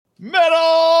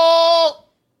Metal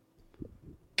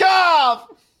Cough.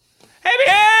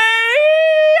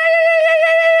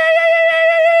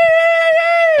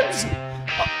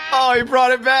 Oh, he brought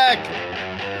it back.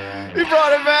 He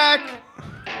brought it back.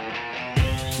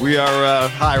 We are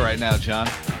high right now, John.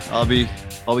 I'll be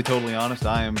totally honest.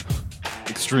 I am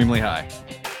extremely high.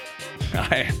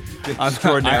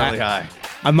 Extraordinarily high.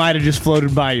 I might have just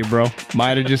floated by you, bro.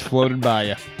 Might have just floated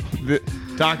by you.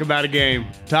 Talk about a game.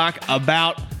 Talk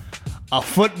about a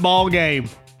football game.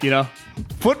 You know,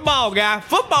 football guy.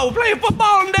 Football. We're playing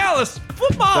football in Dallas.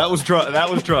 Football. That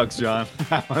was drugs, John.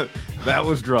 That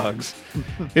was drugs.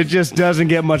 It just doesn't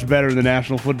get much better in the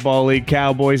National Football League,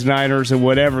 Cowboys, Niners, and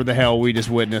whatever the hell we just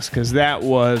witnessed, because that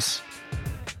was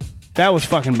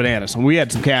fucking bananas. And we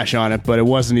had some cash on it, but it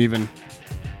wasn't even.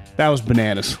 That was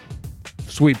bananas.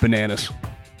 Sweet bananas.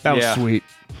 That was sweet.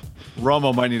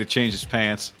 Romo might need to change his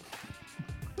pants.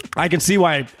 I can see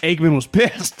why Aikman was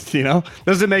pissed, you know?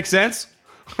 Does it make sense?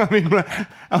 I mean, what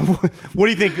do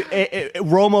you think?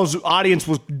 Romo's audience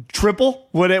was triple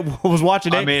when it was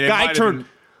watching it? I mean,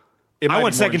 I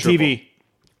went second TV.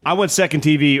 I went second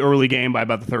TV early game by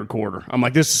about the third quarter. I'm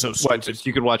like, this is so stupid. What,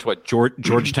 you could watch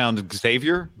Georgetown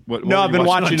Xavier? No, I've been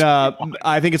watching,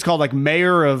 I think it's called like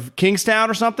Mayor of Kingstown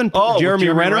or something. Oh, Jeremy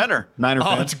Renner. Niner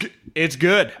fan. It's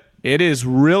good. It is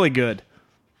really good.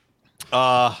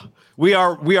 We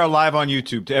are live on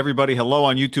YouTube. To everybody, hello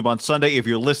on YouTube on Sunday. If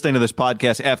you're listening to this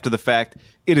podcast after the fact,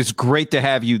 it is great to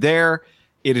have you there.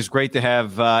 It is great to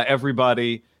have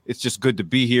everybody. It's just good to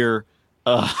be here.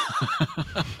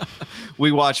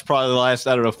 We watched probably the last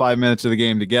 5 minutes of the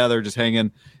game together, just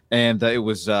hanging, and it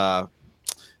was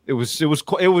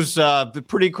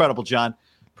pretty incredible, John.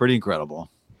 Pretty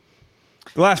incredible.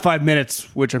 The last 5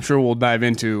 minutes, which I'm sure we'll dive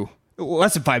into.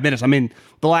 Less than 5 minutes. I mean,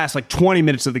 the last 20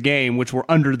 minutes of the game, which were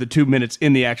under the 2 minutes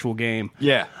in the actual game.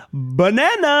 Yeah.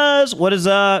 Bananas. What is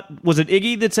was it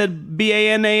Iggy that said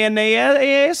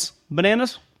BANANAS?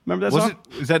 Bananas? Remember that song?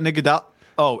 Is that Iguodala?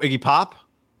 Oh, Iggy Pop?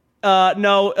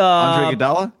 No. Andre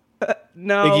Iguodala?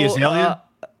 No. Iggy Azalea?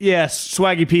 Yes,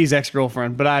 Swaggy P's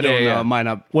ex-girlfriend, but I don't know. It might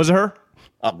not. Was it her?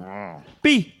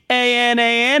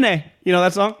 BANANA. You know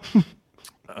that song?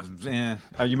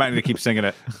 You might need to keep singing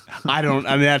it. I don't.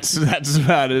 I mean, that's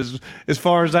about as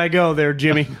far as I go there,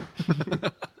 Jimmy.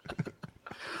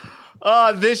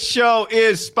 This show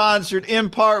is sponsored in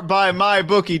part by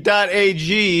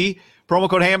MyBookie.ag. Promo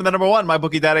code HAM and the number one.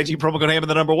 MyBookie.ag. Promo code HAM and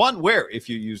the number one. Where if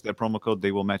you use that promo code,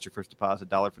 they will match your first deposit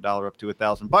dollar for dollar up to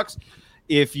 $1,000.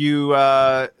 If you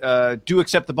do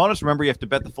accept the bonus, remember you have to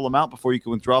bet the full amount before you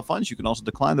can withdraw funds. You can also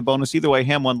decline the bonus. Either way,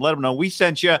 Ham one. Let them know we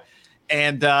sent you.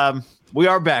 And we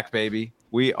are back, baby.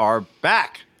 We are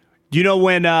back. You know,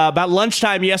 when about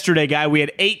lunchtime yesterday, guy, we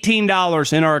had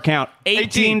 $18 in our account.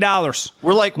 $18.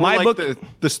 We're like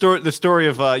the story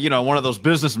of one of those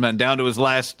businessmen down to his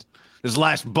last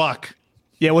buck.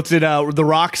 Yeah, what's it? The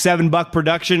Rock $7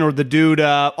 production, or the dude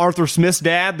Arthur Smith's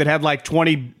dad that had like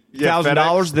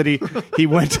 $20,000 that he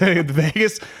went to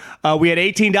Vegas. We had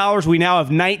 $18. We now have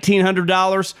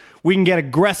 $1,900. We can get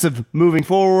aggressive moving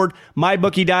forward.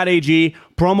 MyBookie.ag,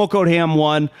 promo code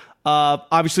HAM1.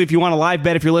 Obviously, if you want a live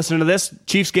bet, if you're listening to this,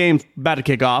 Chiefs game's about to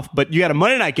kick off, but you got a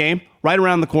Monday night game right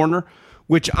around the corner,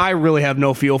 which I really have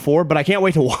no feel for, but I can't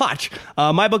wait to watch.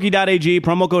 MyBookie.ag,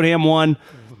 promo code HAM1.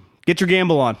 Get your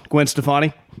gamble on, Gwen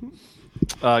Stefani.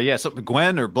 Something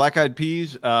Gwen or Black Eyed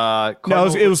Peas. No,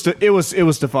 it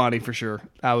was Stefani for sure.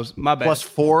 That was my bad.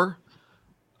 +4.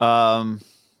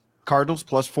 Cardinals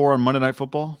 +4 on Monday Night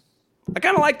Football. I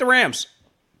kind of like the Rams.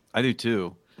 I do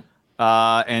too.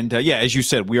 As you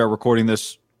said, we are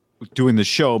doing the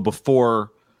show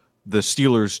before the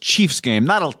Steelers-Chiefs game.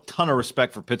 Not a ton of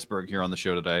respect for Pittsburgh here on the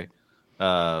show today,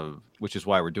 which is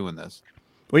why we're doing this.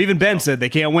 Well, even Ben said they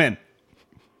can't win.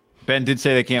 Ben did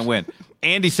say they can't win.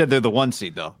 Andy said they're the 1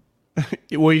 seed, though.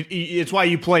 Well, it's why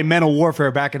you play mental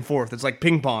warfare back and forth. It's like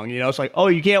ping pong, you know? It's like, oh,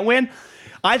 you can't win?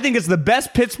 I think it's the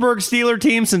best Pittsburgh Steeler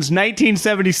team since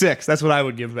 1976. That's what I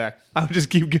would give back. I would just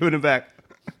keep giving it back.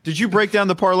 Did you break down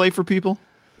the parlay for people?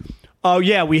 Oh,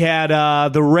 yeah. We had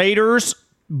the Raiders,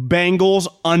 Bengals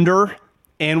under,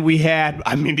 and we had,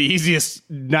 the easiest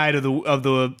night of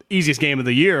the easiest game of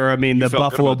the year. I mean, the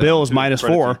Buffalo Bills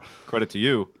 -4. Credit to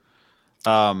you.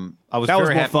 That was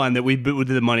more fun that we did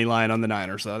the money line on the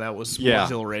Niners, so that was more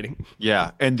exhilarating.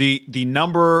 Yeah, and the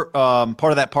number part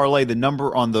of that parlay, the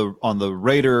number on the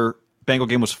Raider Bengal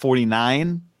game was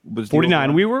 49. Was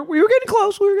 49. We were getting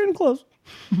close.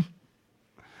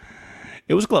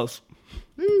 It was close.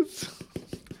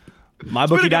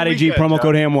 MyBookie.ag, promo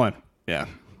code HAM1. Yeah.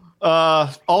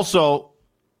 Also,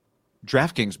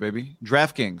 DraftKings, baby.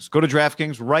 DraftKings. Go to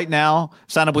DraftKings right now.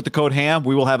 Sign up with the code HAM.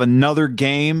 We will have another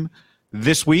game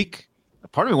this week.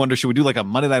 Part of me wonders, should we do like a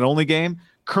Monday night only game?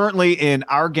 Currently in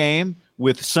our game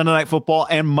with Sunday Night Football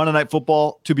and Monday Night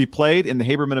Football to be played in the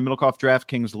Haberman and Middlecoff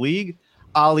DraftKings League.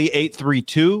 Ali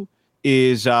 832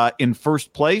 is in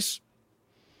first place,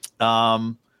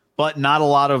 but not a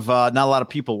lot of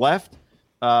people left.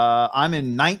 I'm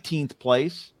in 19th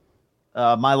place.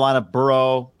 My lineup: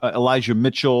 Burrow, Elijah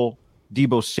Mitchell,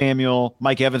 Deebo Samuel,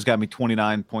 Mike Evans got me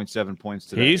 29.7 points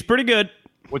today. He's pretty good.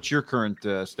 What's your current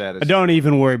status? Don't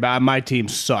even worry about it. My team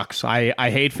sucks. I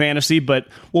hate fantasy, but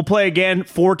we'll play again.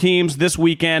 4 teams this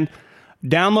weekend.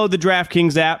 Download the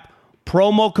DraftKings app.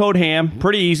 Promo code HAM.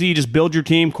 Pretty easy. You just build your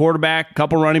team. Quarterback,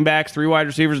 couple running backs, 3 wide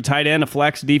receivers, a tight end, a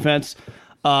flex, defense.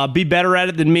 Be better at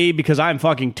it than me because I'm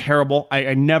fucking terrible.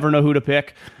 I never know who to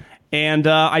pick. And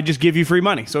I just give you free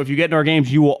money. So if you get in our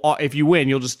games, you will. If you win,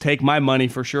 you'll just take my money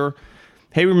for sure.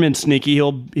 Haberman's sneaky.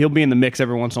 He'll be in the mix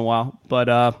every once in a while. But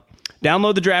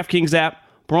download the DraftKings app.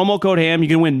 Promo code HAM. You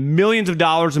can win millions of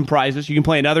dollars in prizes. You can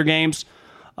play in other games.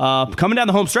 Coming down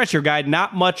the home stretch here, guy.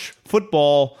 Not much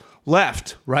football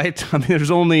left, right? I mean,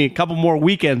 there's only a couple more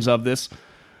weekends of this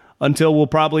until we'll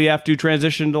probably have to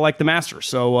transition to like the Masters.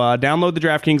 So download the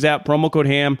DraftKings app. Promo code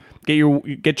HAM.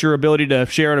 Get your ability to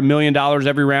share at $1 million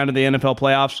every round of the NFL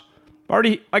playoffs.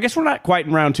 I guess we're not quite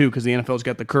in round 2 because the NFL's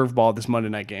got the curveball this Monday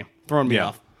night game. Throwing me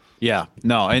off. Yeah,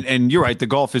 no, and you're right. The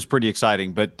golf is pretty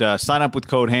exciting, but sign up with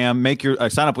code HAM.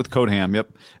 Sign up with code HAM.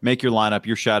 Yep, make your lineup.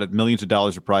 Your shot at millions of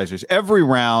dollars of prizes every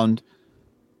round.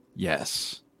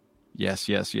 Yes. We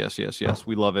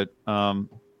love it.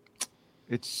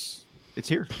 It's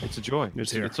here. It's a joy.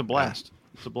 It's here. It's a blast.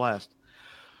 It's a blast.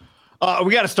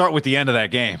 We got to start with the end of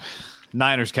that game.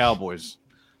 Niners Cowboys.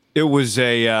 It was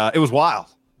wild.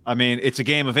 I mean, it's a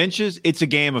game of inches. It's a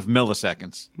game of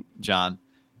milliseconds, John.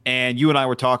 And you and I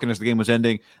were talking as the game was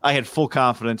ending. I had full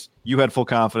confidence. You had full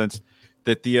confidence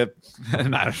that the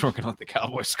Niners weren't going to let the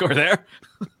Cowboys score there.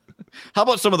 How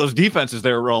about some of those defenses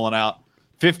they were rolling out?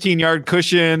 15-yard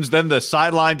cushions, then the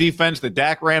sideline defense that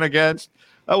Dak ran against.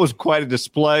 That was quite a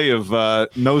display of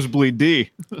nosebleed D.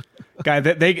 Guy,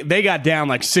 they got down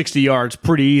like 60 yards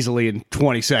pretty easily in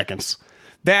 20 seconds.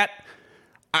 That,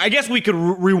 I guess we could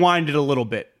rewind it a little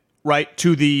bit, right?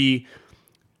 To the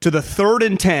 3rd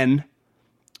and 10,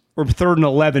 or 3rd and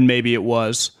 11 maybe it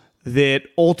was, that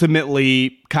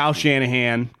ultimately Kyle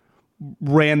Shanahan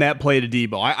ran that play to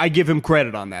Deebo. I give him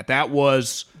credit on that. That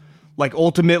was, like,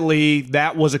 ultimately,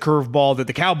 that was a curveball that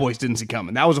the Cowboys didn't see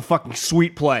coming. That was a fucking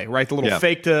sweet play, right? The little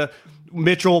fake to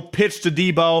Mitchell, pitch to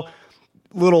Deebo,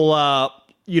 little,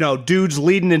 dudes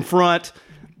leading in front.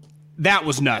 That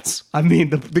was nuts. I mean,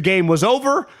 the game was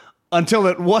over until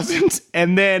it wasn't.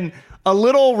 And then a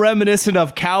little reminiscent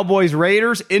of Cowboys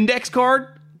Raiders index card.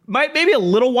 Maybe a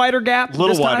little wider gap.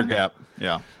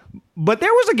 Yeah. But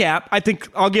there was a gap. I think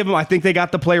I'll give them. I think they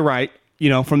got the play right.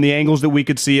 From the angles that we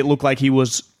could see, it looked like he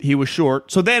was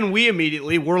short. So then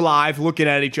we're live looking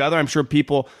at each other. I'm sure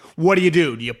people, what do?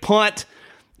 Do you punt?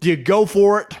 Do you go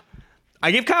for it?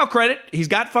 I give Kyle credit. He's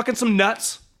got fucking some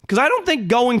nuts. Because I don't think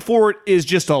going for it is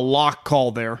just a lock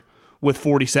call there with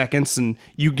 40 seconds and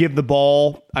you give the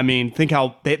ball. I mean, think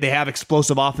how they have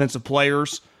explosive offensive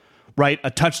players. Right,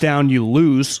 a touchdown, you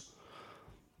lose.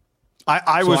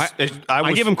 I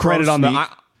give him credit on the.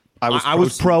 I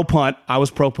was pro punt.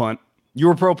 You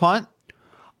were pro punt.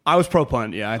 I was pro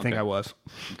punt. Yeah, I think I was.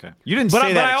 Okay, you didn't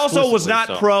say that. But I also was not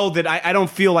pro that. I don't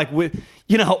feel like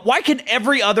why can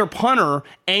every other punter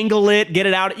angle it, get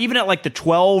it out, even at like the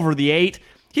 12 or the 8?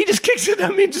 He just kicks it.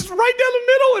 I mean, just right down the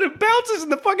middle, and it bounces,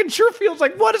 and the fucking sure feels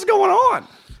like what is going on?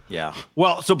 Yeah.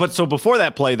 Well, so before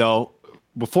that play though,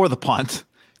 before the punt.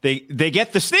 They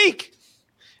get the sneak.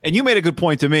 And you made a good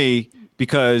point to me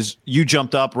because you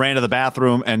jumped up, ran to the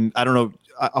bathroom, and I don't know,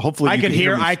 hopefully I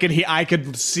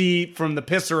could see from the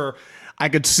pisser, I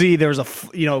could see there was a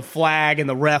flag and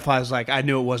the ref. I was like, I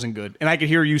knew it wasn't good. And I could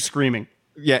hear you screaming.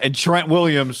 Yeah, and Trent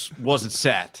Williams wasn't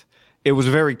set. It was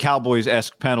a very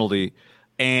Cowboys-esque penalty.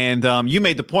 And you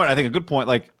made the point, I think a good point,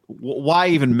 like why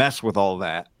even mess with all of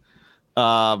that?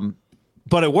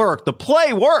 But it worked. The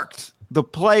play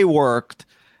worked.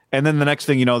 And then the next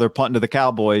thing you know, they're punting to the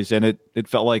Cowboys, and it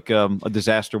felt like a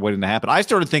disaster waiting to happen. I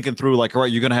started thinking through, like, all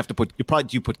right, you're going to have to do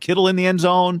you put Kittle in the end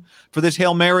zone for this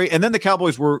Hail Mary? And then the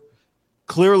Cowboys were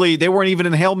clearly, they weren't even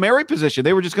in Hail Mary position.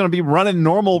 They were just going to be running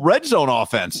normal red zone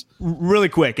offense. Really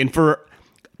quick, and for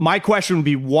my question would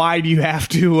be, why do you have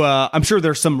to, I'm sure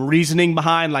there's some reasoning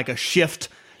behind, like a shift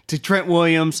to Trent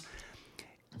Williams.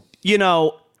 It's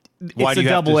a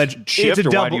double-edged shift, or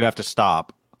why do you have to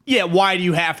stop? Yeah, why do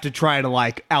you have to try to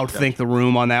like outthink the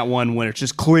room on that one when it's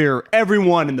just clear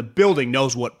everyone in the building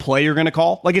knows what play you're going to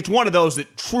call? Like, it's one of those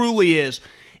that truly is,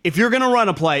 if you're going to run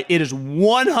a play, it is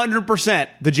 100%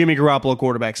 the Jimmy Garoppolo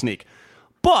quarterback sneak.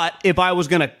 But if I was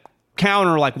going to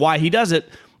counter like why he does it,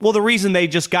 well, the reason they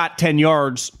just got 10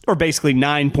 yards, or basically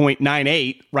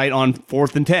 9.98, right, on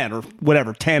 4th and 10, or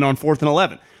whatever, 10 on 4th and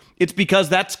 11, it's because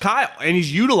that's Kyle, and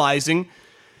he's utilizing,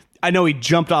 I know he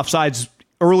jumped off sides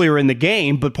earlier in the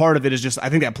game, but part of it is just, I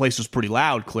think that place was pretty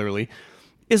loud, clearly,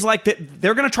 is like that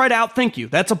they're going to try to outthink you.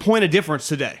 That's a point of difference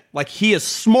today. Like, he is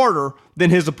smarter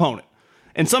than his opponent.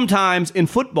 And sometimes in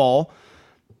football,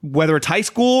 whether it's high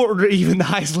school or even the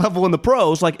highest level in the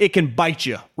pros, like, it can bite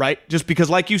you, right? Just because,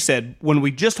 like you said, when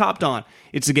we just hopped on,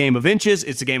 it's a game of inches,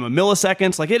 it's a game of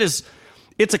milliseconds. Like,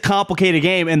 it's a complicated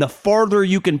game, and the farther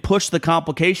you can push the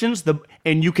complications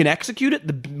and you can execute it,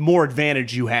 the more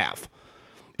advantage you have.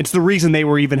 It's the reason they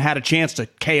were even had a chance to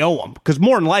KO them, because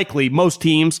more than likely, most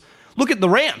teams, look at the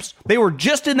Rams. They were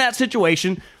just in that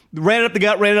situation, ran it up the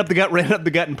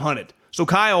gut, and punted. So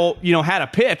Kyle, had a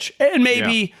pitch, and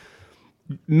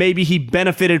maybe he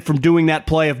benefited from doing that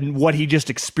play of what he just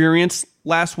experienced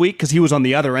last week, because he was on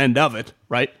the other end of it,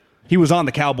 right? He was on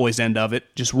the Cowboys' end of it,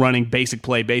 just running basic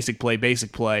play.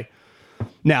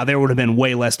 Now, there would have been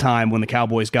way less time when the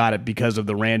Cowboys got it because of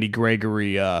the Randy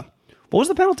Gregory, what was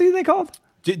the penalty they called?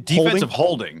 Defensive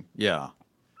holding, yeah.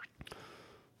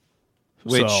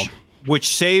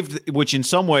 Which in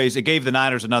some ways it gave the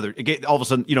Niners all of a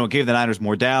sudden, it gave the Niners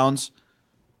more downs,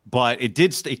 but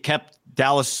it kept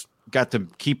Dallas got to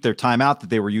keep their timeout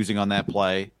that they were using on that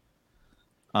play.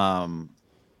 So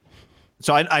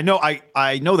I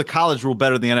know the college rule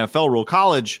better than the NFL rule.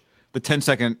 College, the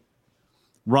 10-second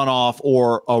runoff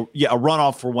or a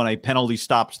runoff for when a penalty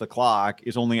stops the clock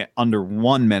is only under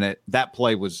 1 minute. That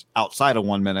play was outside of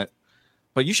 1 minute,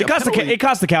 but it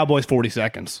cost the Cowboys 40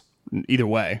 seconds either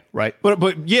way, right? But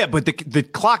the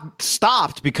clock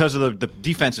stopped because of the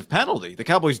defensive penalty. The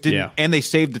Cowboys didn't, and they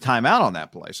saved the timeout on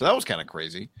that play. So that was kind of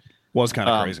crazy. Was kind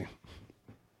of crazy.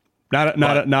 Not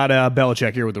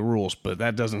Belichick here with the rules, but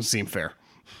that doesn't seem fair.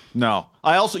 No.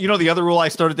 I also, the other rule I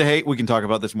started to hate, we can talk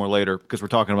about this more later because we're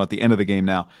talking about the end of the game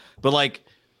now. But, like,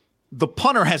 the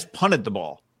punter has punted the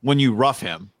ball when you rough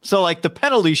him. So, like, the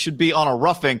penalty should be on a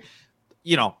roughing,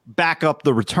 back up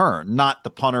the return, not the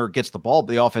punter gets the ball,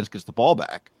 but the offense gets the ball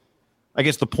back. I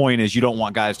guess the point is you don't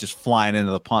want guys just flying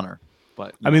into the punter.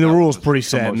 But the rule's pretty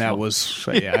sad, and that was,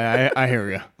 I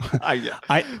hear you.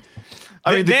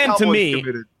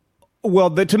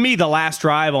 To me, the last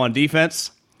drive on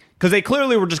defense, because they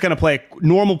clearly were just going to play a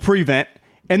normal prevent,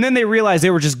 and then they realized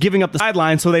they were just giving up the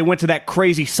sideline, so they went to that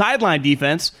crazy sideline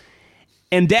defense,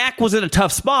 and Dak was in a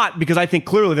tough spot because I think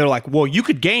clearly they're like, well, you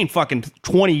could gain fucking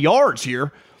 20 yards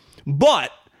here,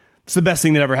 but it's the best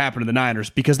thing that ever happened to the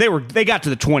Niners because they got to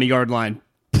the 20-yard line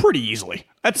pretty easily.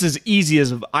 That's as easy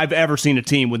as I've ever seen a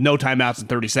team with no timeouts and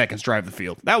 30 seconds drive the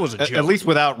field. That was a joke. At least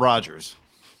without Rodgers.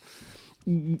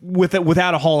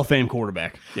 Without a Hall of Fame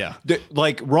quarterback. Yeah.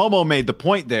 Like Romo made the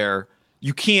point there,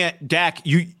 you can't Dak,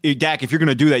 if you're going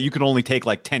to do that, you can only take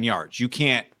like 10 yards. You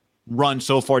can't run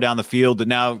so far down the field that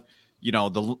now,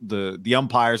 the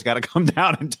umpire's got to come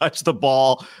down and touch the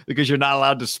ball because you're not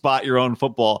allowed to spot your own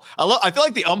football. I feel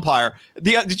like the umpire,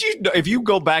 if you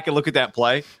go back and look at that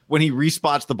play when he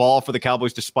respots the ball for the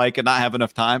Cowboys to spike and not have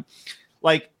enough time,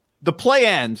 like, the play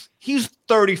ends. He's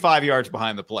 35 yards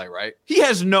behind the play, right? He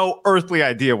has no earthly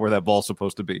idea where that ball's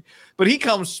supposed to be. But he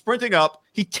comes sprinting up.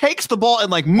 He takes the ball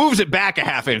and, like, moves it back a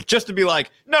half inch just to be like,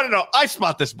 no, I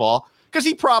spot this ball. Because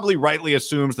he probably rightly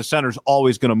assumes the center's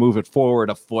always going to move it forward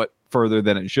a foot further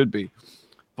than it should be.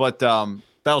 But that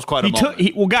was quite a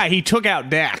moment. He took out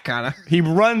Dak, kind of. He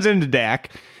runs into Dak.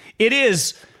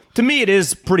 To me, it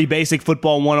is pretty basic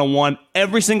football 101.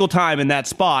 Every single time in that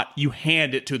spot, you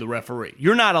hand it to the referee.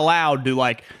 You're not allowed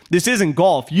to, this isn't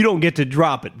golf. You don't get to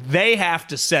drop it. They have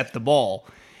to set the ball.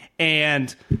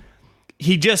 And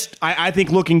I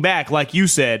think looking back, like you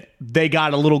said, they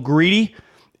got a little greedy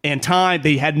and time.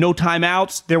 They had no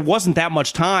timeouts. There wasn't that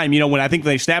much time. When I think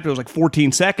they snapped, it was like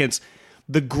 14 seconds.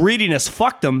 The greediness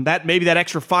fucked them. Maybe that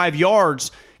extra 5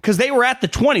 yards, because they were at the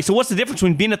 20. So what's the difference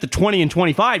between being at the 20 and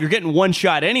 25? You're getting one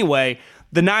shot anyway.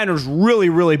 The Niners really,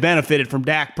 really benefited from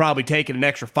Dak probably taking an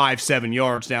extra 5-7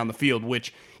 yards down the field,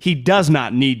 which he does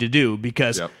not need to do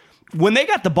because when they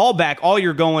got the ball back, all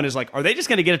you're going is like, are they just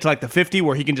going to get it to like the 50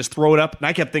 where he can just throw it up? And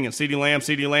I kept thinking CeeDee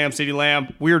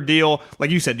Lamb, weird deal. Like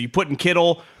you said, do you put in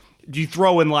Kittle? Do you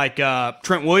throw in like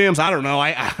Trent Williams? I don't know.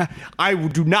 I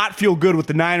do not feel good with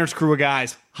the Niners crew of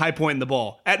guys. high pointing the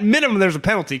ball. At minimum, there's a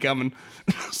penalty coming.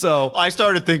 So I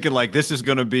started thinking like this is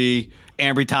going to be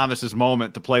Ambry Thomas's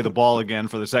moment to play the ball again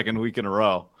for the second week in a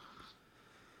row.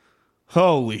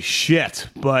 Holy shit.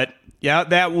 But yeah,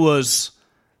 that was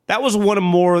one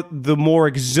of the more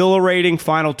exhilarating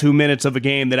final 2 minutes of a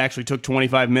game that actually took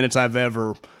 25 minutes I've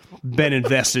ever been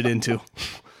invested into.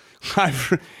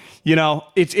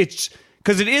 It's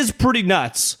because it is pretty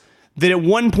nuts that at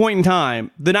one point in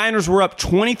time, the Niners were up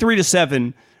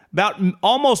 23-7, about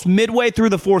almost midway through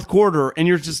the fourth quarter, and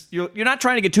you're not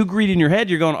trying to get too greedy in your head.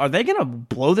 You're going, are they going to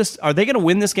blow this? Are they going to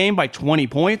win this game by 20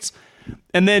 points?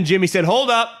 And then Jimmy said, hold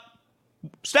up,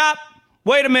 stop,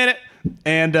 wait a minute,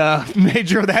 and made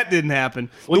sure that didn't happen.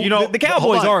 Well, the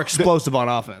Cowboys are explosive on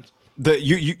offense.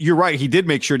 You're right. He did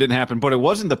make sure it didn't happen, but it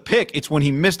wasn't the pick. It's when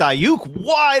he missed Ayuk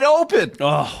wide open.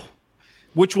 Oh,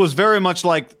 which was very much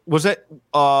like, was that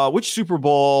which Super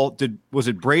Bowl was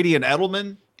it Brady and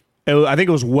Edelman? I think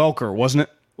it was Welker, wasn't it?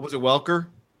 Was it Welker?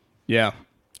 Yeah.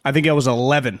 I think it was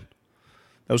 11.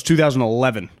 That was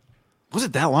 2011. Was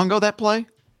it that long ago, that play?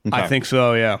 Okay. I think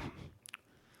so, yeah.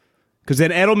 Because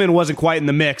then Edelman wasn't quite in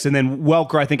the mix, and then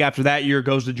Welker, I think after that year,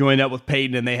 goes to join up with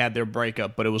Peyton, and they had their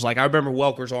breakup. But it was like, I remember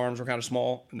Welker's arms were kind of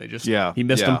small, and he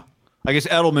missed them. I guess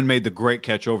Edelman made the great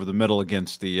catch over the middle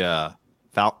against the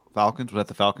Falcons. Was that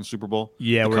the Falcons Super Bowl?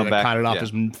 Yeah, where they cut it off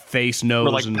his face,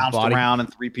 nose, and bounced body. Around,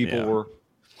 and three people were.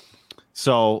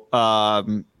 So,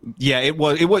 it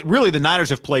was really the Niners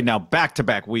have played now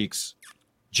back-to-back weeks.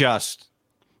 Just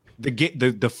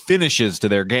the finishes to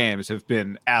their games have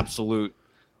been absolute.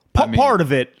 Part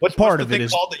of it. What's the thing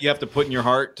called that you have to put in your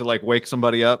heart to like wake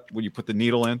somebody up when you put the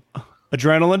needle in?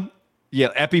 Adrenaline? Yeah,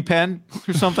 EpiPen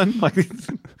or something. Like, I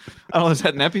don't know, is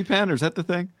that an EpiPen or is that the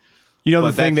thing? You know,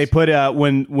 the thing they put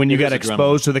when you got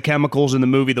exposed to the chemicals in the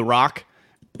movie The Rock,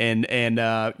 and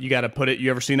you got to put it.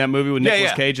 You ever seen that movie with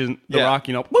Nicolas Cage and The Rock?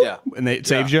 You know, and it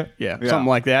saves you. Yeah, something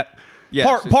like that. Yeah,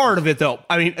 part of it though.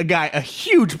 I mean, a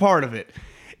huge part of it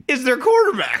is their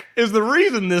quarterback is the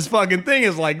reason this fucking thing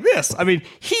is like this. I mean,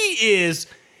 he is.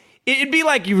 It'd be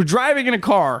like you were driving in a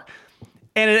car,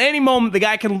 and at any moment the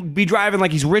guy can be driving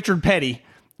like he's Richard Petty,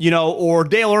 or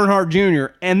Dale Earnhardt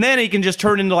Jr., and then he can just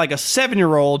turn into like a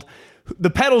 7-year-old. The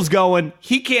pedal's going.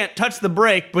 He can't touch the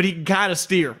brake, but he can kind of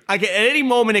steer. Like at any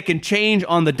moment, it can change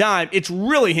on the dime. It's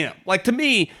really him. Like to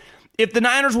me, if the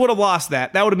Niners would have lost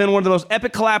that would have been one of the most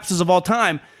epic collapses of all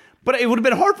time. But it would have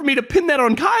been hard for me to pin that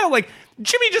on Kyle. Like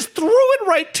Jimmy just threw it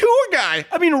right to a guy.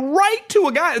 I mean, right to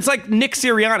a guy. It's like Nick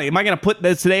Sirianni. Am I going to put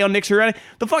this today on Nick Sirianni?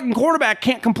 The fucking quarterback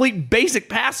can't complete basic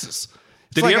passes.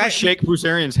 Did he ever shake Bruce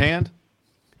Arians' hand?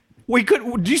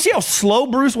 Do you see how slow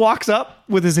Bruce walks up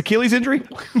with his Achilles injury?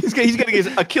 He's getting his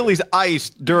Achilles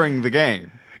iced during the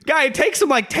game. Guy, it takes him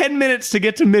like 10 minutes to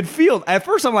get to midfield. At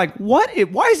first, I'm like, what?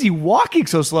 Why is he walking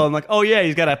so slow? I'm like, oh, yeah,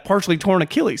 he's got a partially torn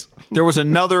Achilles. There was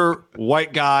another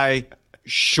white guy,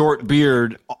 short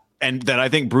beard, and that I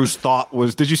think Bruce thought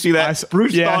was. Did you see that?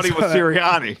 Bruce thought he was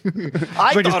Sirianni.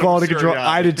 I thought his quality control.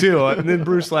 I did too. And then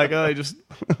Bruce he just.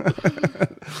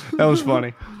 That was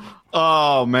funny.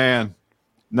 Oh man.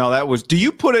 No, that was. Do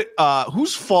you put it?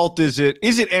 Whose fault is it?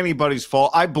 Is it anybody's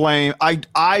fault? I blame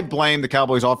the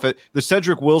Cowboys offense. The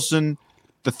Cedric Wilson,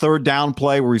 the third down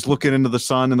play where he's looking into the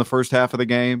sun in the first half of the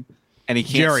game, and he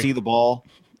can't see the ball.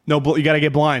 No, you got to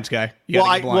get blinds, guy.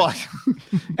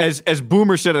 As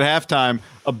Boomer said at halftime,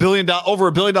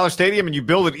 over $1 billion stadium, and you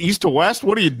build it east to west.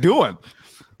 What are you doing?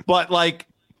 But like,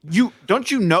 don't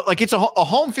you know? Like, it's a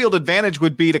home field advantage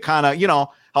would be to kind of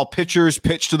how pitchers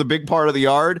pitch to the big part of the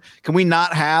yard. Can we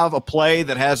not have a play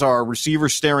that has our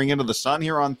receivers staring into the sun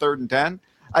here on 3rd and 10?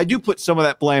 I do put some of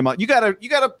that blame on. You gotta,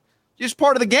 it's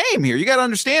part of the game here. You got to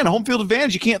understand home field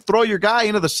advantage. You can't throw your guy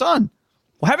into the sun.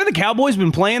 Well, haven't the Cowboys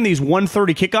been playing these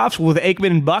 1:30 kickoffs with Aikman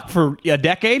and Buck for a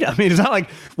decade? I mean, it's not like,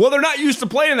 they're not used to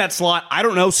playing in that slot, I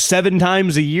don't know, 7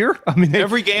 times a year? I mean,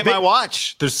 every game I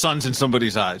watch, there's suns in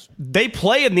somebody's eyes. They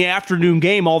play in the afternoon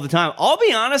game all the time. I'll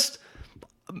be honest,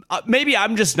 maybe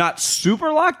I'm just not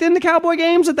super locked into Cowboy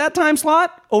games at that time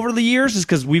slot over the years, just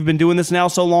because we've been doing this now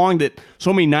so long that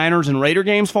so many Niners and Raider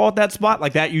games fall at that spot.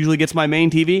 Like, that usually gets my main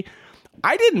TV.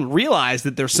 I didn't realize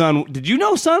that their son. Did you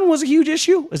know sun was a huge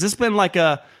issue? Has this been like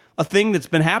a thing that's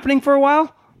been happening for a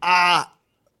while? I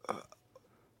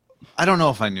don't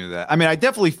know if I knew that. I mean, I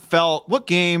definitely felt what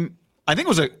game. I think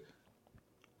it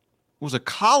was a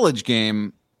college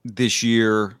game this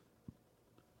year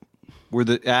where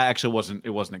actually it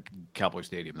wasn't a Cowboy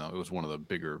Stadium though. It was one of the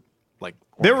bigger like.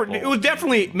 It was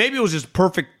definitely maybe it was just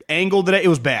perfect angle today. It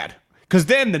was bad. Because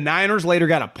then the Niners later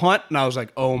got a punt, and I was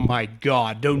like, oh, my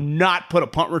God, do not put a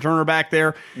punt returner back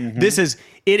there. Mm-hmm.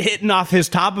 it hitting off his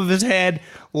top of his head,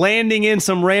 landing in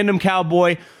some random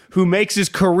cowboy who makes his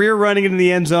career running into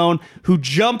the end zone, who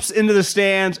jumps into the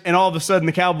stands, and all of a sudden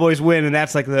the Cowboys win, and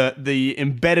that's like the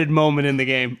embedded moment in the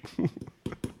game.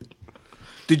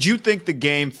 Did you think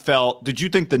did you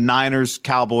think the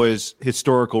Niners-Cowboys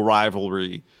historical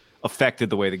rivalry affected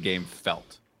the way the game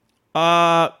felt?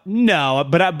 No,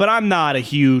 but I'm not a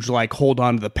huge like hold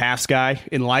on to the past guy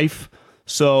in life.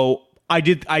 So I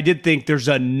did think there's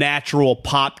a natural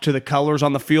pop to the colors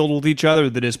on the field with each other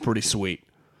that is pretty sweet.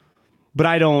 But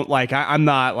I don't like I'm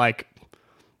not like,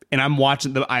 and I'm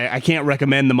watching I can't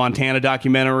recommend the Montana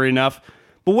documentary enough.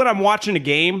 But when I'm watching a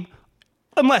game,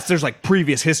 unless there's like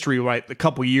previous history, right, a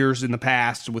couple years in the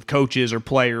past with coaches or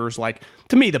players, like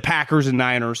to me the Packers and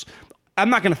Niners, I'm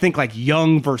not going to think like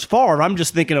Young versus Favre. I'm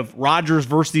just thinking of Rodgers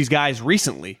versus these guys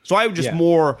recently. So I would just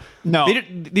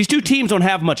these two teams don't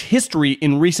have much history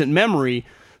in recent memory,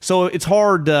 so it's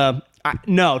hard to.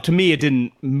 To me, it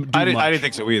didn't do much. I didn't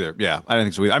think so either. Yeah, I didn't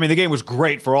think so either. I mean, the game was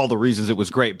great for all the reasons it was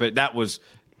great, but that was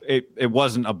it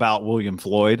wasn't about William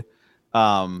Floyd.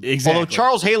 Exactly. Although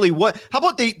Charles Haley, how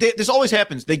about this always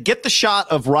happens. They get the shot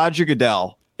of Roger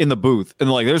Goodell in the booth, and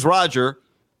they're like, there's Roger.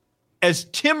 As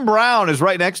Tim Brown is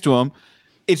right next to him,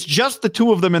 it's just the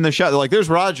two of them in the shot. They're like, there's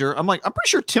Roger. I'm like, I'm pretty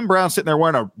sure Tim Brown's sitting there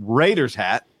wearing a Raiders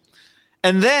hat.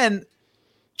 And then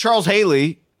Charles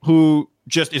Haley, who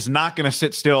just is not going to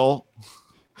sit still,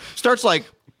 starts like,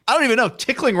 I don't even know,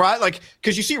 tickling Roger, like,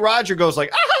 because you see Roger goes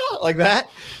like, ah, like that.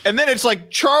 And then it's like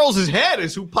Charles's head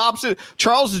is who pops it.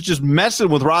 Charles is just messing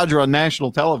with Roger on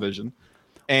national television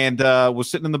and was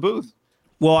sitting in the booth.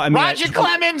 Well, I mean, Roger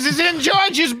Clemens is in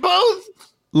George's booth.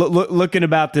 Looking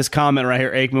about this comment right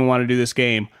here, Aikman wanted to do this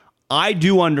game. I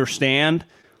do understand,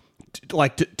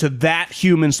 like to that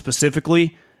human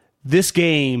specifically, this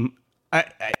game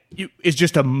is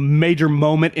just a major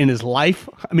moment in his life.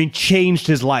 I mean, changed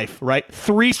his life, right?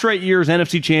 3 straight years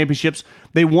NFC championships.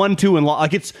 They won 2 and lost.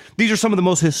 Like these are some of the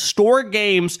most historic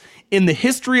games in the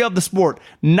history of the sport.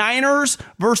 Niners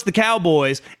versus the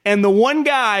Cowboys, and the one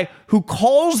guy who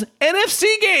calls NFC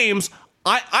games.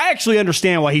 I actually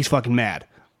understand why he's fucking mad.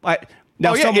 It'd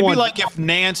be like if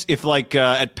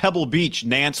at Pebble Beach,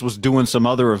 Nance was doing some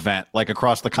other event like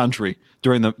across the country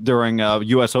during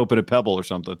U.S. Open at Pebble or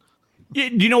something. Do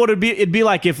you know what it'd be? It'd be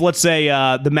like if, let's say,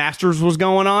 the Masters was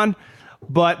going on,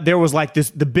 but there was like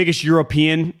the biggest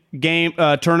European game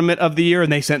tournament of the year,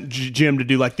 and they sent Jim to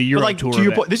do like the Euro tour. To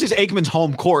your point, this is Aikman's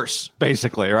home course,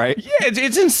 basically, right? Yeah,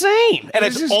 it's insane, and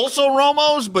it's also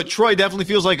Romo's, but Troy definitely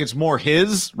feels like it's more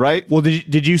his, right? Well,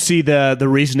 did you see the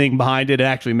reasoning behind it? It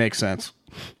actually makes sense.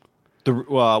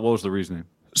 What was the reasoning?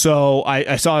 So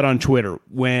I saw it on Twitter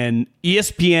when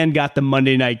ESPN got the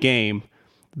Monday night game.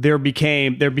 There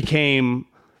became,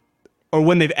 or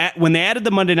when they added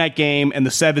the Monday night game and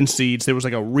the 7 seeds, there was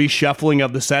like a reshuffling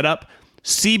of the setup.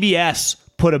 CBS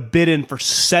put a bid in for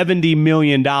 $70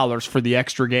 million for the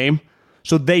extra game,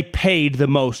 so they paid the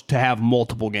most to have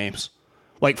multiple games.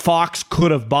 Like Fox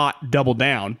could have bought Double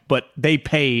Down, but they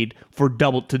paid for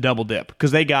double dip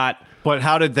because they got. But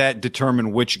how did that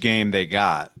determine which game they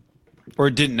got, or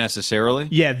it didn't necessarily?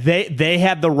 Yeah, they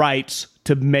had the rights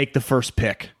to make the first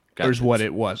pick. Is what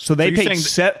it was. So they paid.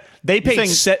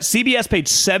 CBS paid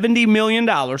 $70 million,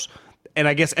 and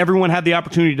I guess everyone had the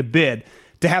opportunity to bid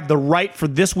to have the right for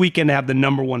this weekend to have the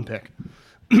number 1 pick.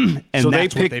 And so they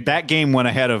picked that game went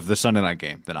ahead of the Sunday night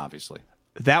game. Then obviously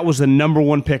that was the number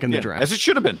 1 pick in the draft, as it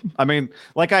should have been. I mean,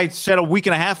 like I said a week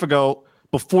and a half ago,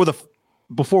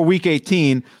 before week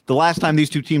 18, the last time these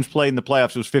two teams played in the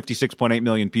playoffs, it was 56.8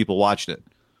 million people watched it.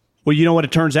 Well, you know what?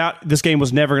 It turns out this game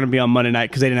was never going to be on Monday night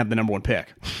because they didn't have the number 1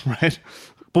 pick, right?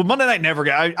 But Monday night never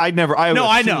got. I know.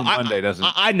 Monday doesn't.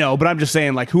 I know, but I'm just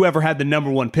saying, like, whoever had the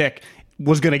number 1 pick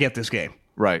was going to get this game,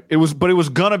 right? It was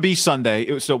gonna be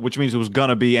Sunday. Which means it was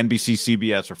gonna be NBC,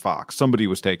 CBS, or Fox. Somebody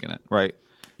was taking it, right?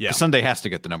 Yeah. Sunday has to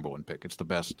get the number 1 pick. It's the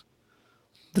best.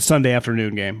 The Sunday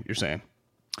afternoon game. You're saying?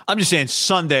 I'm just saying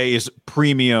Sunday is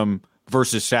premium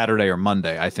versus Saturday or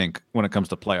Monday. I think when it comes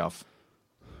to playoff.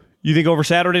 You think over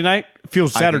Saturday night?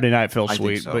 Saturday night feels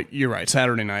sweet, so. But you're right.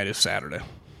 Saturday night is Saturday.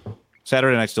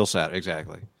 Saturday night's still Saturday,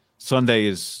 exactly. Sunday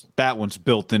is that one's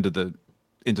built into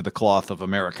the cloth of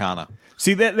Americana.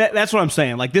 See, that's what I'm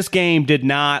saying. Like this game did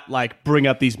not like bring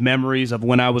up these memories of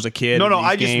when I was a kid. No,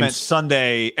 I just meant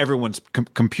Sunday. Everyone's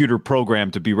computer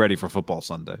programmed to be ready for football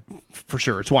Sunday. For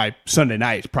sure, it's why Sunday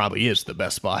night probably is the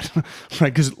best spot,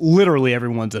 right? Because literally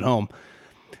everyone's at home.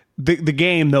 The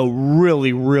game, though,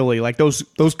 really, really, like those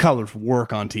colors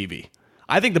work on TV.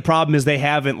 I think the problem is they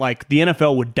haven't, like, the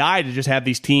NFL would die to just have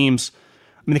these teams.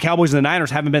 I mean, the Cowboys and the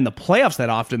Niners haven't been in the playoffs that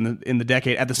often in the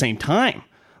decade at the same time.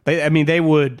 They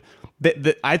would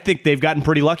I think they've gotten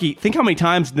pretty lucky. Think how many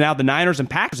times now the Niners and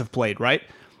Packers have played, right?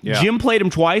 Yeah. Jim played him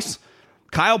twice.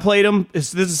 Kyle played him.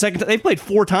 This is the second time. They've played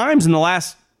 4 times in the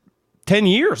last 10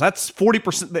 years. That's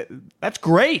 40%. That's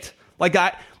great. Like,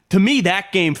 to me,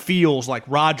 that game feels like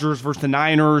Rodgers versus the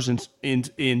Niners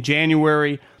in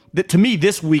January. That, to me,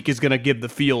 this week is going to give the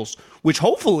feels, which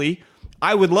hopefully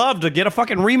I would love to get a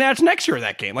fucking rematch next year of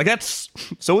that game. Like, that's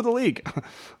so with the league.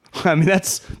 I mean,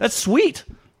 that's sweet.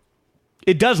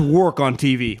 It does work on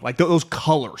TV. Like those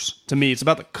colors, to me, it's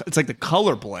like the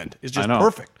color blend is just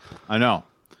perfect. I know.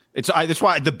 That's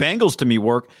why the Bengals to me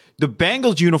work. The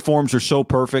Bengals uniforms are so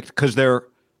perfect because they're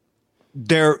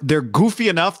goofy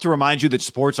enough to remind you that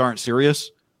sports aren't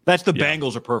serious. That's the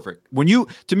Bengals are perfect.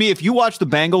 To me, if you watch the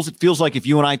Bengals, it feels like if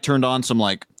you and I turned on some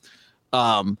like,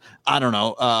 I don't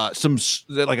know, some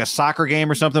like a soccer game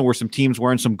or something where some teams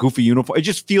wearing some goofy uniform. It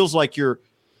just feels like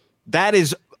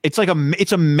it's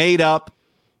a made up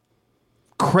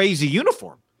crazy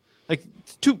uniform. Like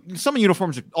some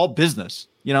uniforms are all business.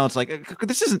 You know, it's like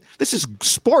this is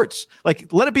sports.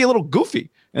 Like let it be a little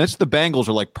goofy. And it's the Bengals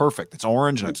are like perfect. It's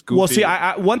orange and it's goofy. Well, see,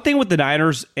 one thing with the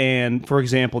Niners and, for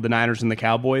example, the Niners and the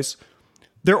Cowboys,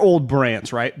 they're old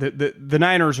brands, right? The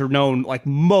Niners are known like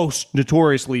most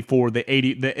notoriously for the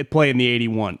play in the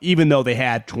 81, even though they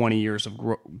had 20 years of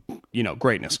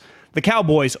greatness. The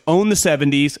Cowboys own the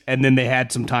 70s, and then they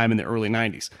had some time in the early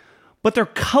 90s. But their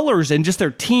colors and just their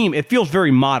team, it feels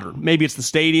very modern. Maybe it's the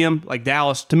stadium, like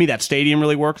Dallas. To me, that stadium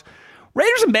really works.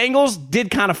 Raiders and Bengals did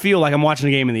kind of feel like I'm watching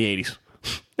a game in the 80s.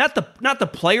 Not the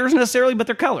players necessarily, but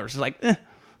their colors. It's like, there's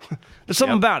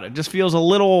something about it. It just feels a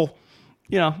little,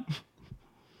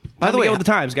 By the way, with the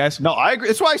times, guys. No, I agree.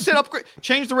 That's why I said upgrade,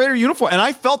 change the Raider uniform, and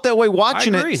I felt that way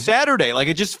watching it Saturday. Like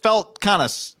it just felt kind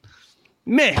of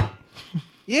meh.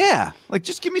 Yeah, like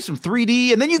just give me some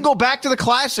 3D, and then you can go back to the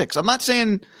classics. I'm not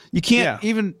saying you can't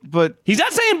even, but he's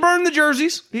not saying burn the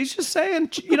jerseys. He's just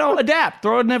saying adapt,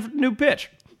 throw a new pitch.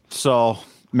 So,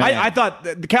 man, I thought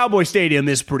the Cowboy Stadium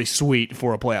is pretty sweet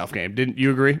for a playoff game. Didn't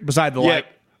you agree? Beside the light,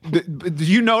 did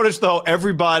you notice though?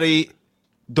 Everybody,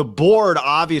 the board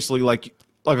obviously like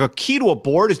a key to a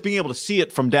board is being able to see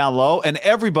it from down low, and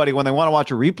everybody when they want to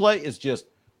watch a replay is just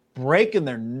breaking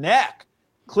their neck.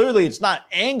 Clearly, it's not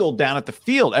angled down at the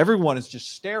field. Everyone is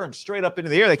just staring straight up into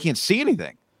the air. They can't see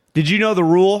anything. Did you know the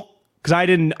rule? Because I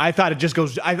didn't. I thought it just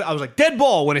goes. I was like dead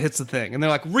ball when it hits the thing, and they're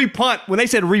like repunt. When they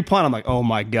said repunt, I'm like, oh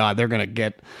my god, they're gonna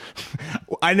get.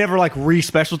 I never like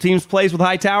special teams plays with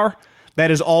Hightower.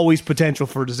 That is always potential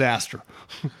for disaster.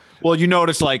 Well, you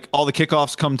notice like all the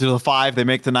kickoffs come to the 5. They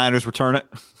make the Niners return it.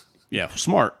 Yeah,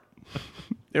 smart.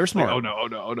 They're smart. Like,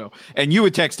 oh no. And you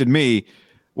had texted me.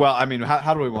 Well, I mean,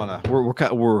 how do we want to?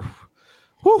 We're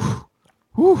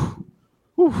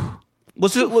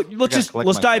Let's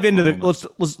dive into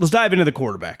the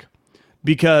quarterback,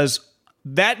 because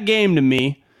that game to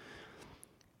me,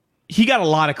 he got a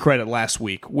lot of credit last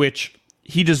week, which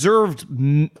he deserved.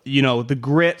 The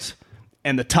grit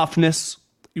and the toughness.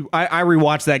 I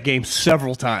rewatched that game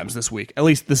several times this week, at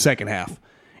least the second half,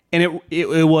 and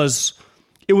it was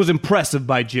impressive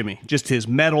by Jimmy, just his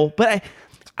mettle, but.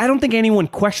 I don't think anyone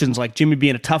questions like Jimmy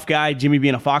being a tough guy, Jimmy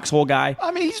being a foxhole guy.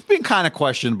 I mean, he's been kind of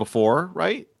questioned before,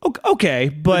 right? Okay,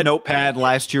 but the notepad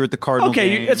last year at the Cardinals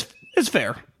game. It's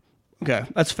fair. Okay,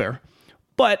 that's fair.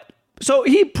 But so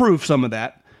he proved some of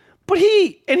that. But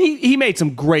he made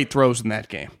some great throws in that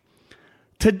game.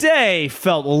 Today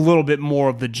felt a little bit more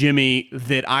of the Jimmy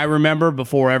that I remember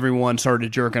before everyone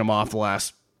started jerking him off the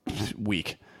last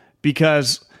week,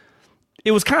 because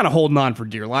it was kind of holding on for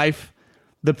dear life.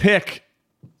 The pick.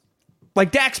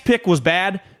 Like, Dak's pick was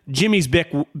bad. Jimmy's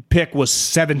pick was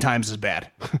 7 times as bad.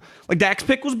 Like, Dak's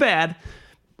pick was bad.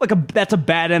 That's a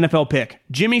bad NFL pick.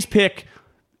 Jimmy's pick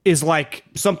is like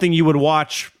something you would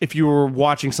watch if you were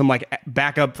watching some, like,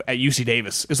 backup at UC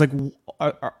Davis. It's like,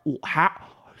 how?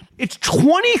 It's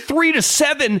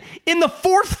 23-7 in the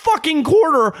 4th fucking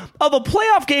quarter of a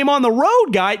playoff game on the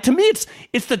road, guy. To me,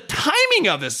 it's the timing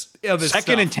of this Second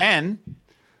stuff. and 10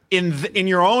 in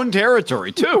your own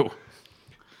territory, too.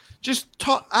 Just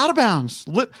out of bounds.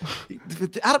 One thing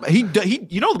with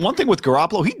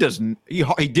Garoppolo,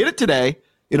 he did it today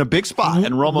in a big spot,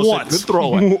 and Romo said, good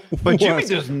throw it. But Jimmy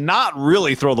does not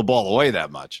really throw the ball away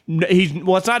that much. It's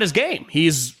not his game.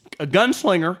 He's a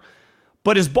gunslinger,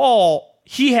 but his ball,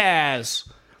 he has,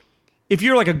 if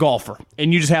you're like a golfer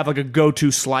and you just have like a go-to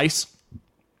slice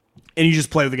and you just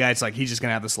play with the guy, it's like, he's just going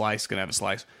to have the slice,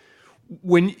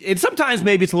 and sometimes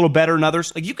maybe it's a little better than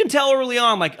others. Like, you can tell early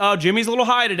on, like, oh, Jimmy's a little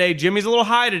high today,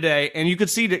 and you could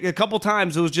see a couple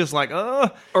times it was just like,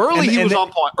 Early he was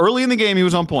on point. Early in the game, he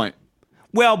was on point.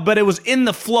 Well, but it was in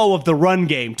the flow of the run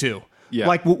game, too. Yeah.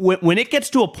 Like when it gets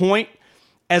to a point,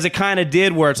 as it kind of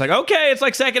did, where it's like, okay, it's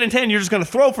like 2nd and 10, you're just going to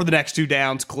throw for the next 2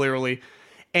 downs, clearly.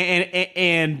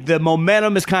 And the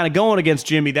momentum is kind of going against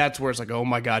Jimmy. That's where it's like, oh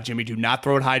my God, Jimmy, do not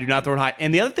throw it high, do not throw it high.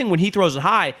 And the other thing, when he throws it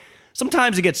high,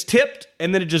 sometimes it gets tipped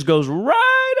and then it just goes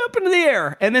right up into the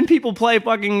air. And then people play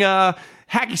fucking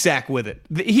hacky sack with it.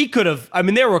 He could have, I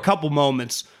mean, there were a couple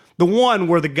moments. The one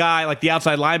where the guy, like the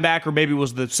outside linebacker, maybe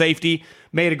was the safety,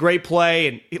 made a great play,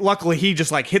 and luckily he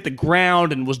just like hit the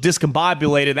ground and was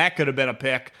discombobulated. That could have been a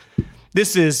pick.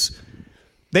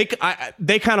 They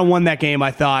kind of won that game,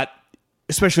 I thought,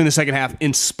 especially in the second half,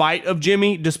 in spite of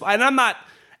Jimmy. And I'm not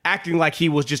acting like he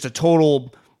was just a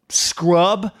total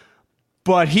scrub,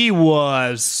 but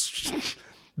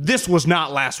this was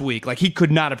not last week. Like, he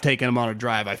could not have taken him on a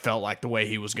drive, I felt like, the way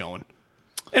he was going.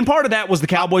 And part of that was the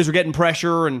Cowboys were getting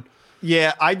pressure. And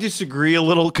yeah, I disagree a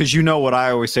little, because you know what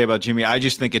I always say about Jimmy. I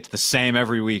just think it's the same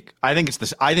every week. I think it's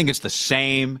the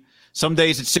same. Some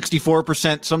days it's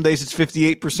 64%, some days it's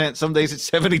 58%, some days it's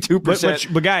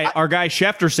 72%. But our guy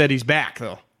Schefter said he's back,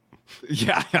 though.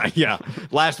 Yeah.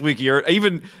 Last week he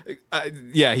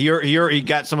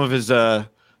got some of his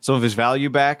value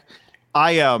back.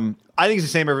 I think it's the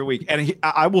same every week. And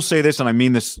I will say this, and I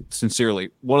mean this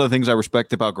sincerely. One of the things I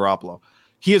respect about Garoppolo,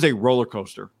 he is a roller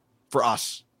coaster for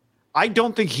us. I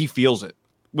don't think he feels it,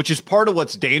 which is part of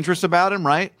what's dangerous about him,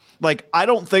 right? Like, I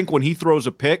don't think when he throws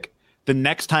a pick, the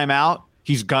next time out,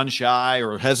 he's gun shy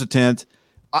or hesitant.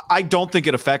 I don't think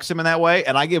it affects him in that way,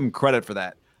 and I give him credit for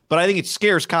that. But I think it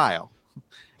scares Kyle,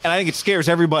 and I think it scares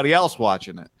everybody else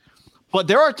watching it. But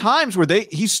there are times where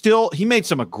he made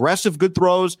some aggressive good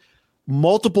throws,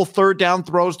 multiple 3rd down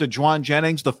throws to Juwan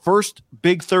Jennings. The first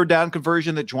big 3rd down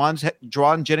conversion that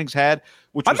Juwan Jennings had,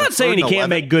 which I'm not saying he can't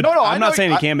make good. I'm not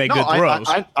saying he can't make good throws.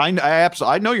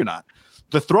 I know you're not.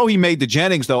 The throw he made to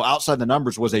Jennings, though, outside the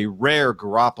numbers, was a rare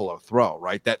Garoppolo throw,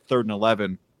 right? That 3rd and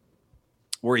 11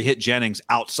 where he hit Jennings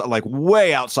outside, like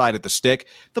way outside at the stick.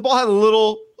 The ball had a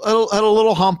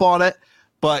little hump on it,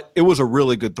 but it was a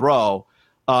really good throw.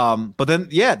 But then,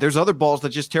 yeah, there's other balls that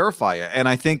just terrify you. And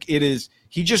I think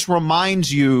he just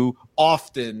reminds you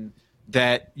often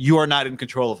that you are not in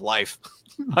control of life.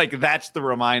 Like, that's the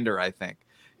reminder, I think,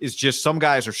 is just some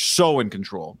guys are so in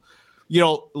control. You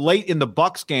know, late in the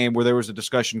Bucs game where there was a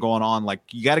discussion going on, like,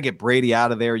 you got to get Brady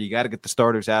out of there. You got to get the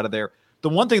starters out of there. The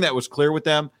one thing that was clear with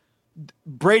them,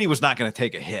 Brady was not going to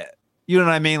take a hit. You know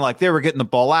what I mean? Like, they were getting the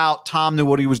ball out. Tom knew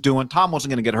what he was doing. Tom wasn't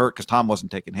going to get hurt because Tom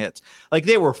wasn't taking hits. Like,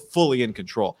 they were fully in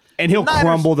control. And he'll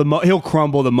crumble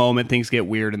the moment things get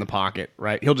weird in the pocket,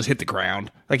 right? He'll just hit the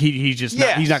ground. Like, he's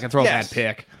not going to throw a bad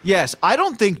pick. Yes, I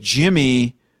don't think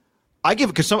Jimmy. I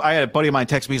had a buddy of mine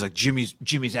text me. He's like, Jimmy's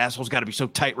asshole's got to be so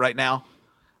tight right now.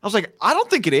 I was like, I don't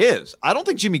think it is. I don't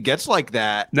think Jimmy gets like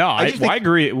that. No, I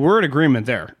agree. We're in agreement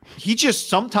there. He just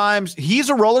sometimes he's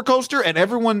a roller coaster, and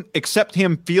everyone except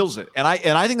him feels it. And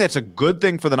I think that's a good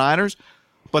thing for the Niners.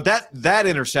 But that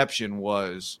interception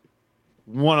was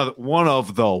one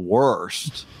of the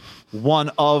worst. One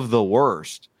of the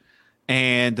worst.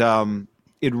 And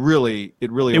it would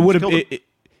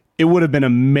have been a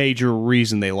major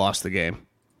reason they lost the game.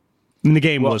 I mean, the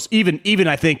game was even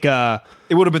I think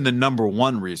it would have been the number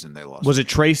one reason they lost. Was it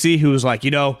Tracy who was like,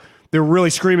 they're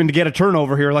really screaming to get a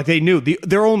turnover here? Like, they knew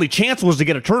their only chance was to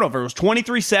get a turnover. It was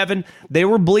 23-7. They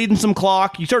were bleeding some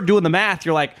clock. You start doing the math.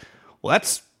 You're like, well,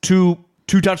 that's two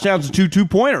touchdowns and two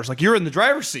pointers. Like, you're in the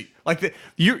driver's seat. Like,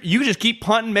 you just keep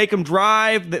punting, make them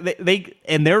drive.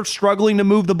 They're struggling to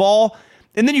move the ball,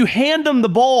 and then you hand them the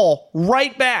ball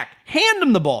right back. Hand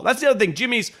them the ball. That's the other thing.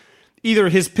 Jimmy's. Either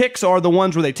his picks are the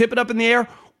ones where they tip it up in the air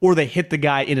or they hit the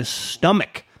guy in his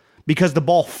stomach because the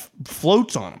ball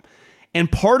floats on him.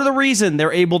 And part of the reason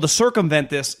they're able to circumvent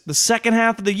this the second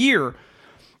half of the year,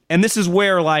 and this is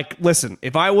where, like, listen,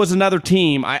 if I was another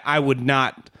team, I would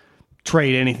not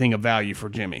trade anything of value for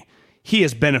Jimmy. He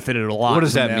has benefited a lot. What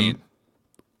does that mean?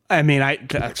 I mean, a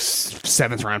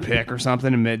 7th round pick or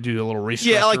something and do a little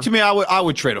restructure. Yeah, like, to me, I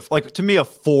would trade to me, a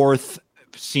 4th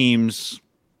seems...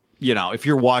 if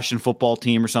you're Washington football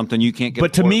team or something, you can't get.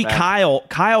 But to me,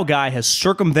 Kyle Guy has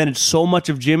circumvented so much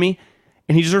of Jimmy,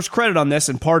 and he deserves credit on this.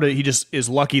 And part of it, he just is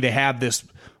lucky they have this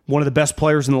one of the best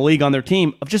players in the league on their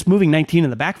team of just moving 19 in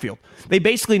the backfield. They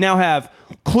basically now have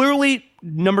clearly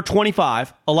number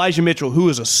 25, Elijah Mitchell, who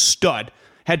is a stud,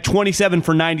 had 27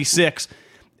 for 96.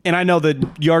 And I know the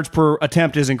yards per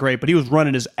attempt isn't great, but he was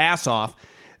running his ass off.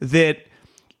 That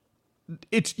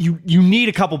it's you need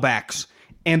a couple backs.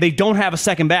 And they don't have a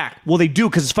second back. Well, they do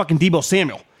because it's fucking Deebo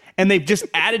Samuel. And they've just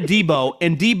added Deebo.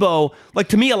 And Deebo, like,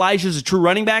 to me, Elijah's a true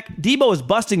running back. Deebo is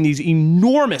busting these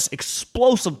enormous,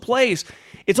 explosive plays.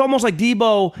 It's almost like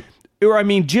Deebo or I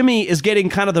mean, Jimmy is getting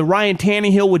kind of the Ryan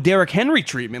Tannehill with Derrick Henry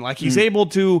treatment. Like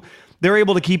they're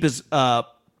able to keep his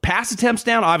pass attempts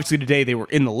down. Obviously today they were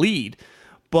in the lead,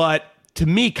 but to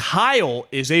me, Kyle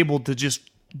is able to just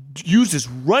use his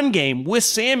run game with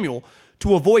Samuel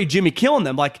to avoid Jimmy killing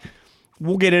them. Like,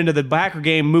 we'll get into the Packer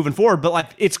game moving forward, but like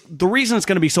it's the reason it's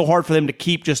going to be so hard for them to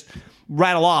keep just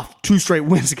rattle off 2 straight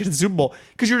wins against the Super Bowl,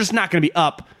 because you're just not going to be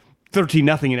up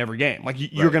 13-0 in every game. Like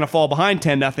you're going to fall behind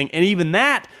 10-0, and even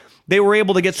that they were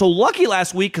able to get so lucky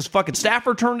last week because fucking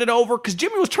Stafford turned it over, because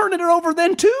Jimmy was turning it over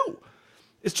then too.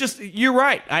 It's just, you're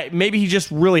right. Maybe he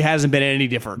just really hasn't been any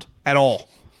different at all,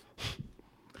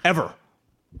 ever.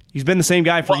 He's been the same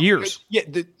guy for years.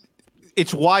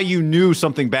 It's why you knew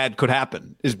something bad could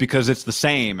happen, is because it's the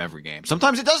same every game.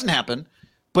 Sometimes it doesn't happen,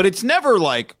 but it's never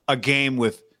like a game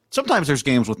with, sometimes there's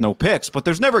games with no picks, but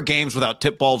there's never games without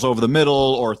tip balls over the middle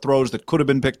or throws that could have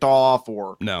been picked off,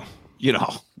 or, no,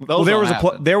 well,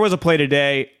 there was a play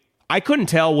today. I couldn't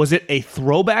tell, was it a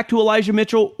throwback to Elijah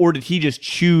Mitchell, or did he just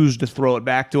choose to throw it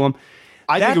back to him?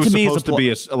 I think it was supposed to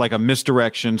be like a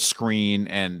misdirection screen,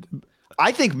 and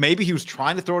I think maybe he was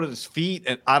trying to throw it at his feet,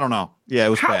 and I don't know. Yeah, it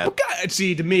was bad.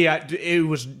 See, to me,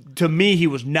 he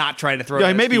was not trying to throw it.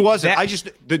 Yeah, maybe he wasn't.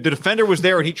 The defender was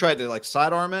there, and he tried to like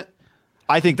sidearm it.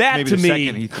 I think that maybe the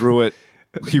second he threw it,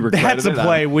 he regretted it. That's a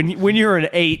play when you're an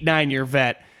 8-9 year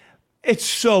vet. It's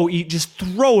so easy. Just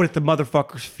throw it at the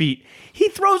motherfucker's feet. He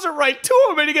throws it right to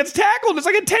him, and he gets tackled. It's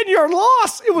like a 10-yard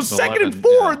loss. It was 2nd and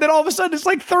 4, yeah. And then all of a sudden it's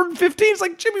like 3rd and 15. It's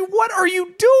like, Jimmy, what are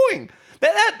you doing?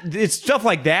 It's stuff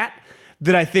like that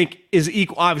I think is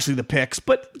equal. Obviously the picks,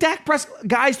 but Dak Prescott,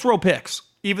 guys throw picks,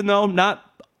 even though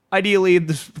not ideally in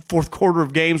the fourth quarter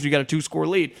of games you got a 2-score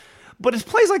lead. But it's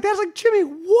plays like that. It's like, Jimmy,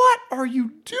 what are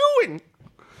you doing?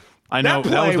 I know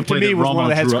that was the play to me that was Romo one of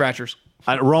the head scratchers.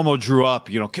 Romo drew up,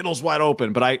 Kittle's wide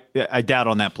open, but I doubt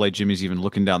on that play Jimmy's even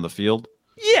looking down the field.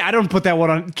 Yeah, I don't put that one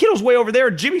on. Kittle's way over there.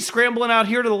 Jimmy's scrambling out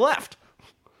here to the left.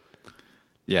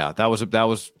 Yeah,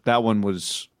 that one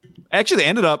was actually, they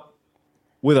ended up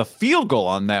with a field goal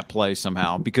on that play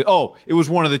somehow, because it was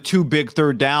one of the 2 big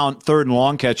third and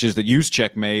long catches that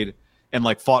Juszczyk made and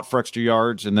like fought for extra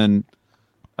yards, and then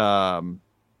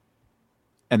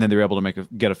they were able to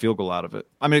get a field goal out of it.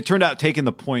 I mean, it turned out taking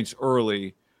the points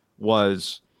early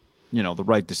was, the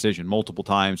right decision multiple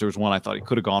times. There was one I thought he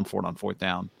could have gone for it on 4th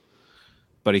down,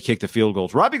 but he kicked the field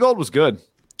goals. Robbie Gould was good.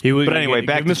 But anyway,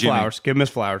 back to Jimmy. Give him his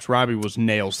flowers. Robbie was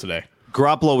nails today.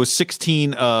 Garoppolo was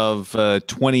 16 of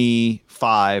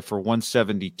 25 for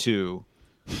 172,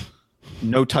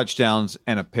 no touchdowns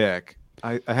and a pick.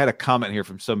 I had a comment here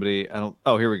from somebody.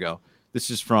 Here we go. This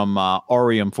is from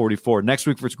Arium44. Next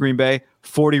week versus Green Bay,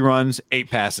 40 runs, 8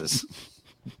 passes.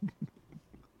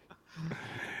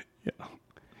 Yeah,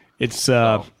 it's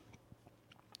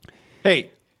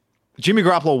Hey, Jimmy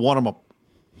Garoppolo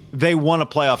they won a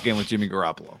playoff game with Jimmy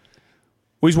Garoppolo.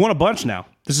 Well, he's won a bunch now.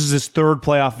 This is his 3rd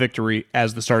playoff victory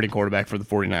as the starting quarterback for the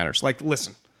 49ers. Like,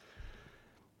 listen.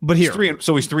 But here. He's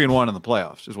 3-1 in the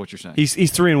playoffs, is what you're saying. He's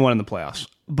 3-1 in the playoffs.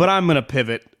 But I'm going to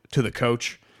pivot to the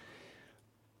coach.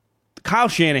 Kyle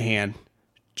Shanahan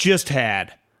just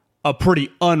had a pretty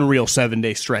unreal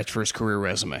 7-day stretch for his career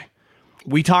resume.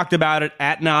 We talked about it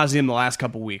ad nauseum the last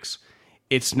couple weeks.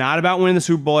 It's not about winning the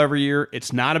Super Bowl every year.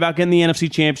 It's not about getting the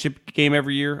NFC Championship game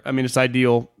every year. I mean, it's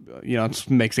ideal. It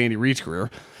makes Andy Reid's career.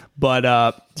 But,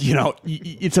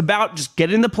 it's about just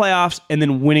getting in the playoffs and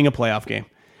then winning a playoff game.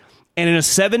 And in a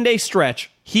 7-day stretch,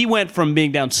 he went from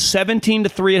being down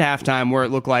 17-3 at halftime, where it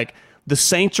looked like the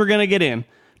Saints are going to get in,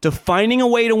 to finding a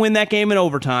way to win that game in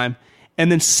overtime,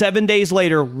 and then 7 days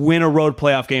later, win a road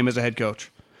playoff game as a head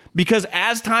coach. Because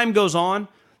as time goes on,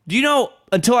 do you know,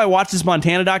 until I watched this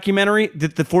Montana documentary,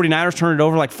 that the 49ers turned it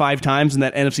over like 5 times in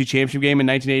that NFC Championship game in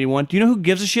 1981? Do you know who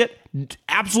gives a shit?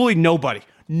 Absolutely nobody.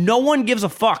 No one gives a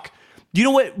fuck. Do you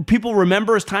know what people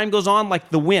remember as time goes on? Like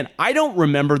the win. I don't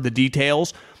remember the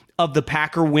details of the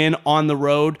Packer win on the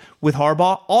road with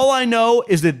Harbaugh. All I know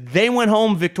is that they went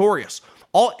home victorious.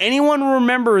 All anyone will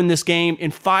remember in this game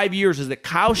in 5 years is that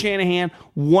Kyle Shanahan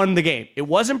won the game. It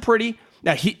wasn't pretty.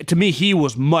 Now, to me, he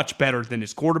was much better than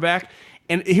his quarterback.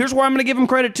 And here's where I'm going to give him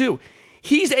credit, too.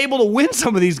 He's able to win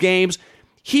some of these games.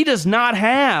 He does not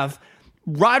have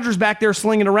Rodgers back there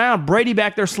slinging around, Brady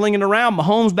back there slinging around,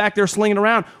 Mahomes back there slinging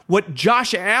around. What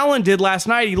Josh Allen did last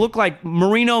night, he looked like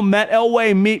Marino met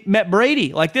Elway, met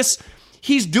Brady. Like this,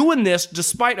 he's doing this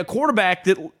despite a quarterback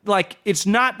that, like, it's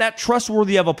not that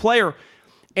trustworthy of a player.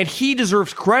 And he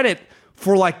deserves credit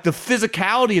for, like, the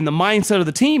physicality and the mindset of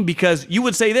the team, because you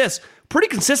would say this pretty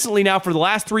consistently now for the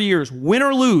last 3 years, win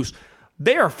or lose,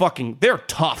 they're a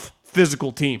tough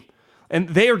physical team. And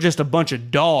they are just a bunch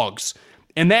of dogs.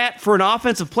 And that, for an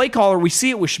offensive play caller, we see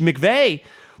it with McVay.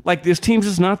 Like, this team's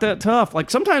just not that tough. Like,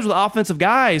 sometimes with offensive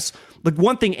guys, like,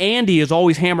 one thing Andy has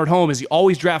always hammered home is he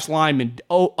always drafts linemen,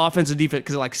 offensive defense,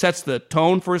 because it, like, sets the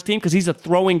tone for his team because he's a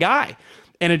throwing guy.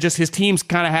 And it just, his teams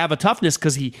kind of have a toughness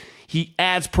because he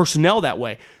adds personnel that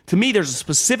way. To me, there's a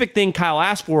specific thing Kyle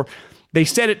asked for. They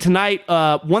said it tonight.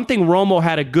 One thing, Romo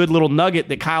had a good little nugget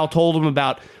that Kyle told him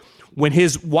about when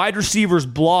his wide receivers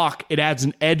block, it adds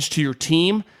an edge to your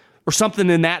team or something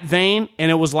in that vein. And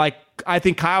it was like, I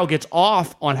think Kyle gets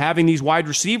off on having these wide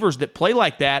receivers that play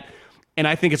like that. And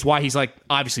I think it's why he's like,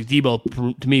 obviously,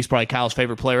 Debo, to me, is probably Kyle's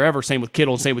favorite player ever. Same with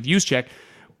Kittle and same with Juszczyk.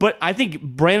 But I think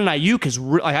Brandon Ayuk is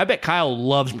I bet Kyle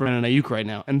loves Brandon Ayuk right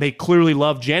now. And they clearly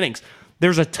love Jennings.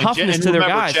 There's a toughness to their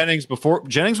guys.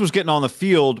 Jennings was getting on the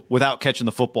field without catching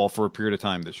the football for a period of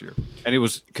time this year. And it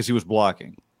was because he was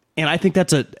blocking. And I think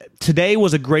today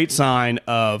was a great sign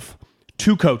of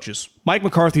two coaches. Mike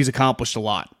McCarthy's accomplished a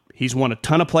lot. He's won a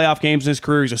ton of playoff games in his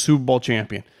career. He's a Super Bowl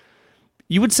champion.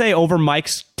 You would say over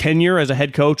Mike's tenure as a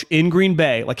head coach in Green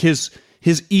Bay, like his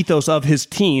ethos of his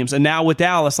teams, and now with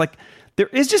Dallas, like there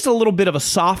is just a little bit of a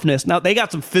softness. Now they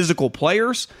got some physical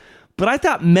players, but I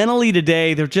thought mentally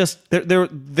today there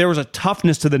was a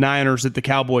toughness to the Niners at the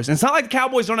Cowboys. And it's not like the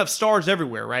Cowboys don't have stars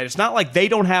everywhere, right? It's not like they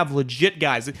don't have legit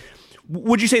guys.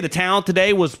 Would you say the talent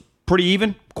today was pretty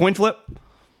even? Coin flip?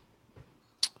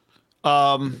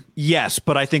 Yes,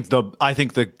 but I think the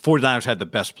 49ers had the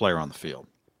best player on the field.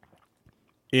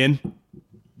 In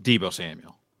Deebo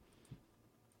Samuel.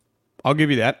 I'll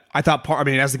give you that. I thought,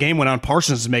 as the game went on,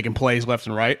 Parsons is making plays left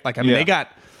and right. Like, they got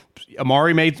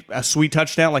Amari made a sweet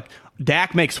touchdown. Like,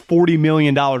 Dak makes $40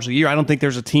 million a year. I don't think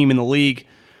there's a team in the league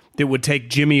that would take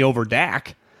Jimmy over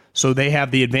Dak. So they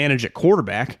have the advantage at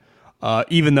quarterback,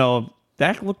 even though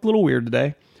Dak looked a little weird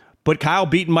today. But Kyle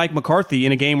beating Mike McCarthy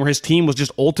in a game where his team was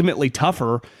just ultimately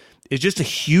tougher is just a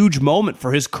huge moment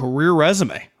for his career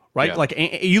resume, right? Yeah. Like,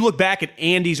 you look back at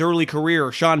Andy's early career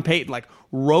or Sean Payton, like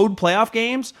road playoff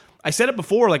games. I said it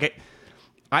before, like,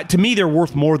 to me, they're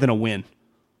worth more than a win.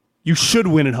 You should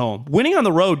win at home. Winning on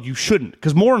the road, you shouldn't,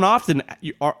 because more than often,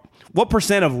 what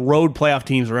percent of road playoff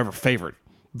teams are ever favored?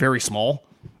 Very small,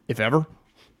 if ever.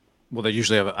 Well, they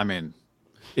usually have.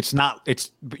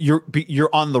 You're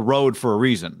on the road for a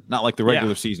reason, not like the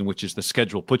regular season, which is the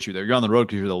schedule puts you there. You're on the road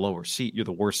because you're the lower seed. You're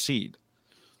the worst seed.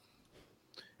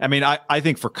 I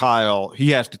think for Kyle,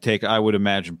 he has to take, I would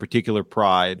imagine, particular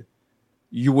pride.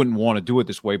 You wouldn't want to do it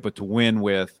this way, but to win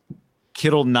with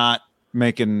Kittle not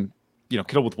making,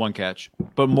 Kittle with one catch,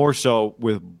 but more so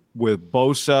with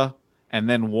Bosa and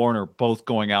then Warner both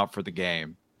going out for the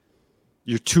game.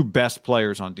 Your two best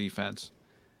players on defense.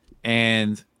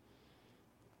 And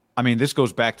this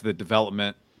goes back to the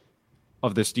development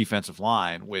of this defensive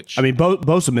line, which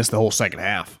Bosa missed the whole second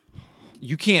half.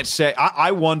 You can't say.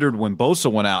 I wondered when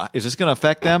Bosa went out, is this going to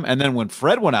affect them? And then when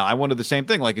Fred went out, I wondered the same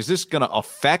thing. Like, is this going to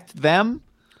affect them?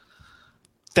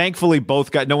 Thankfully,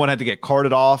 no one had to get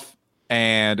carted off.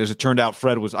 And as it turned out,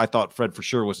 I thought Fred for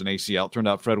sure was an ACL. It turned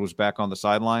out Fred was back on the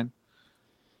sideline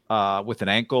with an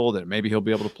ankle that maybe he'll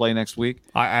be able to play next week.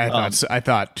 I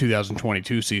thought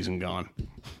 2022 season gone.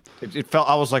 It felt.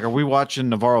 I was like, are we watching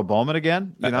Navarro Bowman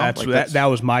again? That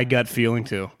was my gut feeling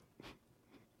too.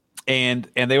 And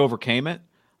they overcame it.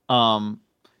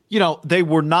 They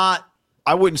were not.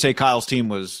 I wouldn't say Kyle's team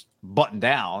was buttoned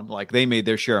down. Like, they made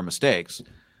their share of mistakes,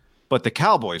 but the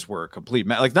Cowboys were a complete.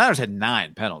 Like, Niners had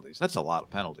 9 penalties. That's a lot of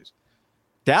penalties.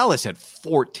 Dallas had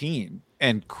 14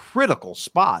 and critical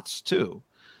spots too.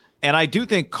 And I do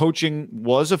think coaching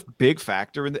was a big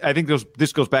factor. And I think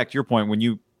this goes back to your point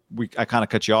when I kind of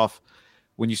cut you off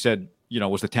when you said,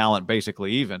 was the talent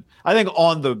basically even? I think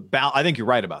I think you're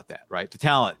right about that, right? The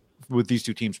talent with these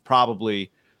two teams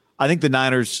probably, I think the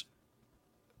Niners,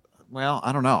 well,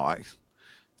 I don't know.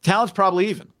 Talent's probably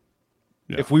even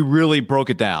if we really broke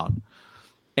it down.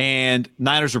 And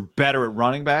Niners are better at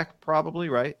running back, probably,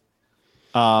 right?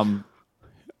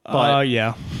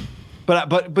 Yeah.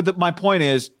 But my point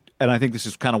is, and I think this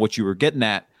is kind of what you were getting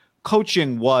at,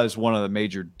 coaching was one of the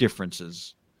major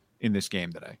differences in this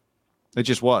game today. It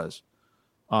just was.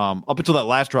 Up until that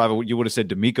last drive, you would have said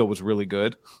D'Amico was really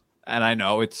good. And I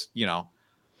know it's,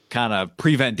 kind of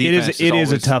prevent defense. It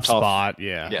is a tough spot.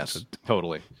 Yeah. Yes,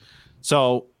 totally.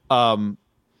 So I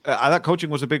thought coaching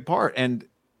was a big part. And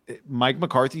Mike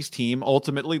McCarthy's team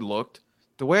ultimately looked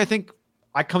the way I think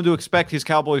I come to expect his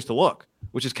Cowboys to look,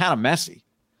 which is kind of messy.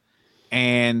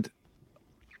 And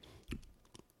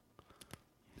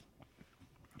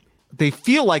they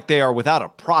feel like they are without a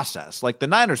process. Like, the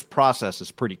Niners process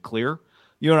is pretty clear.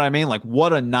 You know what I mean? Like,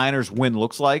 what a Niners win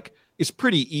looks like is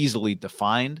pretty easily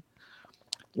defined.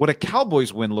 What a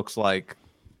Cowboys win looks like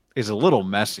is a little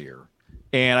messier.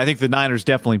 And I think the Niners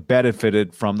definitely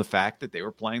benefited from the fact that they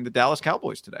were playing the Dallas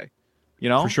Cowboys today.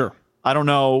 For sure. I don't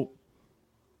know.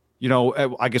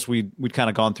 I guess we'd kind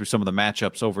of gone through some of the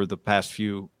matchups over the past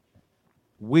few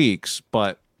weeks,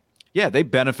 but yeah, they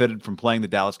benefited from playing the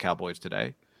Dallas Cowboys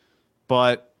today.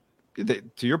 But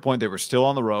to your point, they were still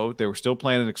on the road. They were still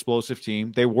playing an explosive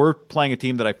team. They were playing a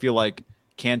team that I feel like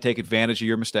can take advantage of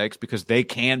your mistakes because they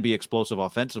can be explosive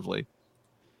offensively.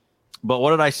 But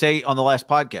what did I say on the last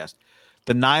podcast?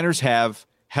 The Niners have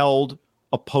held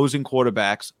opposing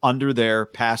quarterbacks under their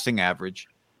passing average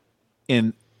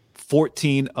in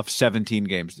 14 of 17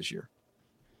 games this year.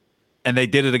 And they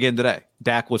did it again today.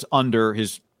 Dak was under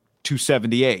his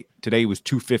 278. Today he was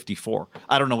 254.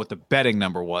 I don't know what the betting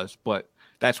number was, but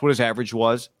that's what his average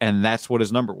was, and that's what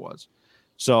his number was.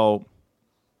 So,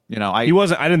 he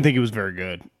wasn't. I didn't think he was very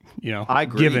good. I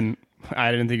agree.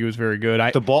 I didn't think he was very good.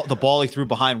 The ball he threw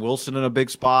behind Wilson in a big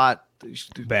spot.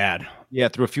 Bad. Yeah,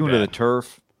 threw a few into the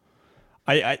turf.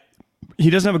 He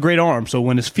doesn't have a great arm, so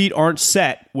when his feet aren't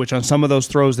set, which on some of those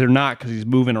throws they're not because he's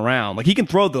moving around. Like he can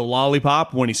throw the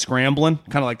lollipop when he's scrambling,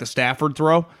 kind of like the Stafford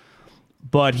throw,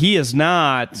 but he is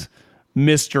not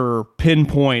Mr.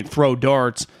 Pinpoint throw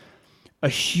darts. A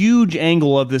huge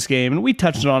angle of this game, and we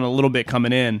touched on it a little bit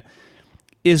coming in,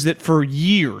 is that for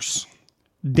years,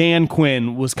 Dan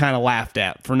Quinn was kind of laughed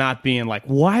at for not being like,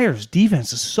 Wire's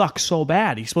defenses suck so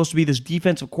bad. He's supposed to be this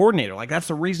defensive coordinator. Like, that's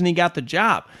the reason he got the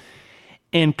job.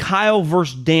 And Kyle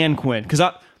versus Dan Quinn, because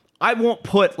I won't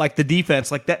put, like, the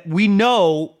defense like that. We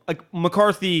know, like,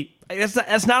 McCarthy,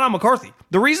 that's not on McCarthy.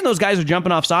 The reason those guys are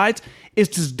jumping off sides is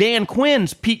because Dan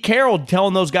Quinn's Pete Carroll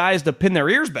telling those guys to pin their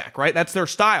ears back, right? That's their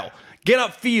style. Get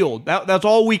upfield. That's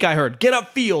all week I heard. Get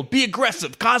upfield. Be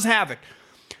aggressive. Cause havoc.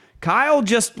 Kyle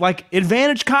just, like,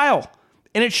 advantage Kyle.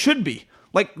 And it should be.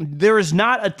 Like, there is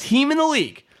not a team in the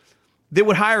league that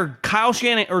would hire Kyle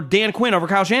Shanahan or Dan Quinn over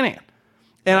Kyle Shanahan.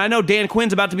 And I know Dan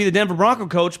Quinn's about to be the Denver Bronco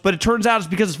coach, but it turns out it's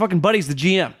because his fucking buddy's the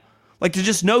GM. Like, to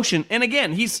just notion. And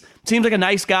again, seems like a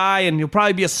nice guy, and he'll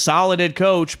probably be a solid head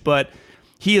coach, but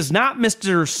he is not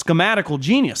Mr. Schematical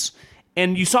genius.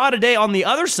 And you saw today on the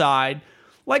other side,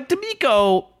 like,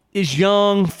 DeMeco is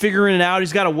young, figuring it out.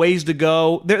 He's got a ways to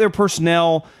go. Their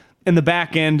personnel in the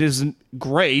back end isn't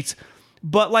great.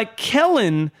 But, like,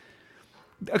 Kellen,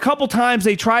 a couple times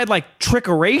they tried, like,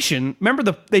 trickeration. Remember,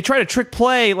 they tried a trick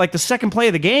play, like, the second play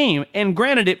of the game. And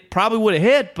granted, it probably would have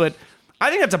hit, but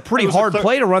I think that's a pretty hard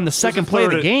play to run the second play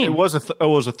of the game. It was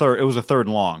a third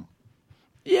and long.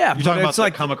 Yeah. You're talking about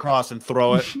like come across and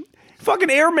throw it. Fucking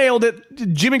airmailed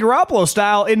it Jimmy Garoppolo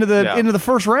style into the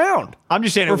first round. I'm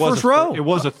just saying it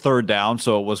was a third down,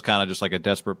 so it was kind of just like a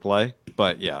desperate play.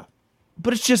 But yeah.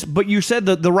 But you said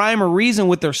the rhyme or reason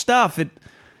with their stuff,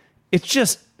 it's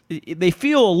just they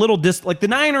feel a little like the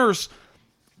Niners,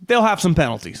 they'll have some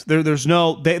penalties.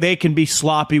 They can be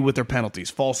sloppy with their penalties.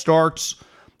 False starts.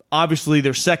 Obviously,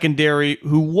 their secondary,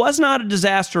 who was not a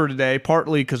disaster today,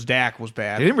 partly because Dak was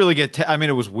bad. They didn't really get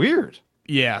it was weird.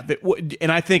 Yeah,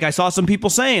 and I think I saw some people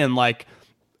saying, like,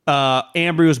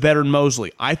 Ambry was better than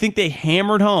Mosley. I think they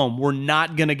hammered home, we're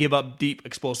not going to give up deep,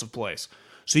 explosive plays.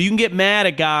 So you can get mad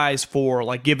at guys for,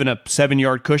 like, giving a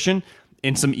 7-yard cushion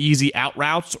in some easy out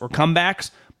routes or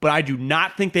comebacks, but I do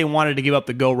not think they wanted to give up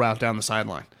the go route down the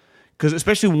sideline. Because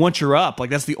especially once you're up, like,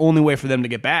 that's the only way for them to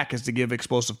get back is to give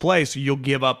explosive plays. So you'll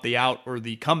give up the out or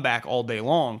the comeback all day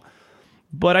long.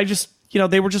 But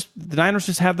the Niners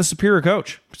just have the superior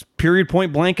coach. It's period,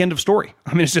 point blank, end of story.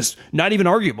 I mean, it's just not even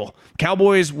arguable.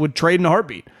 Cowboys would trade in a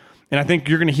heartbeat. And I think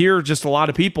you're going to hear just a lot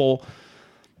of people,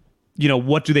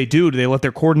 what do they do? Do they let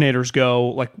their coordinators go?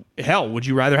 Like, hell, would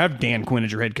you rather have Dan Quinn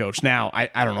as your head coach? Now,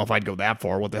 I don't know if I'd go that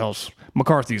far. What the hell's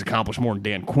McCarthy's accomplished more than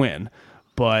Dan Quinn.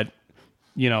 But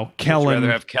Kellen. Would you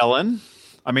rather have Kellen?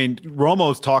 I mean,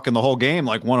 Romo's talking the whole game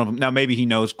like one of them. Now, maybe he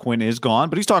knows Quinn is gone,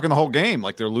 but he's talking the whole game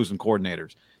like they're losing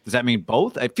coordinators. Does that mean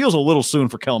both? It feels a little soon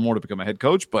for Kellen Moore to become a head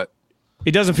coach, but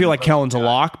it doesn't feel like Kellen's a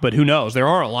lock, but who knows? There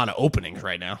are a lot of openings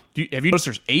right now. Have you noticed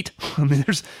there's 8? I mean,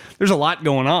 there's a lot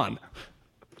going on.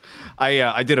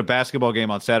 I did a basketball game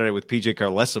on Saturday with PJ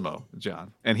Carlesimo,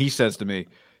 John, and he says to me,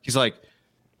 he's like,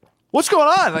 what's going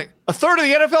on? Like, a third of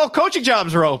the NFL coaching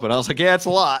jobs are open. I was like, yeah, it's a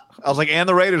lot. I was like, and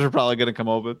the Raiders are probably going to come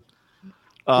open.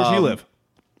 Where do you live?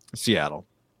 Seattle.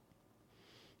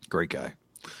 Great guy.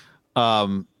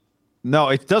 No,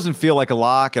 it doesn't feel like a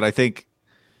lock, and I think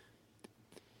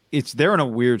they're in a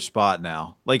weird spot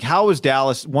now. Like, how is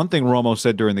Dallas? One thing Romo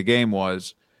said during the game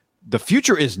was the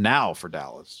future is now for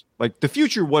Dallas. Like, the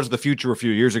future was the future a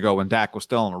few years ago when Dak was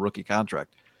still on a rookie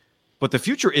contract. But the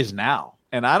future is now.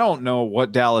 And I don't know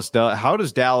what Dallas does. How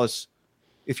does Dallas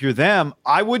if you're them,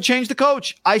 I would change the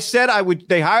coach. I said I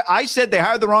would. I said they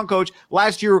hired the wrong coach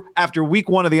last year after week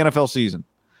 1 of the NFL season.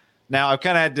 Now, I've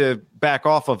kind of had to back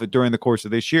off of it during the course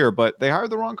of this year, but they hired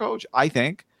the wrong coach, I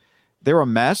think. They're a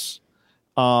mess.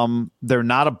 They're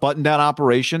not a button-down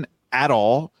operation at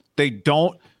all. They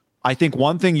don't. I think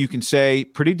one thing you can say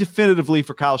pretty definitively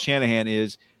for Kyle Shanahan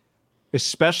is,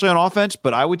 especially on offense,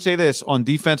 but I would say this, on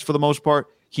defense for the most part,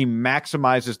 he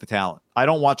maximizes the talent. I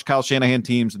don't watch Kyle Shanahan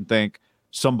teams and think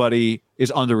somebody is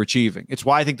underachieving. It's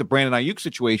why I think the Brandon Ayuk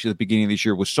situation at the beginning of this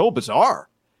year was so bizarre.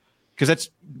 Because that's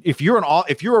if you're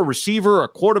a receiver, a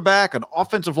quarterback, an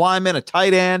offensive lineman, a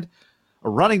tight end, a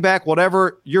running back,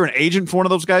 whatever, you're an agent for one of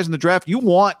those guys in the draft, you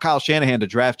want Kyle Shanahan to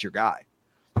draft your guy.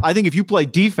 I think if you play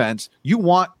defense, you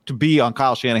want to be on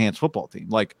Kyle Shanahan's football team.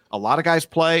 Like a lot of guys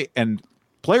play, and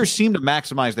players seem to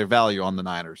maximize their value on the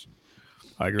Niners.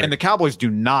 I agree. And the Cowboys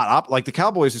do not. Like the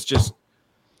Cowboys, it's just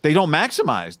they don't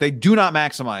maximize. They do not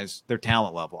maximize their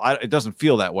talent level. It doesn't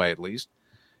feel that way, at least.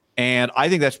 And I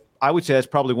think I would say that's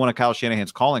probably one of Kyle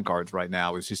Shanahan's calling cards right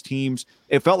now is his teams.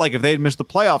 It felt like if they had missed the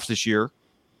playoffs this year,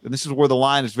 and this is where the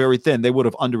line is very thin, they would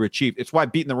have underachieved. It's why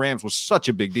beating the Rams was such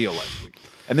a big deal last week.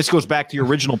 And this goes back to your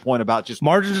original point about just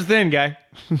margins are thin, guy.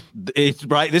 It's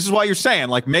right. This is why you're saying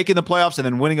like making the playoffs and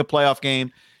then winning a playoff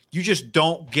game. You just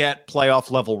don't get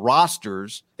playoff level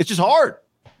rosters. It's just hard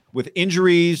with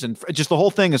injuries and just the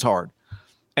whole thing is hard.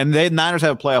 And the Niners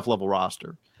have a playoff level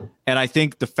roster. And I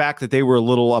think the fact that they were a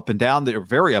little up and down, they're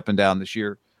very up and down this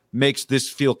year, makes this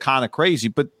feel kind of crazy.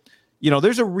 But,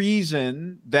 there's a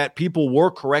reason that people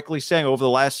were correctly saying over the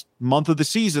last month of the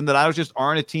season that I was just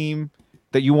aren't a team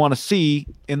that you want to see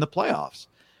in the playoffs.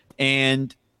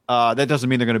 And that doesn't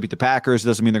mean they're going to beat the Packers. It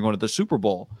doesn't mean they're going to the Super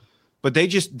Bowl. But they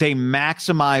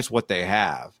maximize what they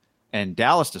have. And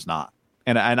Dallas does not.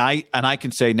 And I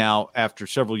can say now, after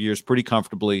several years, pretty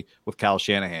comfortably with Kyle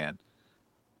Shanahan,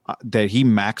 that he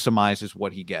maximizes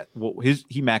what he gets.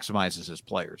 He maximizes his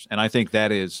players, and I think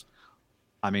that is,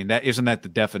 isn't that the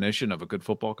definition of a good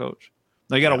football coach?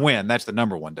 Now you got to win. That's the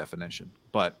number one definition.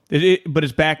 But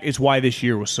it's back. It's why this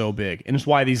year was so big, and it's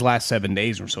why these last 7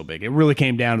 days were so big. It really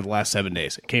came down to the last 7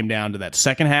 days. It came down to that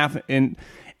second half, and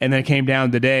then it came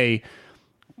down today,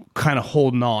 kind of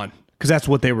holding on. Because that's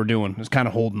what they were doing, is kind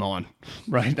of holding on,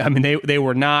 right? They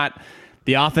were not –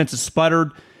 the offense has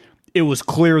sputtered. It was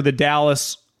clear that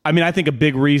Dallas – I think a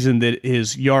big reason that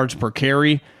his yards per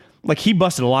carry – like, he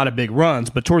busted a lot of big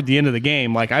runs, but toward the end of the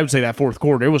game, like, I would say that fourth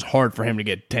quarter, it was hard for him to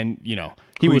get 10 –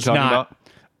 he was not about?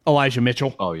 Elijah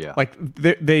Mitchell. Oh, yeah. Like,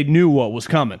 they knew what was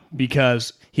coming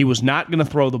because he was not going to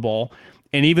throw the ball,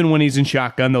 and even when he's in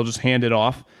shotgun, they'll just hand it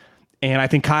off. And I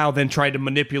think Kyle then tried to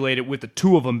manipulate it with the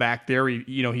two of them back there.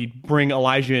 He'd bring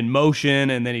Elijah in motion,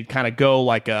 and then he'd kind of go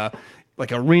like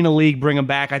Arena League, bring him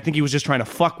back. I think he was just trying to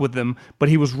fuck with them, but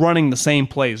he was running the same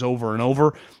plays over and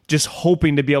over, just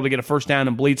hoping to be able to get a first down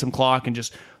and bleed some clock and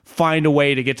just find a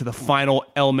way to get to the final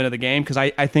element of the game. Because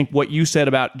I think what you said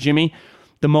about Jimmy,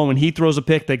 the moment he throws a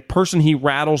pick, the person he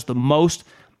rattles the most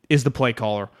is the play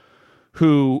caller,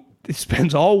 who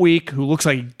spends all week, who looks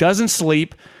like he doesn't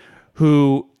sleep,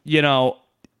 who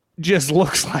just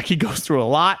looks like he goes through a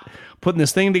lot putting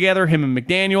this thing together, him and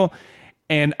McDaniel.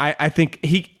 And I think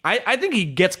he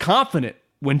gets confident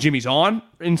when Jimmy's on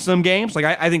in some games. Like,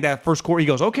 I think that first quarter he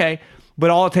goes, okay, but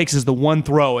all it takes is the one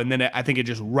throw, and then I think it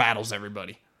just rattles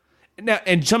everybody. Now,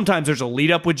 and sometimes there's a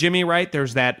lead up with Jimmy, right?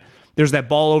 There's that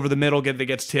ball over the middle that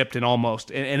gets tipped and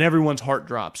and everyone's heart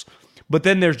drops. But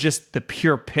then there's just the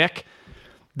pure pick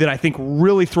that I think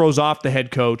really throws off the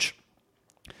head coach.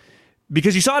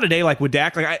 Because you saw today, like with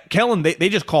Dak, Kellen, they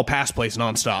just call pass plays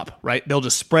nonstop, right? They'll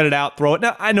just spread it out, throw it.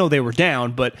 Now, I know they were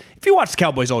down, but if you watch the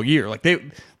Cowboys all year, like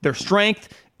their strength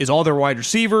is all their wide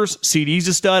receivers. CD's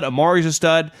a stud, Amari's a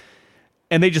stud,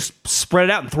 and they just spread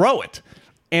it out and throw it.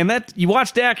 And that you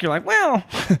watch Dak, you're like, well,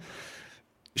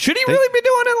 should he really be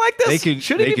doing it like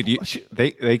this?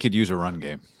 They could use a run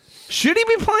game. Should he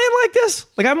be playing like this?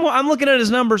 Like I'm looking at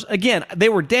his numbers again. They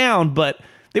were down, but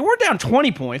they weren't down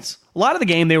 20 points. A lot of the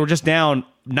game, they were just down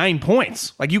 9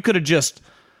 points. Like, you could have just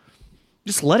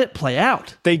let it play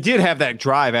out. They did have that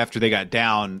drive after they got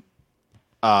down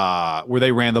where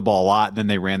they ran the ball a lot. Then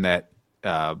they ran that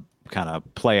kind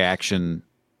of play action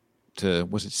to,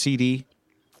 was it CD?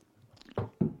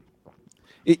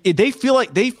 They feel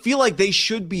like they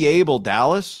should be able,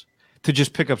 Dallas, to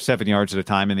just pick up 7 yards at a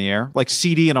time in the air. Like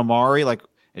CD and Amari,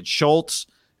 and Schultz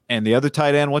and the other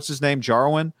tight end, what's his name,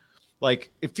 Jarwin?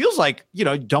 Like, it feels like,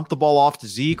 dump the ball off to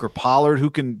Zeke or Pollard, who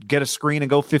can get a screen and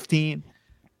go 15.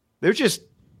 They're just,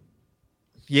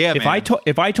 yeah,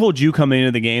 If I told you coming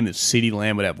into the game that CeeDee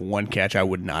Lamb would have one catch, I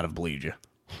would not have believed you.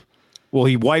 Well,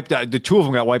 he wiped out. The two of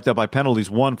them got wiped out by penalties.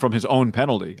 One from his own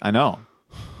penalty. I know.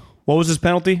 What was his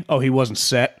penalty? Oh, he wasn't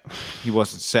set. He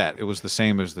wasn't set. It was the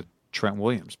same as the Trent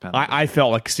Williams penalty. I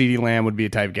felt like CeeDee Lamb would be a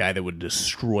type of guy that would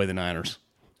destroy the Niners.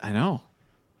 I know.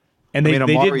 And they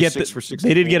did get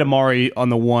they did get Amari on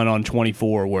the 1 on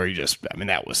 24 where he just, I mean,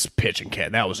 that was pitch and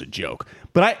catch. That was a joke.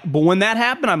 But when that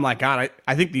happened, I'm like, God,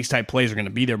 I think these type plays are going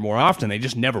to be there more often. They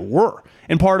just never were.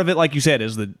 And part of it, like you said,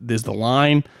 is the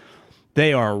line.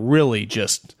 They are really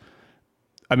just,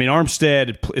 I mean,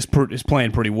 Armstead is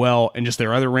playing pretty well, and just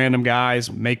their other random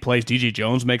guys make plays. DJ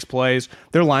Jones makes plays.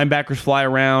 Their linebackers fly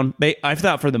around. I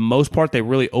thought for the most part they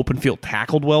really open field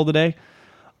tackled well today.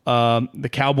 The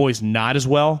Cowboys not as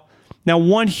well. Now,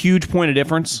 one huge point of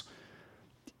difference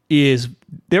is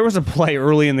there was a play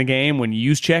early in the game when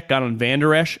Juszczyk got on Van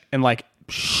Der Esch and like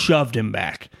shoved him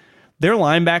back. Their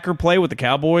linebacker play with the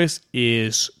Cowboys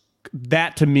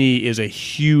that to me is a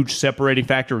huge separating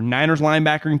factor. Niners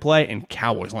linebackering play and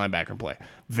Cowboys linebackering play.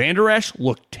 Van Der Esch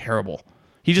looked terrible.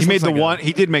 He did make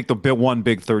the one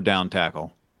big third down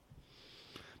tackle.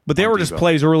 But there were just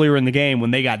plays earlier in the game when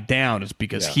they got down. It's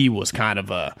because he was kind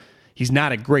of he's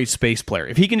not a great space player.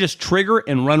 If he can just trigger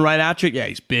and run right at you, yeah,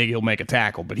 he's big, he'll make a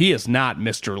tackle. But he is not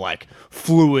Mr. like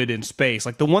fluid in space.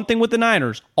 Like the one thing with the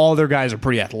Niners, all their guys are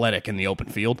pretty athletic in the open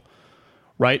field,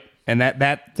 right? And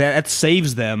that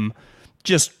saves them.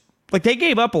 Just like they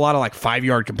gave up a lot of like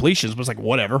 5-yard completions, but it's like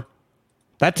whatever.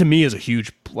 That to me is a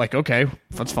huge like, okay,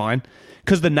 that's fine.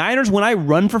 Because the Niners, when I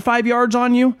run for 5 yards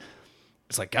on you,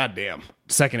 it's like, goddamn,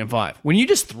 2nd and 5. When you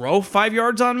just throw 5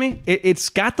 yards on me, it's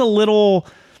got the little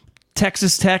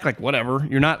Texas Tech, like whatever.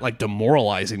 You're not like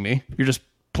demoralizing me. You're just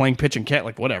playing pitch and catch,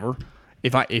 like whatever.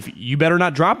 If you better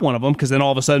not drop one of them, because then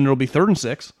all of a sudden it'll be 3rd and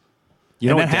 6. You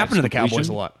know that happened to the Cowboys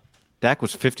a lot. Dak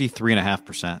was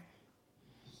 53.5%.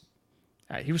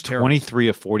 He was terrible. 23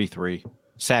 of 43.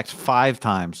 Sacked 5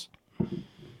 times.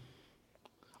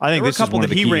 I think this is one of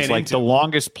the keys. Like the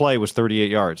longest play was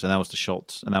 38 yards, and that was to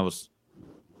Schultz. And that was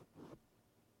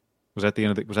that the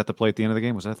end of was that the play at the end of the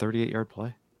game? Was that a 38-yard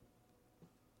play?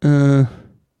 I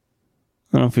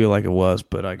don't feel like it was,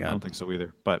 but I don't think so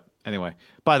either. But anyway,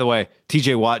 by the way,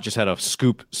 TJ Watt just had a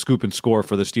scoop and score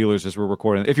for the Steelers as we're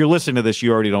recording. If you're listening to this,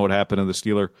 you already know what happened in the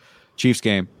Steeler-Chiefs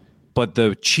game. But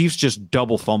the Chiefs just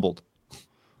double fumbled.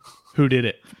 Who did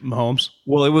it? Mahomes?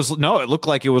 Well, it looked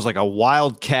like it was like a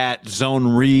wildcat zone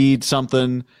read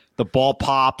something. The ball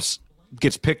pops,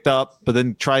 gets picked up, but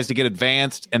then tries to get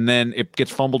advanced, and then it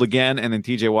gets fumbled again, and then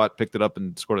TJ Watt picked it up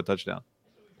and scored a touchdown.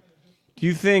 Do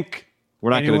you think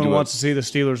anyone wants to see the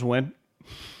Steelers win?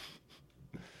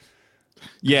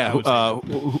 Yeah,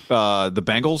 the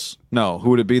Bengals? No, who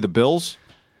would it be? The Bills?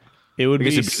 It would be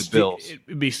the Bills. It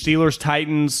would be Steelers,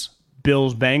 Titans,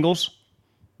 Bills, Bengals.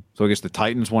 So I guess the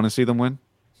Titans want to see them win?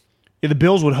 Yeah, the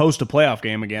Bills would host a playoff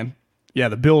game again. Yeah,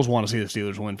 the Bills want to see the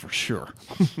Steelers win for sure.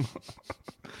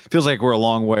 Feels like we're a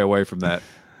long way away from that.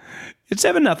 It's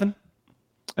 7-0.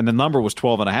 And the number was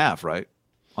 12.5, right?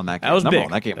 On that game. That was big.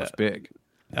 On that game was big.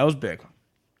 That was big.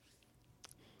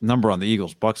 Number on the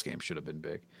Eagles-Bucks game should have been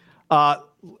big. I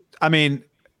mean,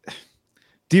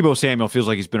 Deebo Samuel feels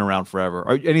like he's been around forever.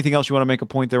 Anything else you want to make a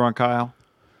point there on Kyle?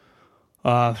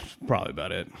 Probably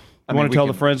about it. You want to tell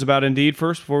the friends about Indeed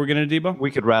first before we get into Deebo?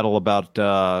 We could rattle about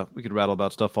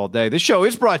stuff all day. This show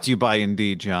is brought to you by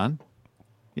Indeed, John.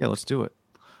 Yeah, let's do it.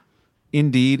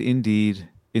 Indeed it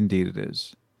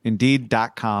is.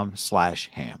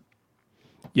 Indeed.com/ham.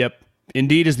 Yep.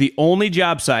 Indeed is the only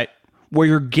job site where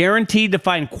you're guaranteed to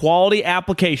find quality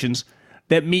applications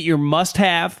that meet your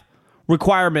must-have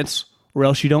requirements, or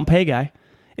else you don't pay, guy.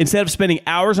 Instead of spending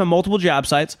hours on multiple job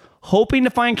sites, hoping to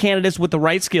find candidates with the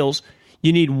right skills,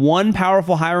 you need one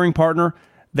powerful hiring partner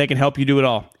that can help you do it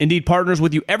all. Indeed partners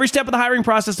with you every step of the hiring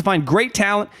process to find great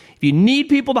talent. If you need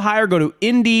people to hire, go to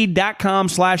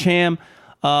Indeed.com/ham.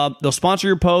 They'll sponsor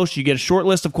your post. You get a short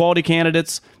list of quality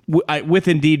candidates with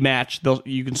Indeed Match.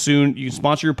 You can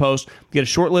sponsor your post. Get a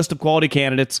short list of quality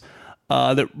candidates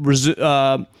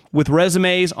with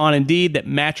resumes on Indeed that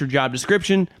match your job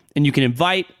description, and you can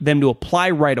invite them to apply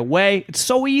right away. It's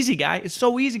so easy, guy. It's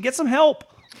so easy. Get some help.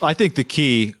 I think the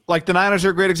key, like the Niners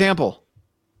are a great example.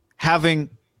 Having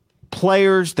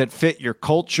players that fit your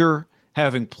culture,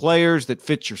 having players that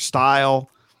fit your style.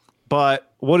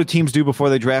 But what do teams do before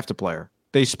they draft a player?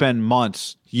 They spend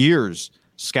months, years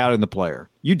scouting the player.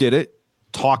 You did it,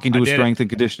 talking to a strength and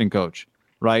conditioning coach,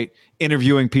 right?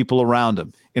 Interviewing people around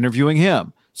him, interviewing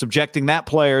him, subjecting that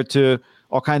player to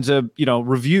all kinds of,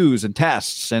 reviews and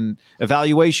tests and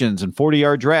evaluations and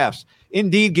 40-yard drafts.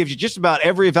 Indeed gives you just about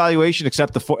every evaluation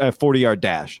except the 40-yard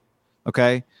dash.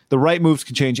 Okay? The right moves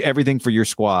can change everything for your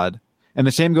squad. And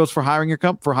the same goes for hiring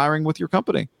with your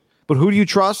company. But who do you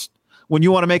trust when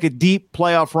you want to make a deep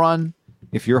playoff run?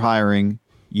 If you're hiring,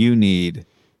 you need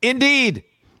Indeed.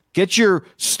 Get your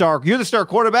star. You're the star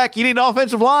quarterback. You need an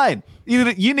offensive line. You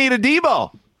need a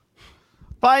Debo.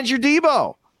 Find your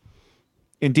Debo.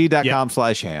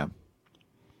 Indeed.com/ham.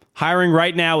 Hiring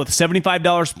right now with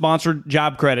 $75 sponsored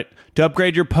job credit to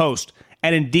upgrade your post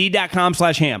at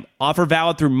Indeed.com/ham. Offer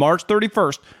valid through March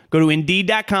 31st. Go to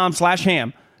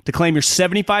Indeed.com/ham to claim your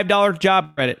 $75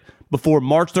 job credit before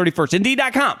March 31st.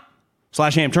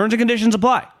 Indeed.com/ham. Terms and conditions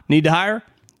apply. Need to hire?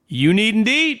 You need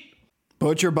Indeed.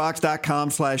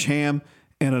 ButcherBox.com/ham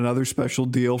and another special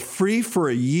deal. Free for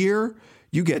a year.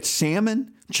 You get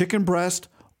salmon, chicken breast,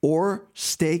 or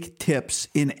steak tips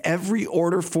in every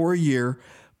order for a year,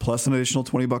 plus an additional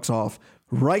 $20 off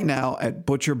right now at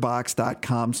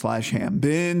ButcherBox.com/ham.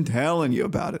 Been telling you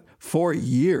about it for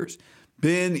years.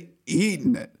 Been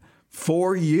eating it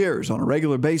for years on a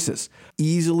regular basis.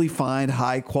 Easily find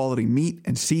high-quality meat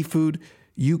and seafood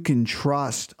you can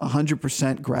trust.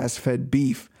 100% grass-fed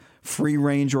beef,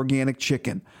 free-range organic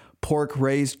chicken,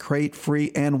 pork-raised,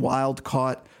 crate-free, and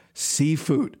wild-caught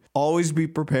seafood. Always be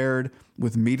prepared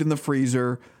with meat in the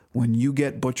freezer when you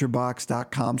get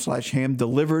ButcherBox.com/ham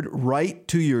delivered right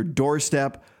to your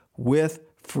doorstep with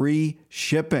free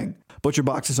shipping.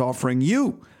 ButcherBox is offering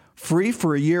you free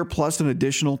for a year plus an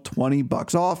additional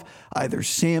 $20 off either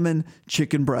salmon,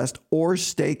 chicken breast, or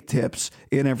steak tips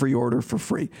in every order for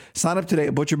free. Sign up today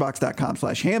at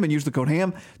ButcherBox.com/ham and use the code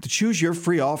HAM to choose your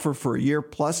free offer for a year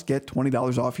plus get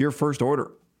 $20 off your first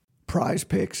order. Prize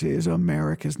Picks is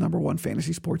America's #1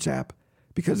 fantasy sports app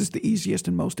because it's the easiest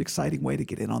and most exciting way to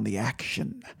get in on the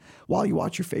action. While you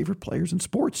watch your favorite players in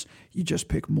sports, you just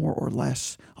pick more or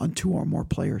less on 2 or more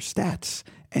player stats,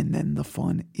 and then the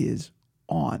fun is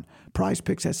on. Prize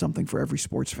Picks has something for every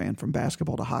sports fan, from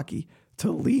basketball to hockey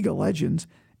to League of Legends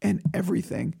and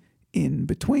everything in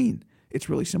between. It's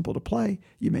really simple to play.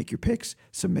 You make your picks,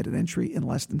 submit an entry in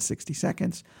less than 60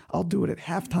 seconds. I'll do it at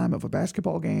halftime of a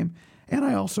basketball game, and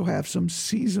I also have some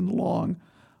season-long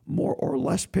more or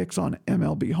less picks on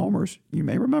MLB homers. You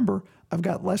may remember I've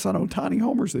got less on Ohtani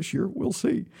homers this year. We'll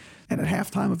see. And at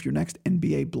halftime of your next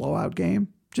NBA blowout game,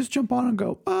 just jump on and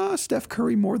go, Steph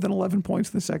Curry more than 11 points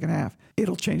in the second half.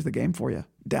 It'll change the game for you.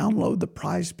 Download the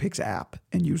Prize Picks app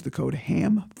and use the code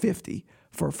HAM50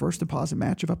 for a first deposit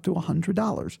match of up to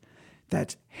 $100.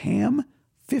 That's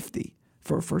HAM50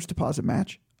 for a first deposit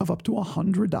match of up to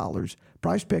 $100.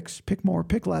 Prize Picks, pick more,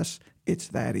 pick less. It's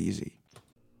that easy.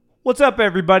 What's up,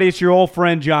 everybody? It's your old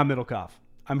friend, John Middlecoff.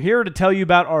 I'm here to tell you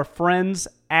about our friends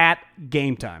at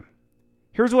Game Time.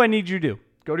 Here's what I need you to do.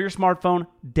 Go to your smartphone,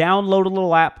 download a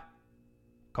little app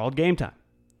called Game Time.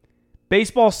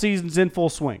 Baseball season's in full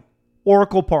swing.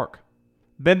 Oracle Park.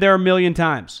 Been there a million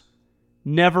times.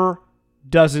 Never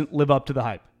doesn't live up to the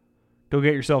hype. Go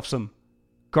get yourself some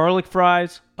garlic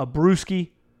fries, a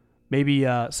brewski, maybe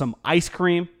some ice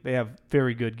cream. They have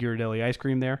very good Ghirardelli ice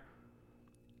cream there.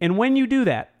 And when you do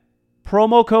that,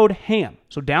 promo code HAM.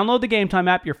 So download the Game Time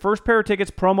app. Your first pair of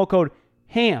tickets, promo code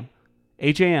HAM,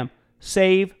 H-A-M,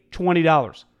 save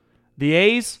 $20. The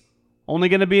A's, only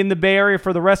going to be in the Bay Area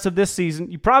for the rest of this season.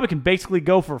 You probably can basically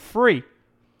go for free.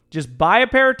 Just buy a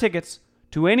pair of tickets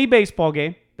to any baseball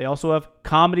game. They also have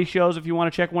comedy shows if you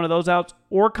want to check one of those out,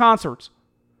 or concerts.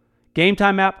 Game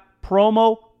Time app,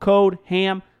 promo code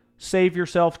HAM, save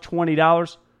yourself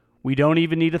 $20. We don't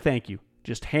even need a thank you.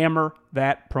 Just hammer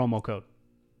that promo code.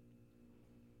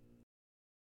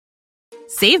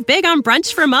 Save big on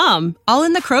brunch for mom, all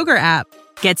in the Kroger app.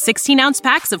 Get 16-ounce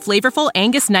packs of flavorful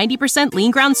Angus 90%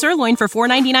 lean ground sirloin for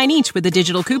 $4.99 each with a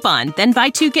digital coupon. Then buy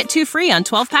 2, get 2 free on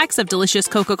 12 packs of delicious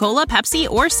Coca-Cola, Pepsi,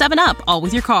 or 7-Up, all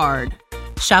with your card.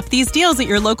 Shop these deals at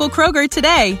your local Kroger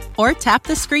today, or tap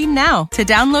the screen now to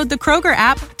download the Kroger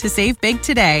app to save big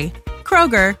today.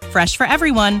 Kroger, fresh for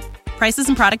everyone. Prices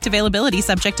and product availability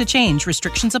subject to change.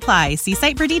 Restrictions apply. See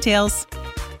site for details.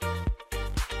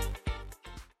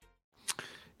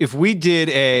 If we did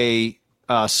a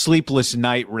sleepless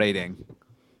night rating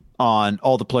on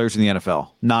all the players in the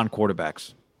NFL,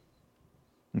 non-quarterbacks,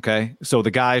 okay? So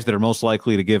the guys that are most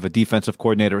likely to give a defensive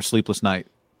coordinator a sleepless night,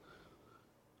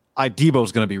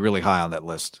 Debo's going to be really high on that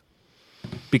list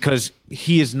because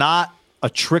he is not a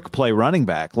trick play running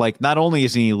back. Like, not only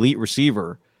is he an elite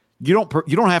receiver, you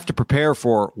don't have to prepare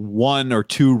for 1 or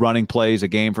 2 running plays a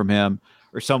game from him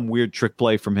or some weird trick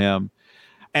play from him.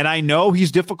 And I know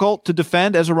he's difficult to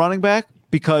defend as a running back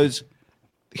because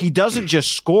he doesn't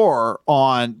just score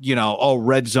on,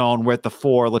 red zone, we're at the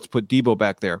 4, let's put Debo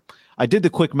back there. I did the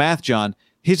quick math, John.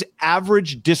 His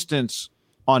average distance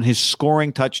on his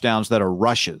scoring touchdowns that are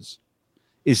rushes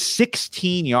is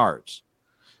 16 yards.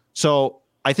 So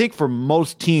I think for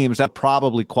most teams that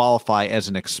probably qualify as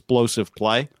an explosive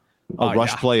play, a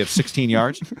rush play of 16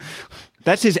 yards.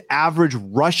 That's his average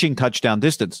rushing touchdown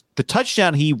distance. The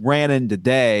touchdown he ran in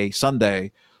today,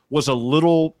 Sunday, was a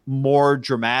little more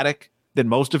dramatic than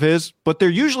most of his, but they're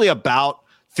usually about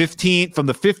 15, from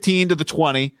the 15 to the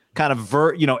 20, kind of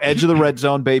edge of the red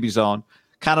zone, baby zone,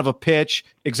 kind of a pitch.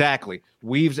 Exactly.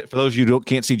 Weaves it. For those of you who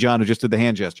can't see John, who just did the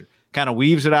hand gesture, kind of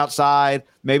weaves it outside,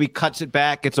 maybe cuts it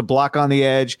back, gets a block on the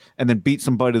edge, and then beats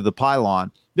somebody to the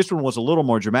pylon. This one was a little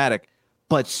more dramatic,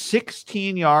 but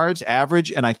 16 yards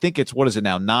average. And I think it's, what is it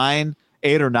now?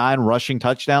 8 or 9 rushing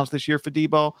touchdowns this year for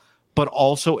Debo, but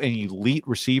also an elite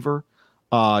receiver.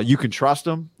 You can trust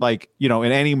him. Like, in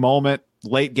any moment,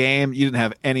 late game, you didn't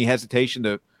have any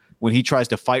hesitation when he tries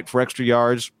to fight for extra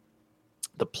yards.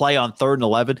 The play on 3rd and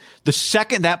 11, the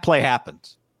second that play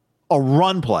happens, a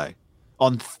run play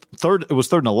on it was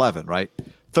 3rd and 11, right?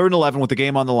 3rd and 11 with the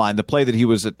game on the line, the play that he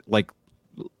was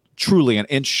truly an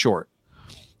inch short.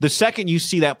 The second you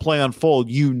see that play unfold,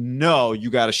 you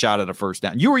got a shot at a first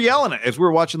down. You were yelling it as we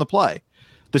were watching the play.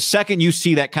 The second you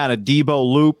see that kind of Debo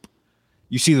loop,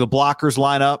 you see the blockers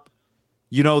line up,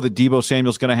 that Debo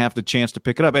Samuel's going to have the chance to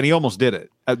pick it up, and he almost did it.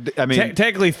 I mean,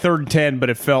 technically 3rd and 10, but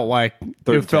it felt like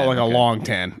a long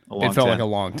 10. It felt like a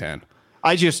long 10.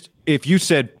 If you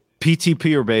said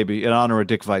PTPer baby in honor of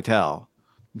Dick Vitale,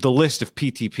 the list of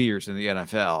PTPers in the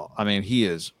NFL, I mean, he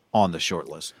is on the short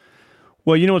list.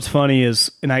 Well, what's funny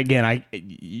is, and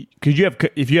because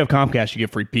if you have Comcast, you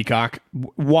get free Peacock.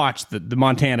 Watch the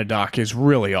Montana doc is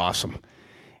really awesome,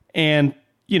 and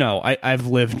I've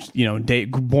lived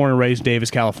born and raised Davis,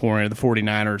 California, the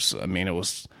 49ers. I mean,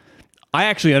 I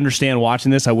actually understand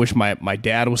watching this. I wish my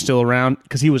dad was still around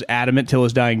because he was adamant till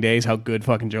his dying days how good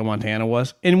fucking Joe Montana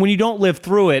was. And when you don't live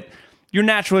through it, your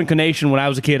natural inclination. When I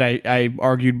was a kid, I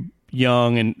argued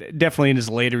young, and definitely in his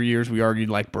later years, we argued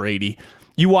like Brady.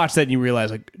 You watch that and you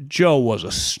realize Joe was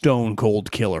a stone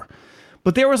cold killer.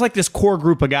 But there was this core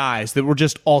group of guys that were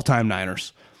just all-time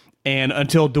Niners. And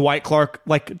until Dwight Clark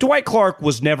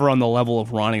was never on the level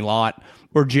of Ronnie Lott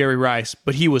or Jerry Rice,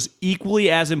 but he was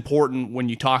equally as important when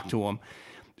you talk to him.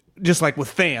 Just like with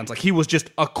fans, he was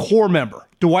just a core member.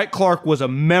 Dwight Clark was a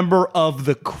member of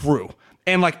the crew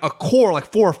and a core,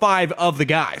 4 or 5 of the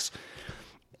guys.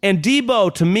 And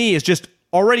Debo, to me, is just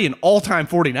already an all-time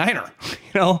 49er.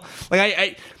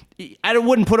 I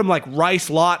wouldn't put him like Rice,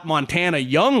 Lott, Montana,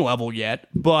 Young level yet,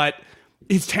 but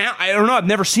his talent, I don't know, I've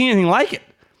never seen anything like it.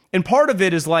 And part of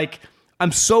it is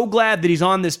I'm so glad that he's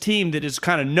on this team that is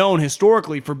kind of known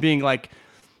historically for being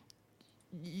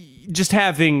just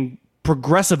having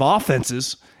progressive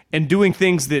offenses and doing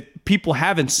things that people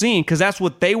haven't seen, because that's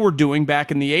what they were doing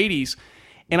back in the 80s.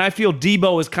 And I feel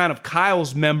Debo is kind of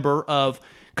Kyle's member of,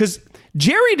 because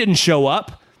Jerry didn't show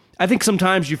up. I think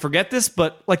sometimes you forget this,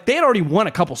 but they had already won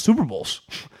a couple Super Bowls.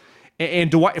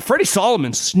 And Freddie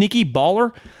Solomon's sneaky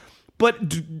baller. But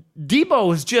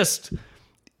Debo is just,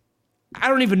 I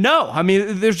don't even know. I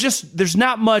mean, there's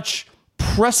not much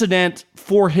precedent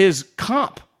for his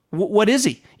comp. What is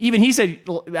he? Even he said,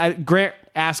 Grant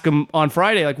asked him on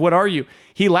Friday, what are you?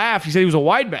 He laughed. He said he was a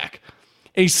wide back.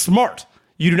 And he's smart.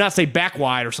 You do not say back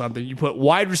wide or something. You put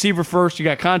wide receiver first. You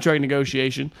got contract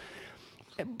negotiation.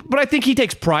 But I think he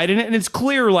takes pride in it, and it's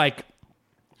clear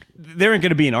there ain't going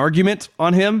to be an argument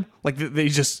on him.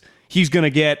 He's going to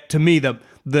get, to me,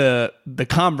 the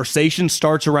conversation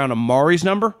starts around Amari's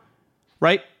number,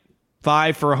 right?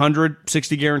 5 for 100,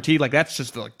 60 guaranteed. That's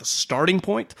just the starting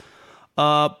point.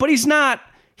 But he's not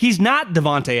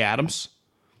Devontae Adams.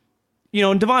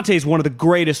 And Devontae is one of the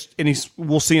greatest, and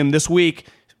we'll see him this week.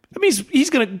 I mean,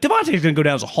 Devontae's going to go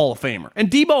down as a Hall of Famer. And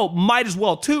Debo might as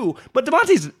well, too. But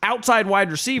Devontae's an outside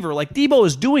wide receiver. Debo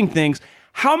is doing things.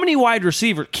 How many wide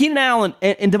receivers? Keenan Allen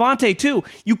and Devontae, too.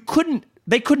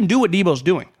 They couldn't do what Debo's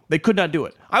doing. They could not do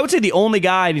it. I would say the only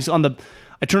guy, and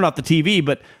I turned off the TV,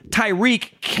 but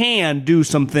Tyreek can do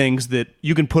some things that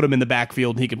you can put him in the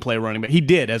backfield and he can play running back. He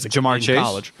did as a Jamar Chase?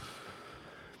 College.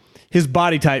 His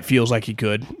body type feels like he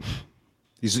could.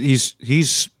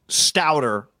 He's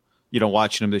stouter,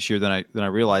 watching him this year than I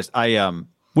realized.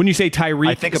 When you say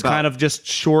Tyreek, it's kind of just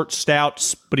short,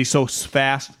 stout, but he's so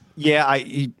fast. Yeah,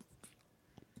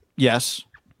 yes,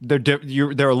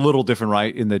 they're a little different,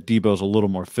 right? In that Debo's a little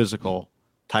more physical.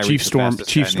 Tyreek's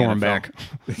Chief Storm back.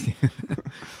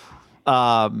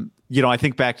 I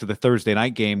think back to the Thursday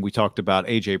night game, we talked about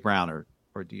AJ Brown or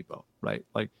Debo, right?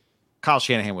 Kyle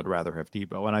Shanahan would rather have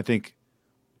Debo, and I think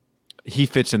he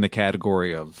fits in the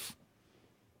category of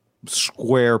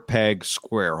square peg,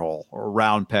 square hole, or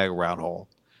round peg, round hole.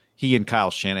 He and Kyle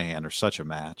Shanahan are such a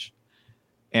match.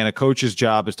 And a coach's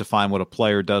job is to find what a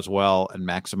player does well and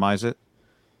maximize it.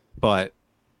 But,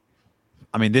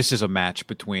 I mean, this is a match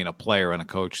between a player and a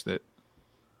coach that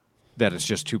is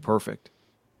just too perfect.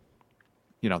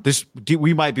 You know,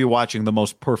 we might be watching the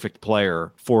most perfect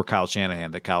player for Kyle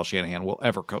Shanahan that Kyle Shanahan will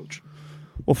ever coach.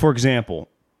 Well, for example,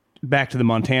 back to the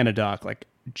Montana doc, like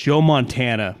Joe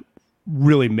Montana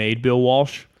really made Bill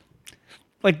Walsh.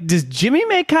 Like, does Jimmy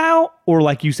make Kyle? Or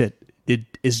like you said,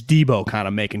 is Debo kind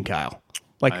of making Kyle?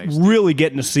 Like, really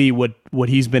getting to see what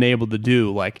he's been able to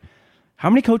do. Like,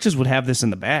 how many coaches would have this in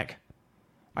the bag?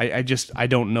 I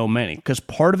don't know many. Because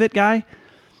part of it, Guy,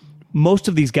 most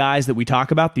of these guys that we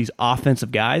talk about, these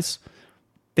offensive guys,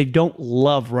 they don't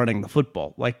love running the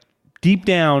football. Like, deep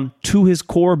down to his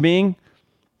core being,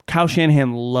 Kyle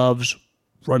Shanahan loves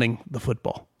running the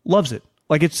football. Loves it.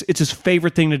 Like, it's his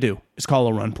favorite thing to do is call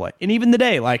a run play. And even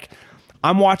today, like,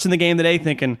 I'm watching the game today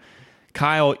thinking,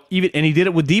 Kyle, and he did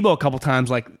it with Debo a couple times,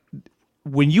 like,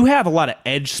 when you have a lot of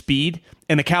edge speed,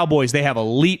 and the Cowboys, they have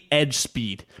elite edge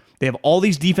speed. They have all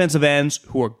these defensive ends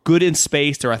who are good in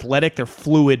space, they're athletic, they're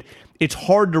fluid. It's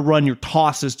hard to run your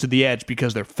tosses to the edge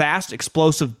because they're fast,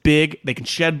 explosive, big, they can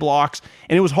shed blocks,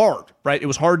 and it was hard, right? It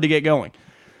was hard to get going.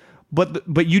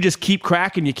 But you just keep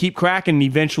cracking, and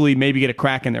eventually maybe get a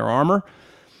crack in their armor,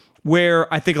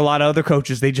 where I think a lot of other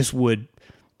coaches, they just would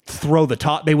throw the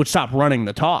toss. They would stop running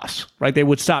the toss, right? They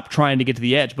would stop trying to get to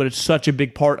the edge. But it's such a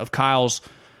big part of Kyle's.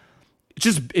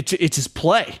 It's his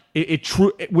play.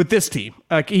 With this team,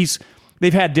 like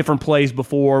they've had different plays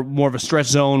before, more of a stretch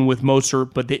zone with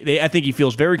Mostert, but I think he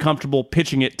feels very comfortable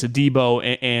pitching it to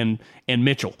Debo and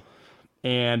Mitchell.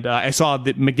 And I saw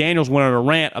that McDaniels went on a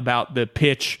rant about the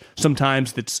pitch.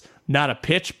 Sometimes that's not a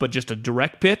pitch, but just a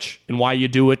direct pitch, and why you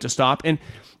do it to stop. And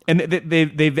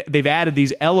they've added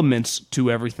these elements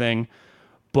to everything,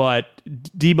 but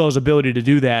Debo's ability to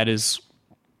do that is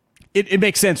it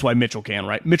makes sense why Mitchell can,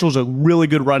 right? Mitchell's a really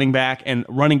good running back, and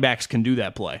running backs can do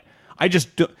that play.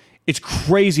 It's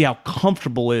crazy how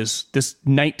comfortable this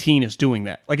 19 is doing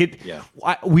that. Like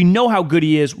we know how good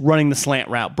he is running the slant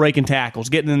route, breaking tackles,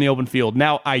 getting in the open field.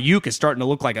 Now Ayuk is starting to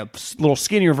look like a little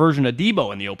skinnier version of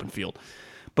Debo in the open field.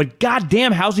 But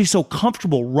goddamn, how's he so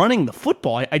comfortable running the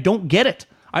football? I don't get it.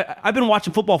 I've been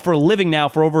watching football for a living now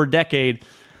for over a decade.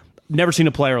 Never seen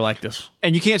a player like this.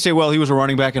 And you can't say, well, he was a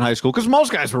running back in high school, because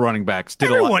most guys were running backs.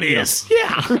 Everyone is.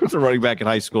 Yeah. He was a running back in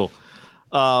high school.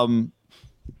 I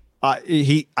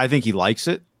think he likes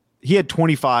it. He had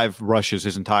 25 rushes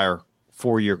his entire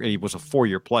 4-year. He was a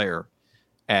 4-year player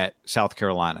at South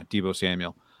Carolina, Debo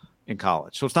Samuel, in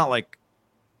college. So it's not like,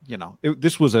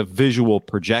 this was a visual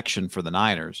projection for the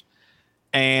Niners.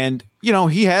 And, he's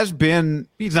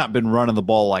not been running the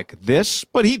ball like this,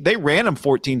 but they ran him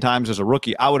 14 times as a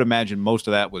rookie. I would imagine most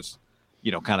of that was,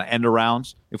 kind of end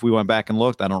arounds. If we went back and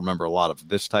looked, I don't remember a lot of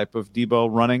this type of Debo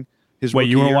running. Wait,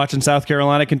 you were watching South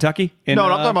Carolina, Kentucky? No,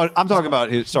 I'm talking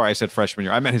about his. Sorry, I said freshman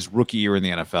year. I meant his rookie year in the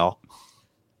NFL.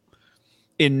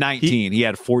 In 19, he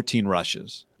had 14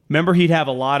 rushes. Remember, he'd have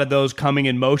a lot of those coming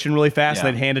in motion really fast.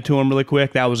 Yeah. They'd hand it to him really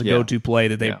quick. That was a go-to play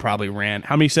that they probably ran.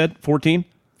 How many said? 14?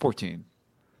 14.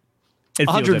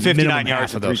 159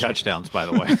 yards and 3 touchdowns, by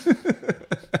the way.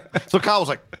 So Kyle was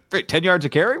like, great, 10 yards a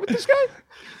carry with this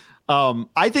guy?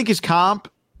 I think his comp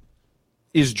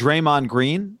is Draymond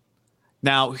Green.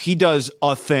 Now, he does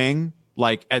a thing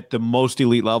like at the most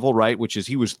elite level, right? Which is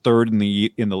he was third in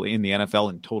the NFL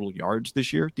in total yards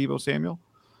this year, Debo Samuel.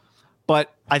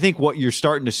 But I think what you're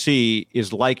starting to see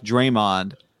is, like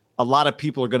Draymond, a lot of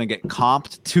people are going to get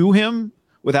comped to him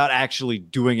without actually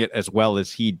doing it as well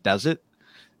as he does it.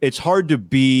 It's hard to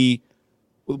be,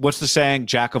 what's the saying?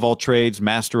 Jack of all trades,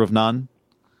 master of none.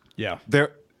 Yeah.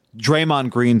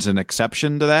 Draymond Green's an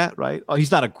exception to that, right?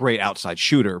 He's not a great outside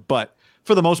shooter, but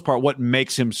for the most part, what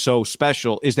makes him so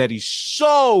special is that he's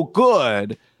so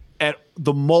good at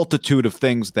the multitude of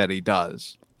things that he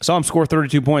does. I saw him score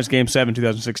 32 points Game 7,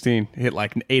 2016. He hit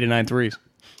like 8 or 9 threes.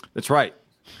 That's right.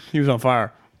 He was on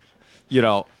fire.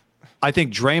 I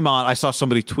think Draymond, I saw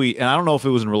somebody tweet, and I don't know if it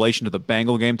was in relation to the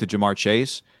Bengal game to Jamar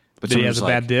Chase. But he has a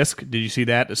bad disc? Did you see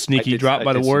that? A sneaky drop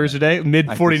by the Warriors today?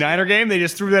 Mid-49er game? They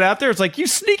just threw that out there. It's like, you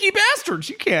sneaky bastards.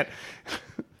 You can't.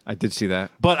 I did see that.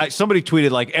 But somebody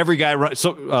tweeted, like, every guy,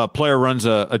 player runs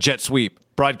a jet sweep.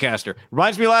 Broadcaster.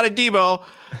 Reminds me a lot of Debo.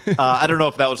 I don't know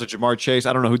if that was a Jamar Chase.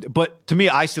 I don't know who. But to me,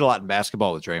 I see a lot in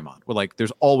basketball with Draymond. Where, like,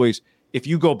 there's always, if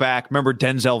you go back, remember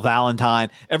Denzel Valentine?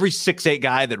 Every 6'8"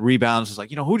 guy that rebounds is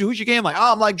like, who's your game? Like,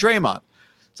 I'm like Draymond.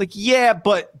 It's like, yeah,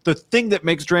 but the thing that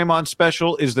makes Draymond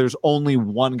special is there's only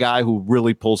one guy who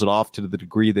really pulls it off to the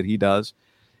degree that he does.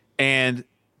 And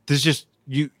there's just,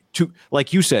 to,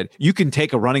 like you said, you can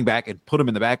take a running back and put him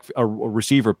in the back, a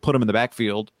receiver, put him in the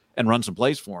backfield and run some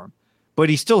plays for him. But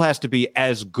he still has to be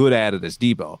as good at it as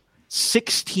Debo.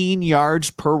 16 yards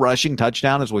per rushing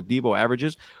touchdown is what Debo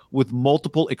averages, with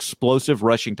multiple explosive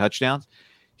rushing touchdowns.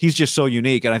 He's just so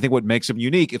unique. And I think what makes him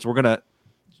unique is we're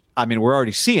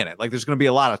already seeing it. Like, there's going to be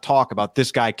a lot of talk about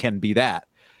this guy can be that.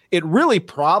 It really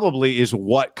probably is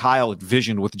what Kyle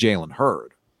envisioned with Jalen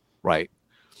Hurd, right?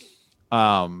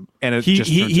 And it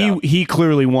just turns out. He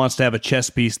clearly wants to have a chess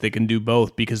piece that can do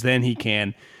both, because then he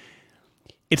can.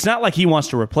 It's not like he wants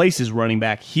to replace his running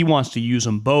back. He wants to use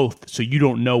them both so you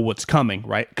don't know what's coming,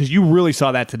 right? Because you really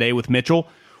saw that today with Mitchell,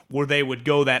 where they would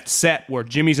go that set where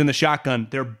Jimmy's in the shotgun,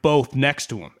 they're both next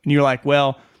to him. And you're like,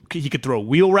 well, he could throw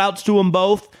wheel routes to them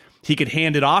both. He could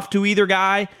hand it off to either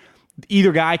guy.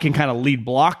 Either guy can kind of lead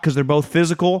block because they're both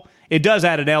physical. It does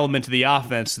add an element to the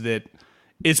offense that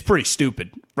is pretty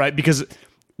stupid, right? Because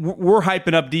we're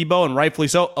hyping up Debo, and rightfully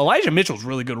so. Elijah Mitchell's a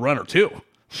really good runner too.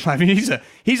 I mean,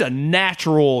 he's a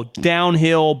natural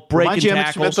downhill breaking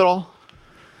tackles. Smith at all?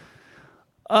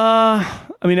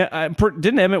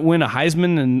 Didn't Emmett win a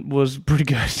Heisman and was pretty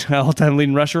good all-time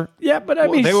leading rusher? Yeah, but I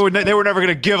mean, they were never going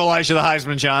to give Elijah the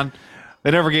Heisman, John.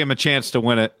 They never gave him a chance to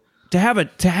win it. To have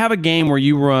a game where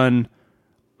you run,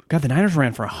 God, the Niners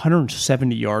ran for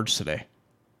 170 yards today,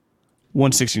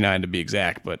 169 to be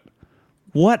exact. But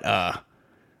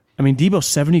Debo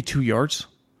 72 yards.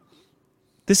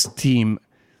 This team.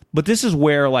 But this is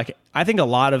where, like, I think a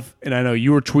lot of, and I know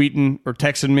you were tweeting or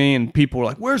texting me, and people were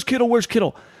like, where's Kittle? Where's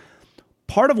Kittle?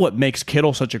 Part of what makes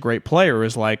Kittle such a great player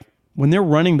is, like, when they're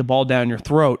running the ball down your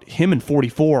throat, him and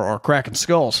 44 are cracking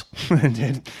skulls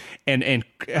and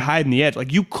hiding the edge.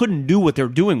 Like, you couldn't do what they're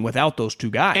doing without those two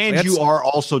guys. And you are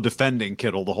also defending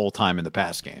Kittle the whole time in the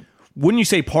pass game. Wouldn't you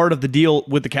say part of the deal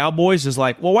with the Cowboys is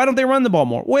like, well, why don't they run the ball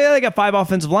more? Well, they got 5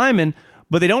 offensive linemen,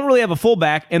 but they don't really have a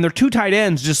fullback, and their 2 tight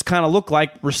ends just kind of look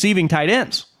like receiving tight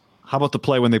ends. How about the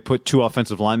play when they put 2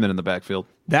 offensive linemen in the backfield?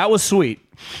 That was sweet.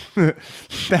 I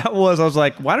was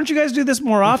like, why don't you guys do this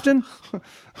more often?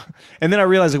 And then I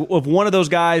realized if one of those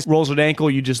guys rolls an ankle,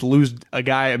 you just lose a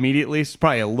guy immediately. It's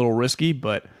probably a little risky,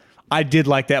 but I did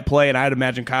like that play, and I'd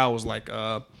imagine Kyle was like,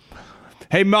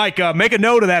 hey, Mike, make a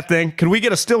note of that thing. Can we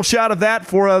get a still shot of that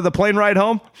for the plane ride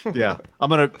home? Yeah, I'm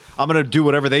gonna do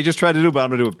whatever they just tried to do, but I'm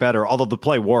gonna do it better. Although the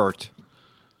play worked,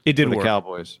 it did for work. The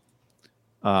Cowboys.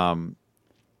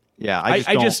 Yeah,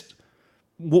 I just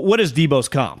what is Debo's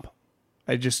comp?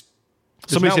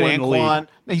 Somebody said Anquan.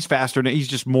 He's faster. He's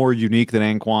just more unique than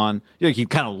Anquan. Yeah, he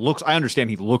kind of looks. I understand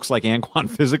he looks like Anquan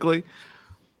physically,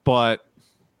 but.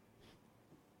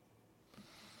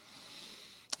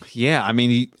 Yeah, I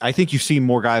mean, I think you've seen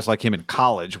more guys like him in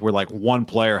college where, like, one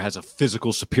player has a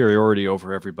physical superiority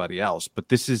over everybody else. But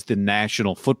this is the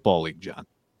National Football League, John.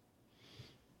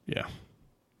 Yeah,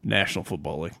 National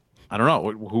Football League. I don't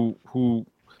know. Who?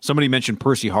 Somebody mentioned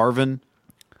Percy Harvin.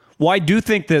 Well, I do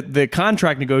think that the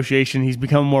contract negotiation, he's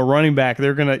becoming more running back.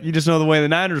 You just know the way the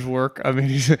Niners work. I mean,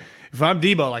 if I'm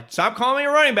Debo, like, stop calling me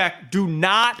a running back. Do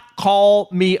not call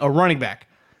me a running back.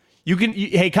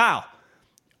 Hey, Kyle.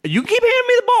 You keep handing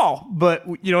me the ball, but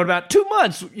in about 2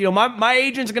 months, my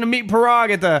agent's going to meet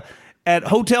Parag at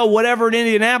hotel whatever in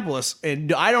Indianapolis,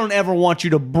 and I don't ever want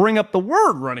you to bring up the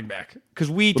word running back because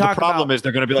talk about. The problem is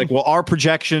they're going to be like, well, our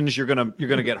projections, you're gonna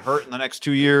get hurt in the next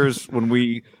 2 years when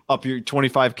we up your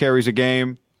 25 carries a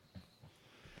game.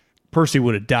 Percy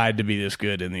would have died to be this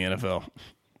good in the NFL.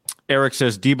 Eric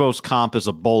says Debo's comp is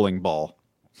a bowling ball.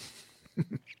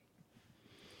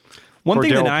 One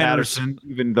thing the Niners, Patterson,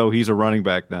 even though he's a running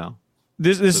back now.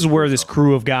 This is where this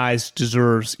crew of guys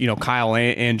deserves, Kyle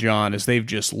and John, is they've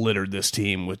just littered this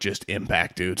team with just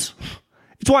impact dudes.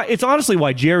 It's honestly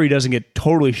why Jerry doesn't get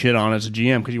totally shit on as a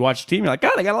GM, because you watch the team, you're like,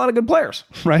 God, they got a lot of good players,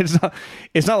 right?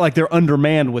 It's not like they're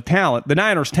undermanned with talent. The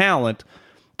Niners' talent,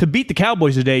 to beat the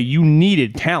Cowboys today, you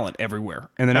needed talent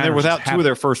everywhere, and they're without 2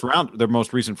 of their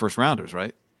most recent first rounders,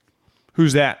 right?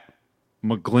 Who's that?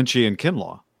 McGlinchey and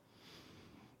Kinlaw.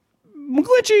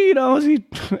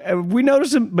 McGlinchey, we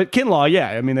noticed him, but Kinlaw, yeah.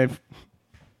 I mean,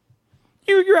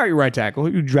 you're out your right tackle.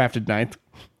 You drafted 9th.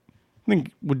 I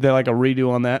think, would they like a redo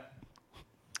on that?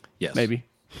 Yes. Maybe.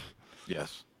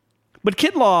 Yes. But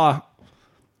Kinlaw,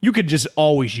 you could just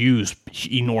always use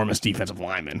enormous defensive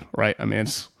linemen, right? I mean,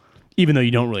 even though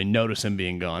you don't really notice him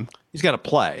being gone. He's got to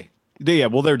play.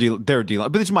 They're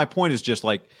dealing. But my point is just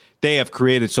like they have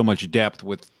created so much depth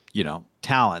with,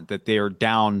 talent that they are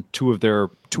down two of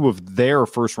their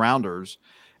first rounders,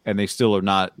 and they still are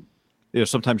not.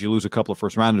 Sometimes you lose a couple of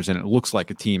first rounders, and it looks like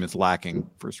a team is lacking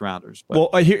first rounders.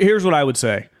 But. Well, here's what I would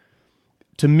say.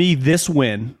 To me, this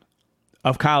win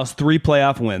of Kyle's 3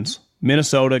 playoff wins,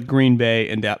 Minnesota, Green Bay,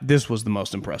 and this was the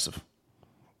most impressive.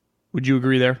 Would you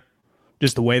agree there?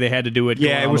 Just the way they had to do it.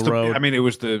 Yeah, it was the road. I mean, it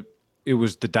was the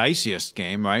diciest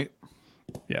game, right?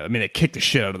 Yeah, I mean, they kicked the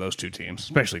shit out of those two teams,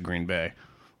 especially Green Bay.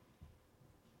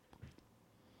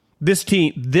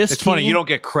 It's funny, you don't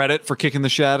get credit for kicking the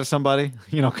shit out of somebody,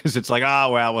 because it's like,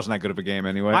 well, it wasn't that good of a game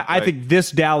anyway. I think this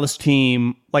Dallas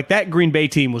team, like that Green Bay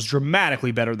team, was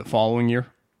dramatically better the following year,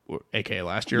 aka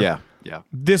last year. Yeah.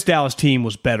 This Dallas team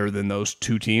was better than those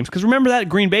two teams. Because remember that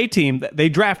Green Bay team, they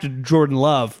drafted Jordan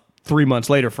Love 3 months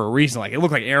later for a reason. Like, it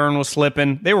looked like Aaron was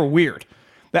slipping. They were weird.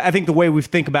 I think the way we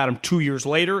think about them 2 years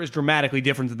later is dramatically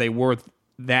different than they were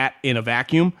that in a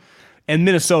vacuum. And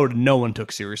Minnesota, no one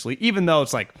took seriously, even though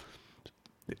it's like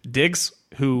Diggs,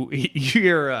 who you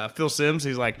hear Phil Simms,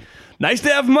 he's like, nice to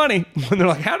have money. And they're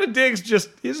like, how did Diggs is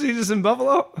he just in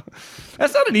Buffalo?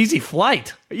 That's not an easy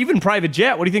flight. Even private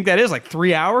jet, what do you think that is? Like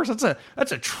 3 hours? That's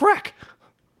a trek.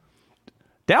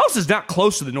 Dallas is not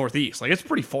close to the Northeast. Like, it's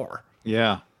pretty far.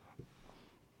 Yeah.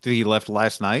 Did he left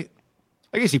last night?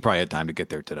 I guess he probably had time to get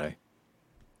there today.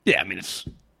 Yeah, I mean,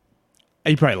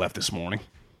 he probably left this morning.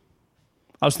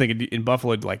 I was thinking in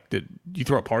Buffalo, like, did you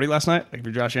throw a party last night? Like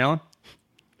for Josh Allen?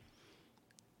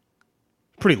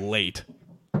 Pretty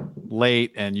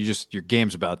late, and your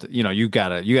game's about to, you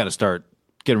gotta start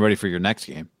getting ready for your next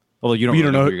game. Although you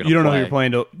don't know who you're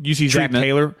playing. You see Zach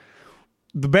Taylor.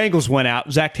 The Bengals went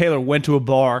out. Zach Taylor went to a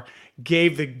bar,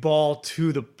 gave the ball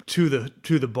to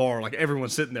the bar. Like,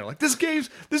 everyone's sitting there, like,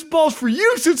 this ball's for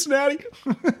you, Cincinnati.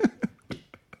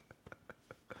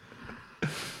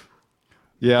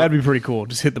 Yeah, that'd be pretty cool.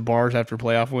 Just hit the bars after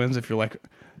playoff wins. If you're like,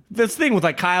 this thing with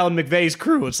like Kyle and McVay's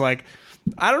crew, it's like,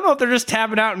 I don't know if they're just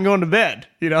tapping out and going to bed.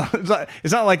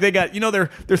 It's not like they got,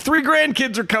 their 3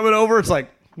 grandkids are coming over. It's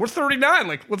like, we're 39.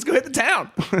 Like, let's go hit the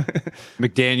town.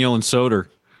 McDaniel and Soder.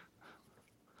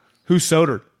 Who's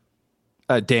Soder?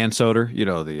 Dan Soder.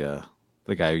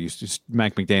 The guy who used to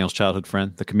Mac McDaniel's childhood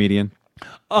friend, the comedian.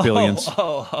 Billions.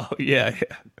 Oh, yeah.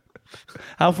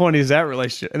 How funny is that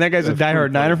relationship? And that guy's a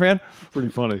diehard Niner fan? Pretty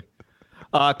funny.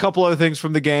 A couple other things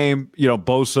from the game.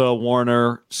 Bosa,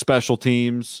 Warner, special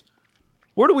teams.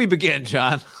 Where do we begin,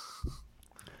 John?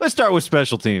 Let's start with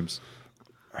special teams.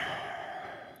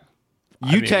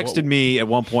 You texted me at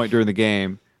one point during the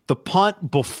game, the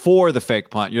punt before the fake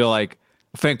punt. You're like,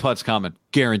 fake punt's coming,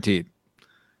 guaranteed.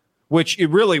 Which it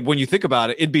really, when you think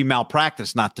about it, it'd be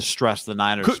malpractice not to stress the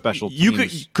Niners special teams.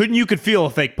 You could feel a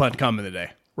fake punt coming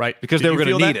today, right? Because they were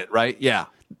going to need it, right? Yeah.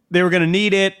 They were going to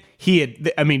need it.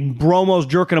 Bromo's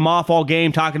jerking them off all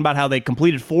game, talking about how they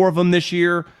completed 4 of them this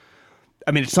year.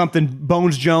 I mean, it's something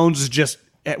Bones Jones is just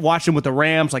watching with the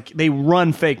Rams. Like, they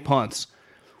run fake punts.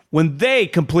 When they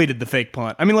completed the fake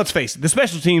punt, I mean, let's face it, the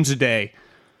special teams today,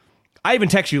 I even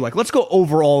text you, like, let's go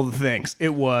over all the things.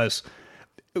 It was,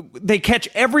 they catch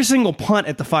every single punt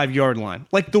at the 5-yard line.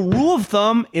 Like, the rule of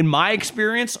thumb, in my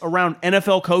experience, around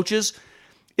NFL coaches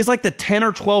is like the 10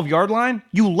 or 12-yard line.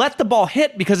 You let the ball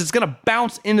hit because it's going to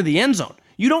bounce into the end zone.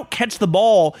 You don't catch the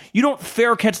ball. You don't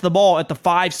fair catch the ball at the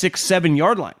 5, 6,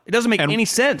 7-yard line. It doesn't make any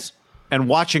sense. And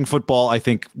watching football, I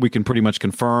think we can pretty much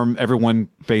confirm everyone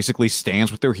basically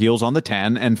stands with their heels on the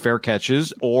 10 and fair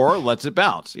catches or lets it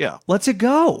bounce. Yeah. Lets it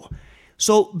go.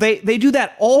 So they do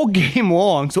that all game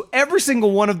long. So every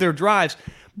single one of their drives.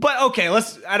 But okay,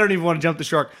 I don't even want to jump the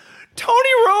shark. Tony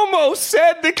Romo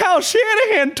said that Kyle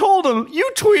Shanahan told him. You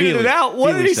tweeted it out.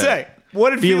 What did he say? What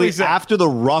did Feely say? After the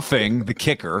roughing the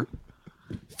kicker,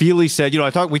 Feely said,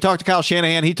 we talked to Kyle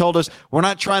Shanahan. He told us we're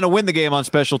not trying to win the game on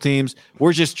special teams.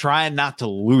 We're just trying not to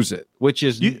lose it, which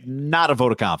is not a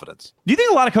vote of confidence. Do you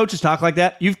think a lot of coaches talk like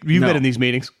that? You've been in these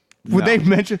meetings. Would they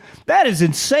mention that? Is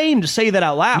insane to say that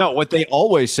out loud. No, what they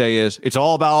always say is it's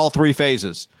all about all 3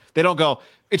 phases. They don't go,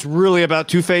 it's really about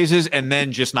 2 phases and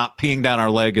then just not peeing down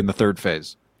our leg in the 3rd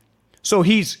phase. So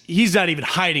he's not even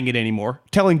hiding it anymore.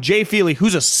 Telling Jay Feely,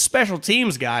 who's a special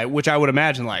teams guy, which I would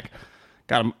imagine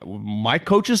my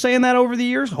coach is saying that over the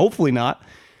years. Hopefully not.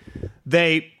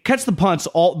 They catch the punts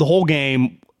the whole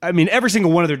game. I mean, every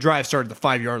single one of their drives started at the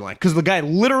 5-yard line because the guy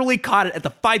literally caught it at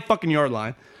the 5-fucking-yard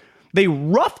line. They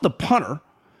roughed the punter,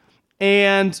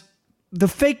 and the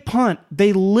fake punt,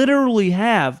 they literally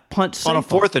have punt safe on a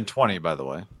 4th and 20, by the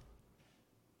way.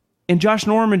 And Josh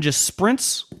Norman just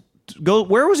sprints.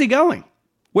 Where was he going?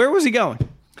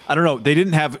 I don't know.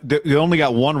 They only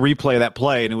got one replay of that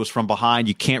play, and it was from behind.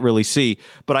 You can't really see.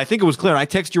 But I think it was clear, and I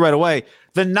texted you right away.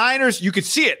 The Niners, you could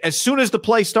see it. As soon as the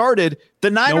play started, the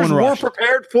Niners were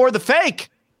prepared for the fake.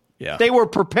 Yeah. They were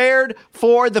prepared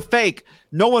for the fake.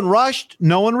 No one rushed.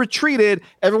 No one retreated.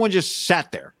 Everyone just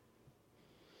sat there.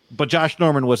 But Josh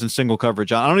Norman was in single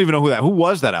coverage. I don't even know who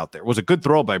was that out there. It was a good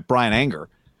throw by Brian Anger.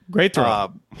 Great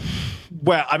throw.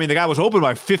 Well, I mean, the guy was open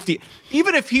by 50.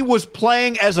 Even if he was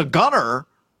playing as a gunner,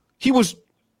 he was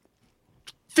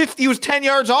 50. He was 10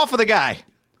 yards off of the guy.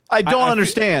 I don't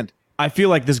understand. I feel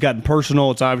like this has gotten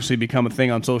personal. It's obviously become a thing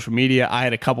on social media. I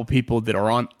had a couple people that are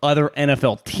on other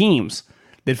NFL teams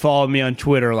that followed me on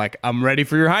Twitter. Like, I'm ready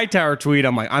for your Hightower tweet.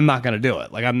 I'm like, I'm not going to do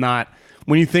it. Like, I'm not.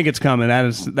 When you think it's coming,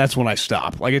 that's when I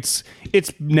stop. Like, it's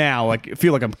now. Like, I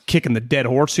feel like I'm kicking the dead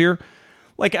horse here.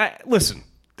 Like, listen.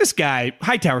 This guy,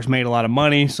 Hightower's made a lot of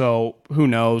money, so who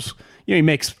knows? You know, he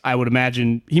makes, I would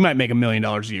imagine, he might make $1 million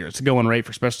a year. It's a going rate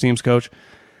for special teams coach.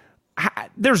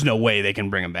 There's no way they can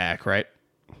bring him back, right?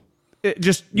 You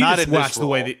just watch the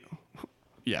way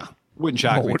yeah. Wouldn't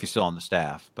shock me if he's still on the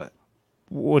staff, but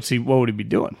what would he be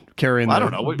doing? Carrying I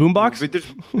don't know. Boombox?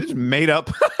 There's made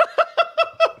up.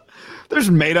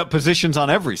 There's made up positions on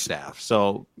every staff,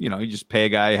 so you just pay a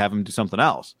guy, have him do something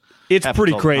else. It's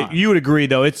pretty crazy. You would agree,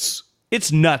 though.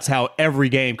 It's nuts how every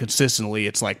game consistently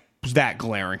it's like that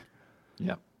glaring.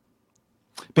 Yeah.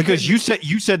 Because you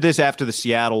said this after the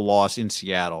Seattle loss in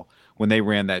Seattle when they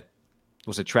ran that,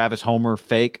 was it Travis Homer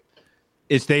fake?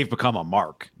 They've become a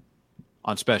mark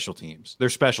on special teams. Their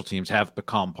special teams have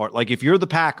become part. Like if you're the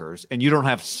Packers and you don't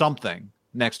have something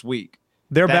next week.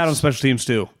 They're bad on special teams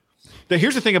too.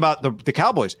 Here's the thing about the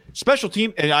Cowboys. Special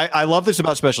team, and I love this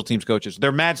about special teams coaches.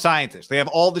 They're mad scientists. They have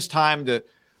all this time to.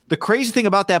 The crazy thing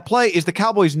about that play is the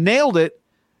Cowboys nailed it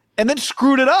and then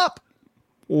screwed it up.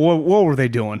 What were they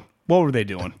doing?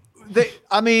 The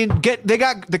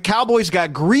Cowboys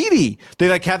got greedy.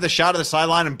 They have the shot of the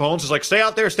sideline and Bones is like, stay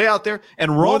out there.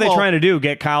 And Romo, what were they trying to do?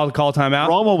 Get Kyle to call timeout?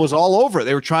 Romo was all over it.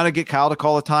 They were trying to get Kyle to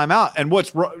call a timeout. And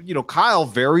Kyle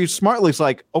very smartly is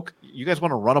like, okay, you guys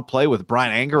want to run a play with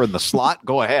Brian Anger in the slot?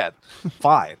 Go ahead.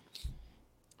 Fine.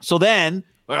 So then,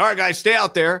 all right, guys, stay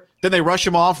out there. Then they rush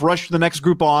him off, rush the next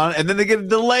group on, and then they get a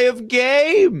delay of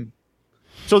game.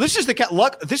 So this is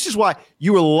this is why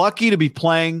you were lucky to be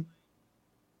playing.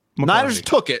 McCarthy. Niners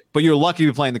took it, but you're lucky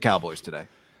to be playing the Cowboys today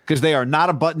because they are not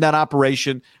a button-down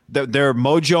operation. They're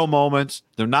mojo moments.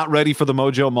 They're not ready for the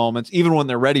mojo moments. Even when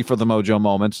they're ready for the mojo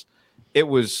moments, it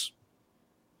was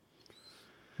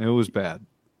bad.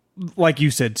 Like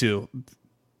you said too,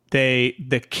 the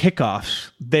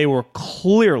kickoffs, they were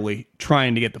clearly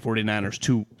trying to get the 49ers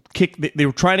to kick. They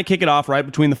were trying to kick it off right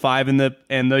between the 5 and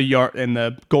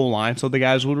the goal line, so the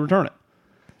guys would return it.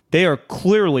 They are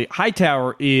clearly,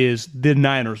 Hightower is the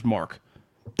Niners mark.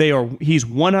 He's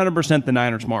 100% the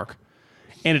Niners mark.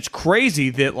 And it's crazy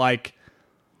that, like,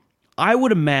 I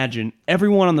would imagine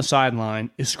everyone on the sideline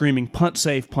is screaming, punt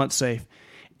safe, punt safe.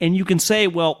 And you can say,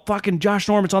 well, fucking Josh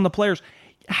Norman's on the players.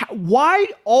 Why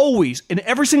always, in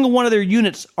every single one of their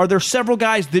units, are there several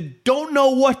guys that don't know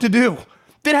what to do,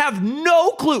 that have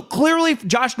no clue? Clearly,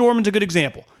 Josh Norman's a good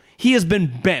example. He has been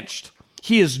benched.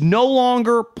 He is no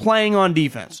longer playing on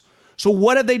defense. So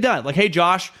what have they done? Like, hey,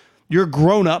 Josh, you're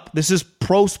grown up. This is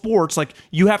pro sports. Like,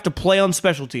 you have to play on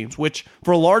special teams, which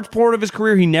for a large part of his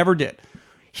career, he never did.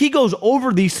 He goes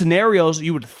over these scenarios,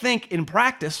 you would think, in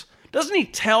practice. Doesn't he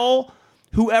tell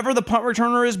whoever the punt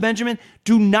returner is, Benjamin,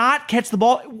 do not catch the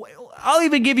ball? I'll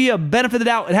even give you a benefit of the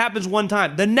doubt. It happens one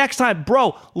time. The next time,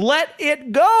 bro, let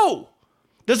it go.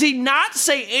 Does he not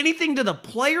say anything to the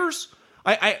players?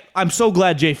 I'm so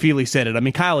glad Jay Feely said it. I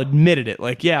mean, Kyle admitted it.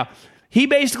 Like, yeah, he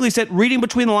basically said, reading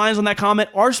between the lines on that comment,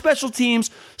 our special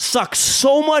teams suck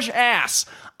so much ass.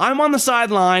 I'm on the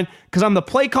sideline because I'm the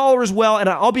play caller as well, and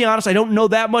I'll be honest, I don't know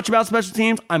that much about special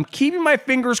teams. I'm keeping my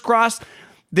fingers crossed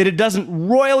that it doesn't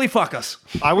royally fuck us.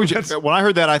 When I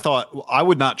heard that, I thought I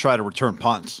would not try to return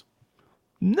punts.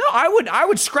 No, I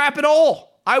would scrap it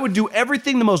all. I would do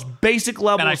everything the most basic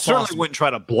level. And I certainly possible. wouldn't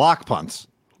try to block punts.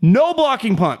 No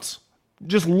blocking punts.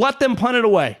 Just let them punt it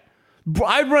away.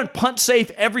 I'd run punt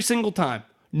safe every single time.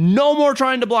 No more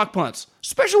trying to block punts,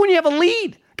 especially when you have a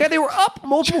lead. God, they were up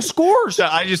multiple scores.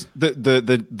 I just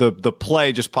the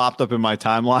play just popped up in my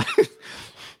timeline.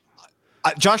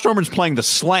 Josh Norman's playing the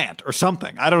slant or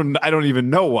something. I don't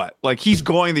even know what. Like, he's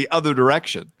going the other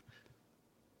direction.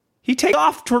 He takes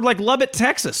off toward like Lubbock,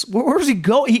 Texas. Where does he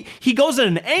go? He goes at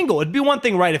an angle. It'd be one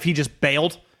thing, right, if he just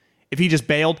bailed.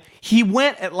 He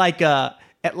went at like a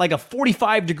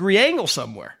 45-degree angle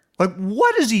somewhere. Like,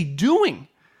 what is he doing?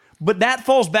 But that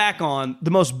falls back on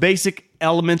the most basic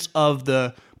elements of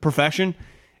the profession.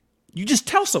 You just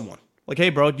tell someone, like, hey,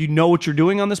 bro, do you know what you're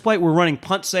doing on this play? We're running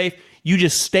punt safe. You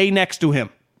just stay next to him.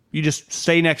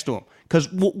 Because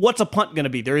what's a punt going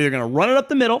to be? They're either going to run it up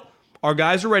the middle. Our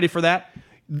guys are ready for that.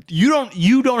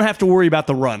 You don't have to worry about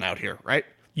the run out here, right?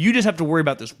 You just have to worry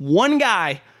about this one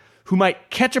guy who might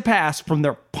catch a pass from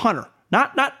their punter.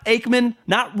 Not Aikman,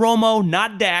 not Romo,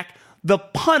 not Dak. The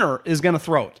punter is going to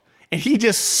throw it, and he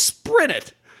just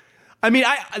sprinted. I mean,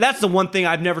 that's the one thing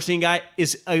I've never seen, guy,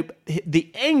 is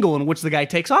the angle in which the guy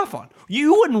takes off on.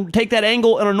 You wouldn't take that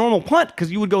angle in a normal punt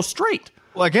because you would go straight.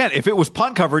 Well, again, if it was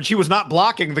punt coverage, he was not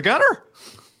blocking the gunner.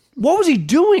 What was he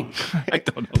doing?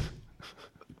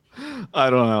 I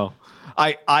don't know.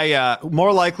 I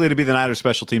more likely to be the Niners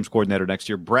special teams coordinator next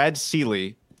year, Brad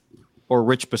Seeley or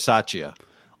Rich Bisaccia.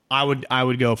 I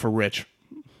would go for Rich.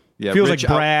 Yeah, feels Rich,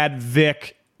 like Brad,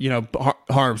 Vic,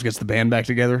 Harms gets the band back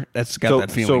together. That's got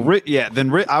that feeling.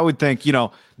 Then I would think,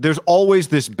 there's always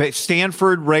this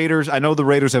Stanford Raiders. I know the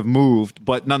Raiders have moved,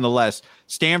 but nonetheless,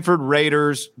 Stanford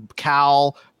Raiders,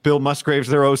 Cal, Bill Musgrave's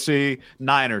their OC,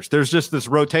 Niners. There's just this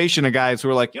rotation of guys who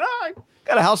are like, I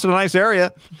got a house in a nice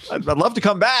area. I'd love to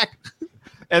come back.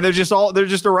 And they're just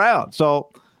around.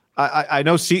 So I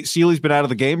know Seeley's been out of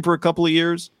the game for a couple of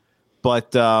years,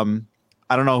 but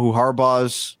I don't know who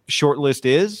Harbaugh's short list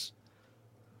is,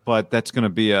 but that's going to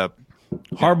be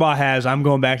Harbaugh has, I'm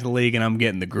going back to the league and I'm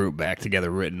getting the group back together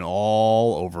written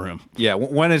all over him. Yeah.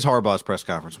 When is Harbaugh's press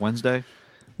conference? Wednesday?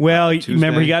 Well,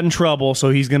 remember he got in trouble, so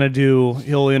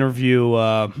he'll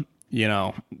interview,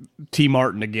 T.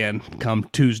 Martin again come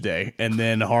Tuesday, and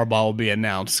then Harbaugh will be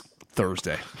announced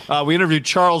Thursday. We interviewed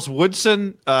Charles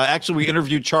Woodson. Actually, we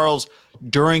interviewed Charles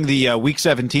during the Week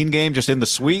 17 game, just in the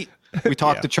suite. We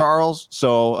talked to Charles,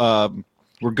 so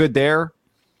we're good there.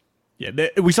 Yeah,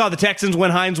 we saw the Texans win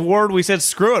Hines Ward. We said,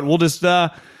 screw it. We'll just Wait,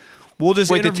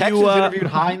 interview. the Texans interviewed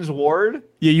Hines Ward?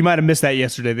 Yeah, you might have missed that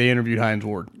yesterday. They interviewed Hines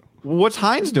Ward. What's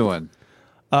Hines doing?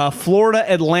 Florida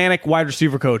Atlantic wide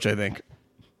receiver coach, I think.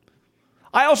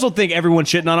 I also think everyone's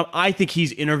shitting on him. I think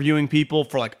he's interviewing people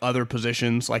for like other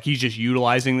positions. Like he's just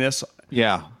utilizing this.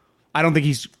 Yeah. I don't think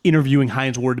he's interviewing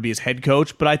Hines Ward to be his head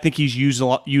coach, but I think he's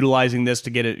utilizing this to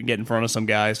get in front of some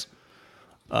guys.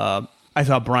 I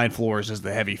thought Brian Flores is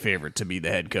the heavy favorite to be the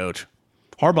head coach.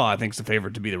 Harbaugh, I think, is the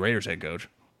favorite to be the Raiders head coach.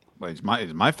 Well, he's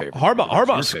my favorite.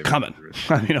 Harbaugh's coming.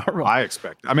 I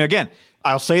expect. Again,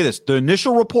 I'll say this: the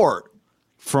initial report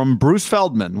from Bruce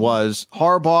Feldman was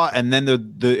Harbaugh, and then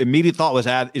the immediate thought was,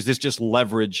 is this just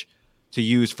leverage to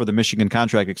use for the Michigan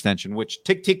contract extension? Which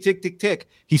tick, tick, tick, tick, tick.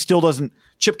 He still doesn't.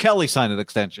 Chip Kelly signed an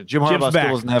extension. Jim Harbaugh still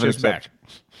doesn't have an extension.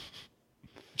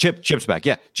 Chip's back.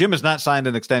 Yeah, Jim has not signed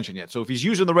an extension yet. So if he's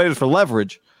using the Raiders for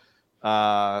leverage,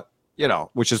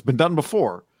 which has been done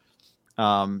before,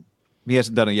 he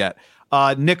hasn't done it yet.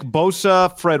 Nick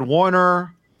Bosa, Fred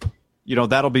Warner,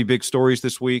 that'll be big stories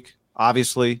this week.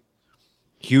 Obviously,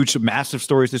 huge, massive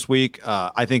stories this week.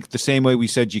 I think the same way we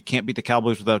said you can't beat the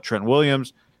Cowboys without Trent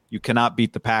Williams, you cannot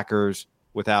beat the Packers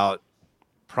without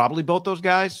probably both those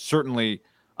guys. Certainly,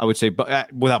 I would say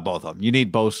without both of them. You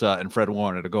need Bosa and Fred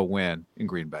Warner to go win in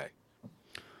Green Bay.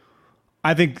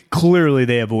 I think clearly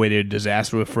they avoided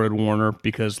disaster with Fred Warner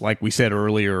because, like we said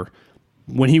earlier,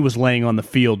 when he was laying on the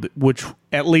field, which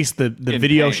at least the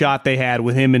video pain. shot they had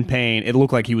with him in pain, it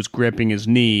looked like he was gripping his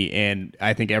knee, and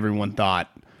I think everyone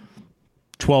thought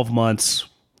 12 months,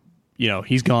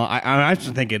 he's gone. I'm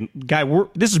just thinking, guy,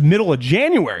 this is middle of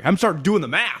January. I'm starting doing the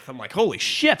math. I'm like, holy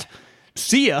shit,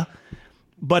 see ya.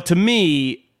 But to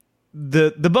me,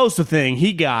 the Bosa thing,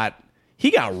 he got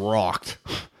rocked.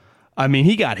 I mean,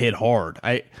 he got hit hard.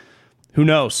 Who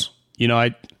knows?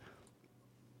 These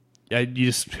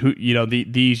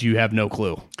you have no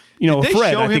clue.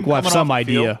 Fred, I think will have some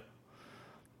idea.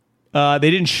 They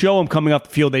didn't show him coming off the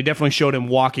field. They definitely showed him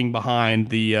walking behind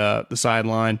the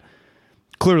sideline.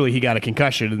 Clearly, he got a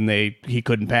concussion and he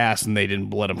couldn't pass, and they didn't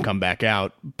let him come back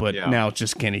out. But now it's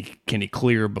just can he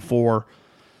clear before?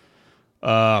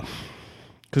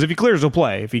 Because if he clears, he'll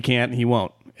play. If he can't, he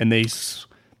won't. And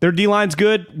their D-line's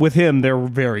good. With him, they're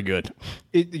very good.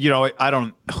 I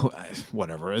don't.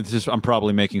 Whatever. It's just I'm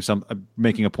probably making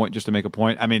a point just to make a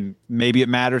point. I mean, maybe it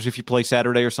matters if you play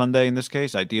Saturday or Sunday. In this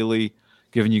case, ideally,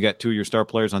 given you got two of your star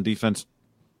players on defense,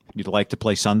 you'd like to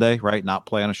play Sunday, right? Not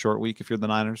play on a short week if you're the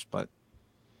Niners. But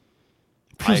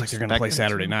feels like they're going to play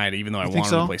Saturday night, even though I want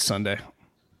them to play Sunday.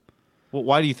 Well,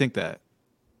 why do you think that?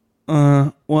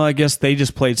 Well, I guess they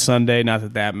just played Sunday.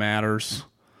 Not that matters.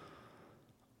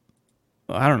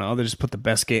 I don't know. They just put the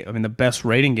best game. I mean, the best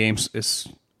rating games is.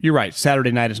 You're right.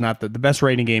 Saturday night is not the best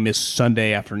rating game is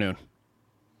Sunday afternoon.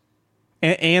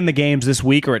 And the games this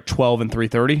week are at 12 and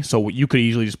 3:30. So you could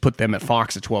easily just put them at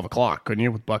Fox at 12 o'clock, couldn't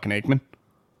you, with Buck and Aikman?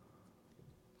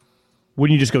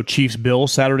 Wouldn't you just go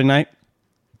Chiefs-Bills Saturday night?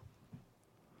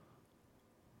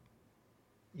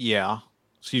 Yeah.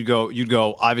 So you'd go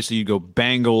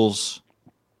Bengals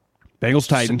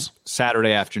Titans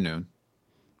Saturday afternoon.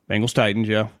 Bengals Titans,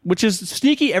 yeah. Which is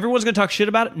sneaky. Everyone's going to talk shit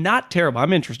about it. Not terrible.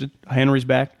 I'm interested. Henry's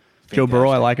back. Fantastic. Joe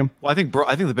Burrow, I like him. Well, I think the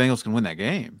Bengals can win that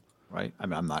game. right? I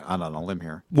mean, I'm not on a limb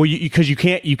here. Well, because you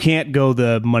can't go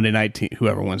the Monday night team.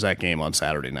 Whoever wins that game on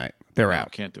Saturday night, they're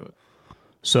out. Can't do it.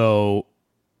 So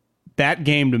that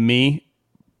game to me,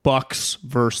 Bucks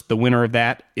versus the winner of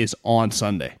that is on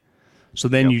Sunday. So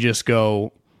then you just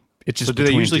go. It's just. So do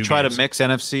they usually try games. to mix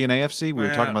NFC and AFC? We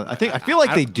were talking about. I feel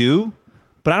like they do,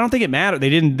 but I don't think it mattered. They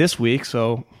didn't this week,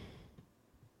 so.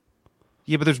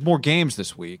 Yeah, but there's more games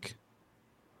this week.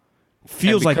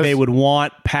 Feels like they would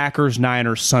want Packers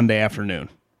Niners Sunday afternoon.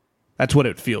 That's what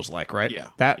it feels like, right? Yeah.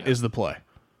 That is the play.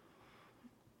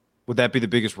 Would that be the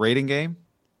biggest rating game?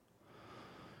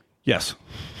 Yes.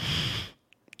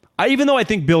 Even though I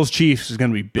think Bills Chiefs is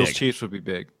going to be big. Bills Chiefs would be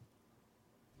big.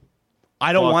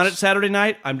 I don't want it Saturday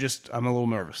night. I'm a little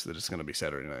nervous that it's going to be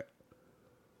Saturday night.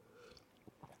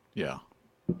 Yeah.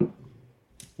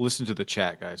 Listen to the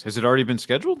chat, guys. Has it already been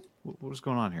scheduled? What is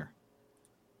going on here?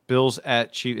 Bills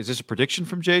at Chiefs. Is this a prediction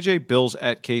from JJ? Bills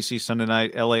at KC Sunday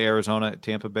night. LA, Arizona,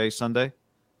 Tampa Bay Sunday.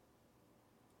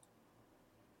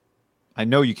 I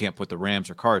know you can't put the Rams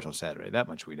or Cards on Saturday. That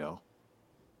much we know.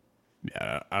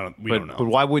 Yeah, we don't know. But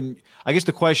why wouldn't? I guess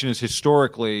the question is,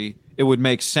 historically, it would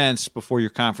make sense before your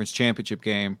conference championship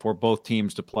game for both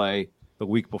teams to play the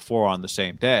week before on the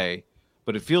same day.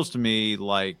 But it feels to me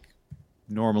like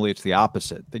normally it's the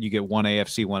opposite, that you get one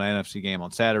AFC, one NFC game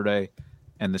on Saturday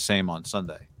and the same on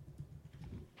Sunday.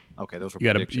 Okay, those were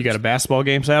predictions. You got a basketball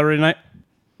game Saturday night?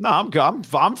 No,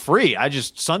 I'm free. I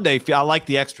just Sunday. I like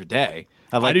the extra day.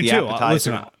 I like the appetizer.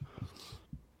 Listen,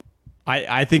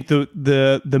 I think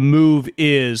the move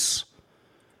is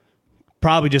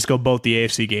probably just go both the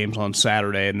AFC games on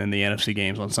Saturday and then the NFC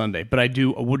games on Sunday. But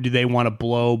do they want to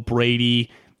blow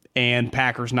Brady and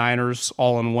Packers Niners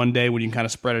all in one day when you can kind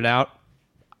of spread it out?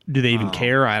 Do they even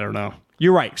care? I don't know.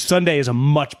 You're right. Sunday is a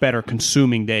much better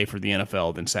consuming day for the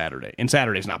NFL than Saturday. And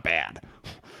Saturday's not bad.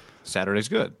 Saturday's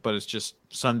good, but it's just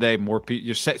Sunday more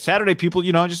people. Saturday people,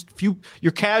 just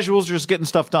your casuals are just getting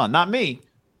stuff done. Not me.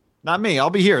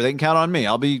 I'll be here. They can count on me.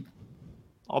 I'll be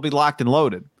locked and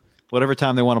loaded, whatever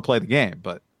time they want to play the game.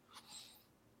 But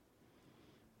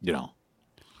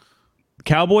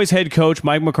Cowboys head coach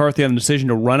Mike McCarthy on the decision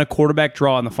to run a quarterback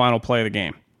draw in the final play of the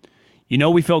game.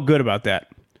 We felt good about that.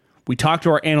 We talked to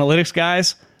our analytics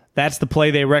guys. That's the play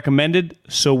they recommended,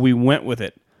 so we went with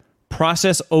it.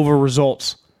 Process over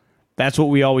results. That's what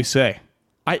we always say.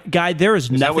 Guy, there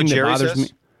is nothing that bothers me.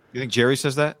 You think Jerry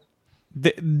says that?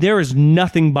 There is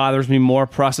nothing bothers me more,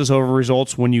 process over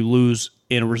results, when you lose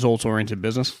in a results-oriented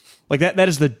business. Like that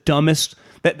is the dumbest.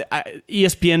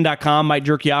 ESPN.com might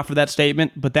jerk you off for that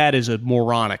statement, but that is a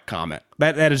moronic comment.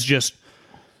 That's just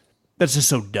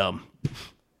so dumb.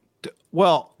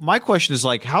 Well, my question is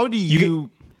how did you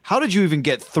even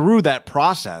get through that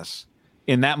process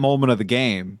in that moment of the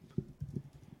game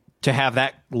to have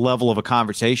that level of a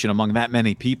conversation among that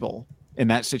many people in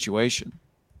that situation?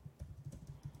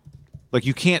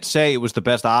 You can't say it was the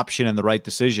best option and the right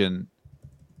decision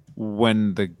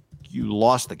when you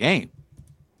lost the game.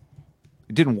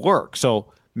 It didn't work.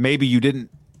 So maybe you hadn't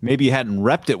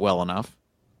repped it well enough.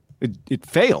 It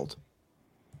failed.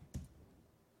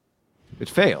 It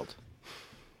failed.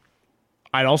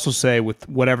 I'd also say with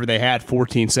whatever they had,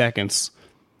 14 seconds,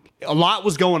 a lot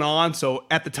was going on. So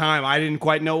at the time, I didn't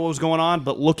quite know what was going on.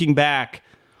 But looking back,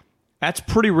 that's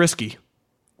pretty risky,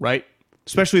 right?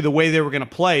 Especially the way they were going to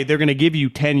play. They're going to give you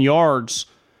 10 yards.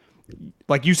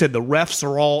 Like you said, the refs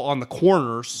are all on the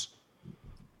corners.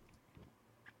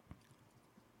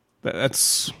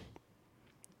 That's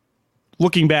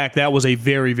looking back, that was a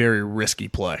very, very risky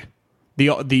play.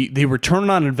 The return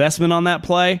on investment on that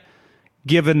play,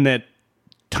 given that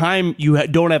you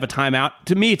don't have a timeout.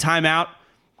 To me, timeout,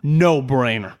 no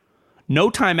brainer. No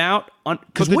timeout.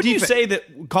 Because wouldn't you say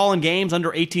that calling games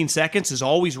under 18 seconds is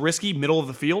always risky, middle of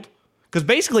the field? Because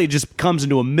basically it just comes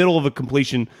into a middle of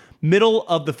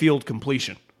the field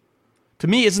completion. To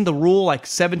me, isn't the rule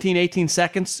 17, 18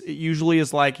 seconds? It usually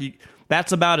is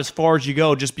that's about as far as you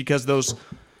go, just because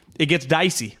it gets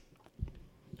dicey.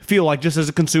 I feel like just as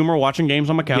a consumer watching games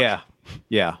on my couch.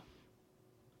 Yeah.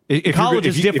 College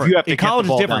is different. If you have to get the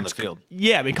ball down the field.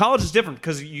 Yeah, college is different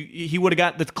because he would have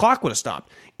got the clock would have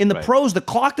stopped. In the pros, the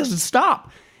clock doesn't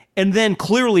stop, and then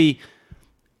clearly,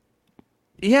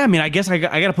 I guess I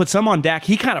got to put some on Dak.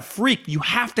 He kind of freaked. You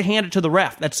have to hand it to the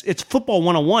ref. It's football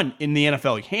 101 in the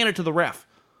NFL. You hand it to the ref,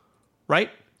 right?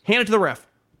 Hand it to the ref.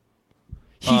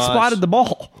 He spotted the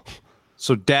ball.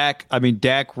 So Dak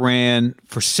ran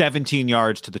for 17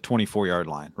 yards to the 24-yard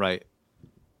line, right?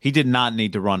 He did not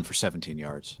need to run for 17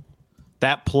 yards.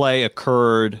 That play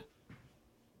occurred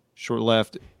short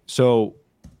left. So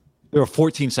there were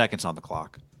 14 seconds on the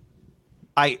clock.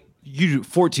 you do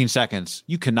 14 seconds.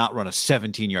 You cannot run a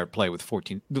 17-yard play with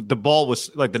 14. The ball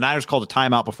was like the Niners called a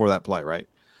timeout before that play, right?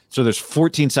 So there's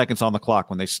 14 seconds on the clock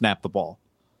when they snap the ball.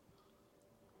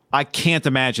 I can't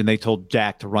imagine they told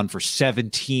Dak to run for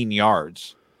 17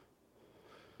 yards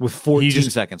with 14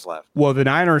 seconds left. Well, the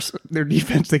Niners, their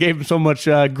defense, they gave him so much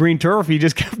green turf, he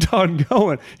just kept on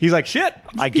going. He's like, shit,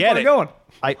 I get it. Going.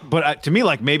 But to me,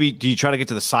 like, maybe do you try to get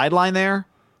to the sideline there?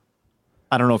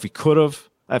 I don't know if he could have.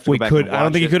 I don't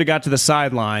think he could have got to the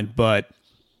sideline, but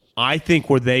I think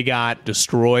where they got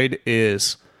destroyed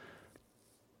is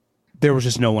there was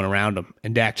just no one around him,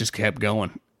 and Dak just kept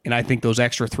going. And I think those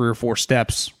extra 3 or 4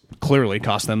 steps clearly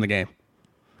cost them the game.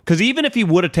 Because even if he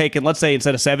would have taken, let's say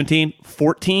instead of 17,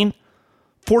 14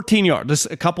 yards,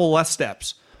 just a couple less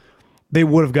steps, they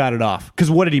would have got it off. Because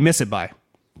what did he miss it by?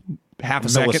 Half a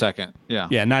second? Millisecond, yeah.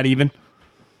 Yeah, not even.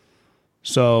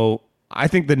 So I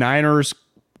think the Niners'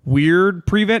 weird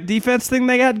prevent defense thing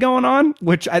they had going on,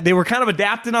 which they were kind of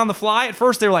adapting on the fly. At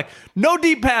first, they were like, no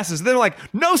deep passes. They're like,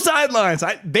 no sidelines.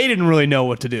 They didn't really know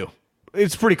what to do.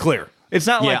 It's pretty clear. It's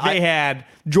not like they had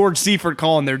George Seifert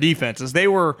calling their defenses.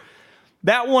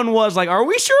 That one was like, are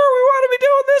we sure we want to be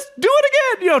doing this? Do it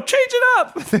again. Change it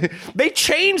up. They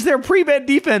changed their prevent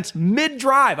defense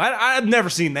mid-drive. I've never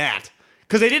seen that.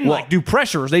 Because they didn't do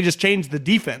pressures. They just changed the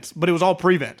defense, but it was all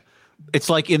prevent. It's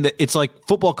like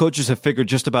football coaches have figured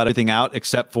just about everything out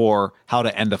except for how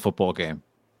to end a football game.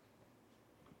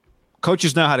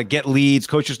 Coaches know how to get leads.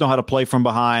 Coaches know how to play from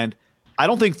behind. I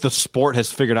don't think the sport has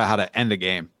figured out how to end a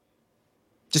game.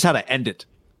 Just how to end it.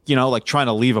 Like trying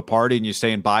to leave a party and you're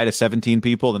saying bye to 17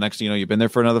 people. The next thing you know, you've been there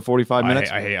for another 45 minutes.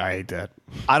 I hate that.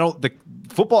 The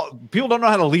football people don't know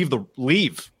how to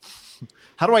leave.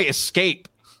 How do I escape?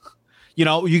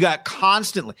 You got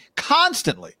constantly.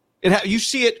 You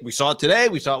see it. We saw it today.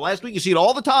 We saw it last week. You see it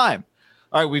all the time.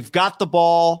 All right, we've got the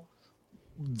ball.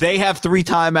 They have 3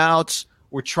 timeouts.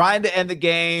 We're trying to end the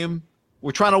game.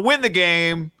 We're trying to win the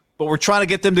game, but we're trying to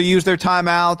get them to use their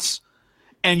timeouts.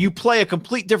 And you play a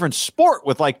complete different sport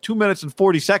with like 2 minutes and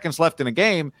 40 seconds left in a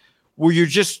game where you're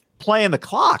just playing the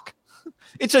clock.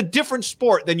 It's a different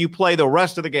sport than you play the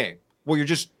rest of the game where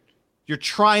you're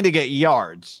trying to get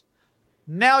yards.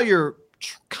 Now you're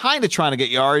kind of trying to get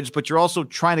yards, but you're also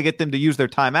trying to get them to use their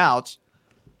timeouts.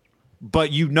 But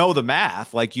the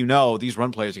math, like these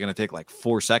run players are going to take like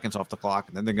 4 seconds off the clock,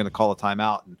 and then they're going to call a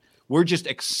timeout. And we're just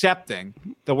accepting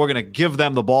that we're going to give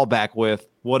them the ball back with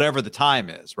whatever the time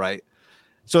is, right?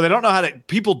 So they don't know how to.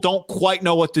 People don't quite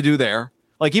know what to do there.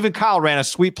 Like even Kyle ran a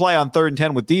sweet play on 3rd and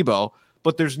 10 with Debo,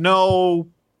 but there's no.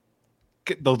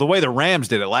 The way the Rams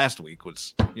did it last week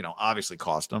was, obviously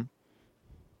cost them.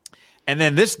 And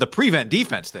then the prevent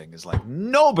defense thing is like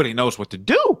nobody knows what to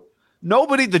do.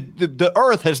 Nobody, the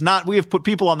earth has not, we have put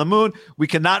people on the moon. We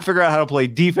cannot figure out how to play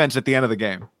defense at the end of the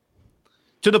game.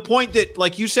 To the point that,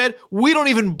 like you said, we don't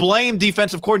even blame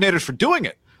defensive coordinators for doing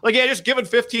it. Like, yeah, just give it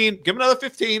 15, give another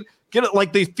 15, get it.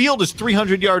 Like the field is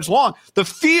 300 yards long. The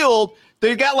field,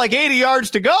 they got like 80 yards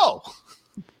to go.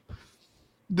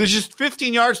 There's just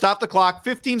 15 yards, stop the clock,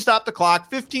 15, stop the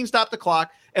clock, 15, stop the clock.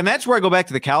 And that's where I go back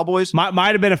to the Cowboys. Might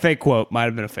have been a fake quote.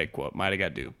 Might have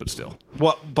got duped, but still.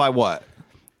 What? By what?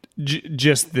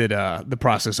 Just that the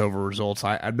process over results.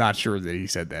 I'm not sure that he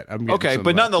said that. Okay,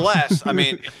 but nonetheless, I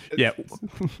mean, yeah,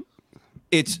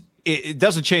 it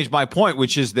doesn't change my point,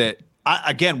 which is that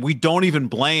again, we don't even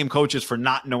blame coaches for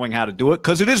not knowing how to do it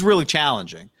because it is really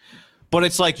challenging. But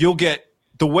it's like you'll get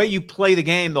the way you play the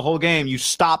game, the whole game, you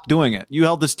stop doing it. You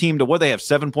held this team to what they have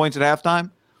 7 points at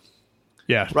halftime.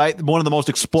 Yeah, right. One of the most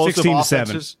explosive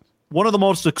offenses. One of the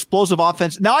most explosive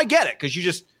offense. Now I get it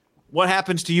because what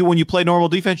happens to you when you play normal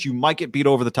defense? You might get beat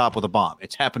over the top with a bomb.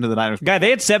 It's happened to the Niners. Guy, they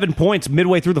had 7 points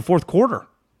midway through the fourth quarter.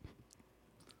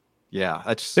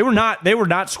 Yeah, they were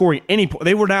not scoring any.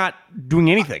 They were not doing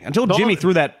anything until Jimmy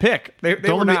threw that pick. They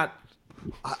were not.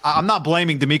 I'm not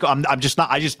blaming D'Amico. I'm just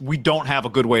not. We don't have a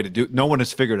good way to do. No one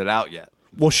has figured it out yet.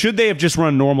 Well, should they have just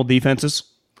run normal defenses,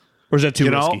 or is that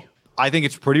too risky? I think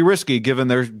it's pretty risky given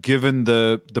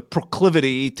the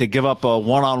proclivity to give up a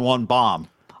one-on-one bomb.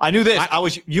 I knew this.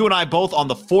 You and I both on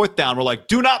the 4th down were like,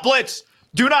 do not blitz,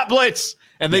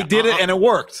 and they did it, and it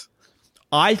worked.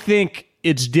 I think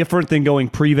it's different than going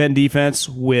prevent defense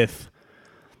with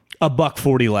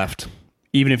 $1:40 left,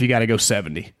 even if you got to go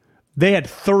 70. They had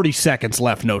 30 seconds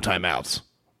left, no timeouts.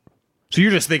 So you're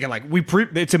just thinking like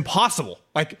it's impossible.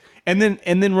 Like and then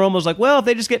Romo's like, well, if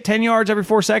they just get 10 yards every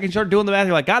 4 seconds, you start doing the math.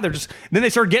 You're like, God, they're just. Then they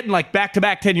start getting like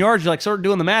back-to-back 10 yards. You're like, start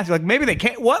doing the math. You're like, maybe they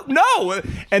can't. What? No.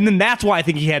 And then that's why I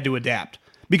think he had to adapt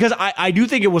because I do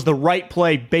think it was the right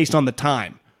play based on the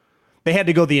time. They had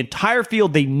to go the entire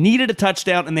field. They needed a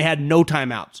touchdown and they had no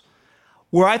timeouts.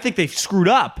 Where I think they've screwed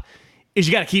up is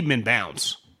you got to keep them in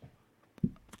bounds.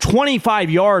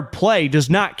 25-yard play does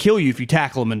not kill you if you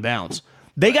tackle them in bounds.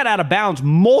 They got out of bounds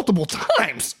multiple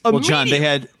times. Well, John, they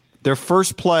had their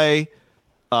first play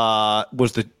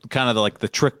was the kind of like the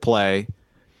trick play,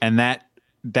 and that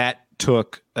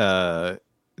took 8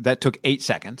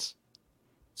 seconds.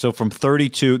 So from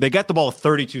 32, they got the ball with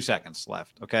 32 seconds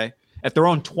left. Okay, at their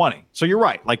own 20. So you're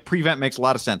right. Like prevent makes a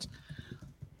lot of sense.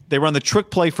 They run the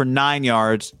trick play for 9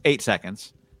 yards, 8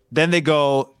 seconds. Then they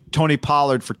go Tony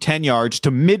Pollard for 10 yards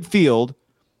to midfield.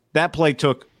 That play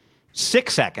took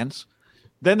 6 seconds.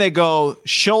 Then they go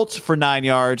Schultz for 9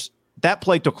 yards. That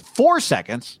play took 4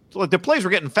 seconds. So like the plays were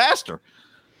getting faster.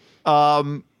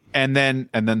 And then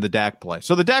the Dak play.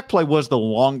 So the Dak play was the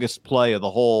longest play of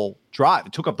the whole drive.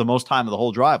 It took up the most time of the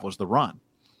whole drive was the run.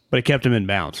 But it kept him in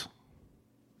bounds.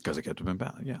 Because it kept him in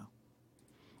bounds, yeah.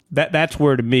 That's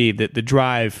where, to me, that the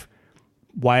drive,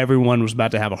 why everyone was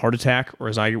about to have a heart attack, or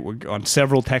as I on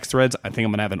several text threads, I think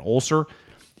I'm going to have an ulcer,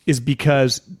 is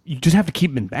because you just have to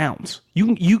keep them in bounds.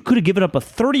 You could have given up a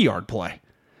 30-yard play,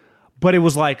 but it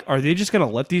was like, are they just going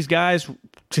to let these guys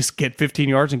just get 15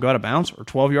 yards and go out of bounds, or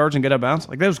 12 yards and get out of bounds?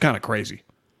 Like, that was kind of crazy.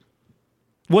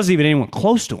 Wasn't even anyone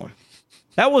close to him.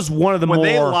 That was one of the when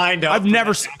they lined up. I've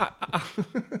never.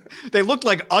 They looked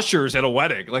like ushers at a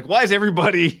wedding. Like, why is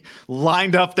everybody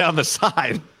lined up down the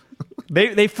side?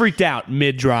 They freaked out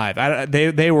mid-drive.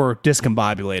 They were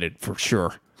discombobulated for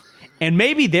sure. And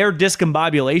maybe their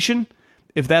discombobulation,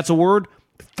 if that's a word,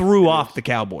 threw off the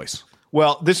Cowboys.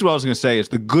 Well, this is what I was going to say is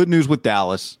the good news with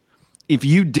Dallas. If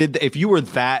you were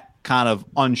that kind of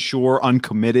unsure,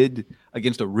 uncommitted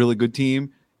against a really good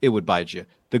team, it would bite you.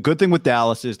 The good thing with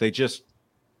Dallas is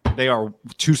they are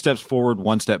 2 steps forward,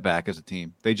 1 step back as a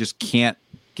team. They just can't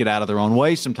get out of their own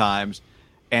way sometimes.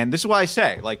 And this is why I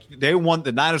say, like,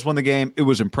 the Niners won the game. It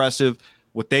was impressive.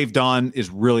 What they've done is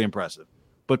really impressive.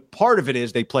 But part of it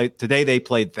is they played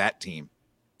that team.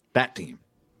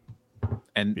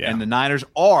 And the Niners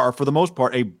are, for the most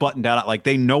part, a button down. Like,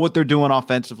 they know what they're doing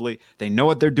offensively. They know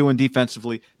what they're doing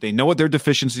defensively. They know what their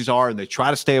deficiencies are, and they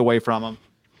try to stay away from them.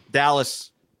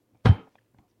 Dallas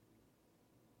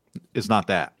is not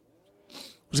that.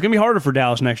 It's going to be harder for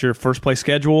Dallas next year. First place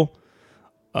schedule.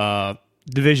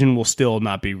 Division will still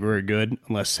not be very good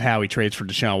unless Howie trades for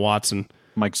Deshaun Watson.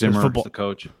 Mike Zimmer is the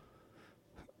coach.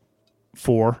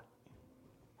 4. How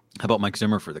about Mike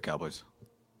Zimmer for the Cowboys?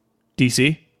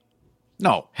 DC?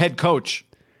 No, head coach.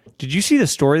 Did you see the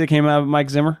story that came out of Mike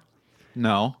Zimmer?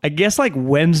 No. I guess like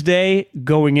Wednesday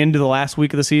going into the last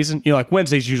week of the season, like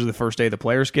Wednesday's usually the first day the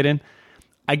players get in.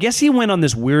 I guess he went on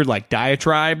this weird like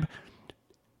diatribe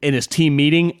in his team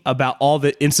meeting about all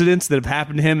the incidents that have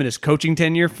happened to him in his coaching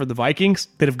tenure for the Vikings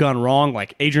that have gone wrong,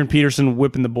 like Adrian Peterson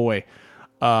whipping the boy,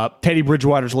 Teddy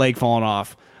Bridgewater's leg falling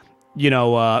off,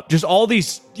 just all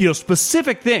these,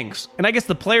 specific things. And I guess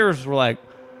the players were like,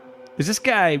 is this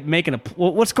guy making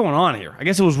what's going on here? I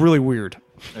guess it was really weird.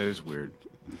 It is weird.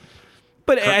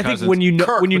 But I think when you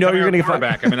know you're going to get fired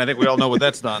back. I mean, I think we all know what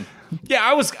that's done. Yeah,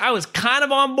 I was kind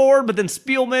of on board, but then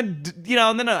Spielman,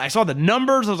 and then I saw the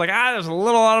numbers. I was like, there's a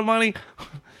little lot of money.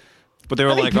 But they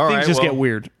were like, all right, things just get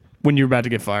weird when you're about to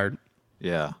get fired.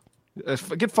 Yeah,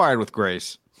 get fired with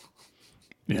grace.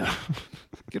 Yeah,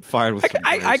 get fired with.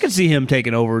 I could see him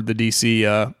taking over the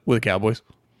DC with the Cowboys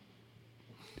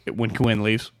when Quinn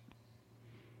leaves.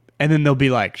 And then they'll be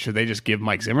like, should they just give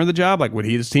Mike Zimmer the job? Like, would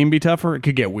his team be tougher? It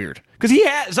could get weird. Because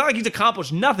it's not like he's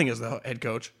accomplished nothing as the head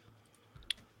coach.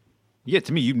 Yeah,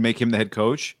 to me, you'd make him the head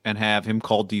coach and have him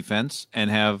call defense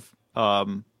and have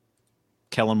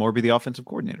Kellen Moore be the offensive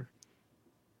coordinator.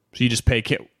 So you just pay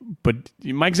but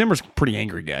Mike Zimmer's a pretty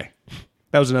angry guy.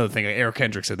 That was another thing. Eric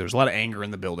Hendricks said there's a lot of anger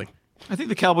in the building. I think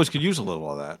the Cowboys could use a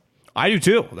little of that. I do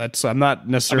too. I'm not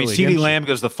necessarily. CeeDee Lamb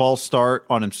goes the false start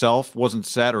on himself, wasn't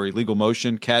set or illegal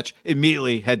motion catch,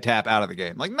 immediately head tap out of the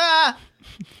game. Like, nah,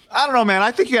 I don't know, man.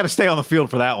 I think you got to stay on the field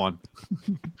for that one.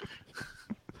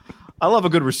 I love a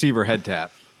good receiver head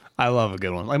tap. I love a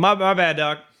good one. Like my bad,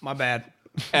 Doc. My bad.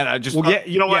 And I just,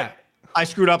 you know what? I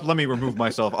screwed up. Let me remove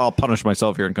myself. I'll punish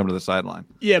myself here and come to the sideline.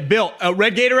 Yeah, Bill.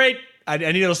 Red Gatorade. I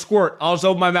need a squirt. I'll just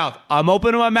open my mouth. I'm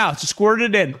opening my mouth. Just squirt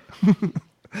it in.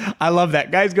 I love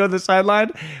that. Guys go to the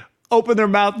sideline, open their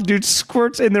mouth, dude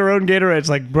squirts in their own Gatorade. It's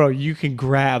like, bro, you can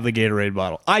grab the Gatorade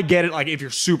bottle. I get it, like if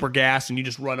you're super gassed and you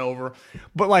just run over.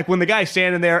 But like when the guy's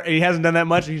standing there and he hasn't done that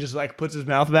much, and he just like puts his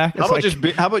mouth back. How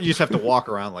about you just have to walk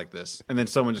around like this, and then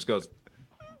someone just goes,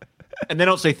 and they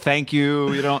don't say thank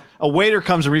you. A waiter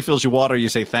comes and refills your water. You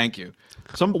say thank you.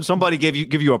 Somebody give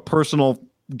you a personal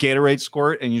Gatorade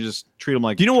squirt, and you just treat them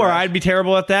like. Do you know where I'd be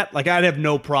terrible at that? Like I'd have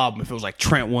no problem if it was like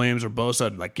Trent Williams or Bosa.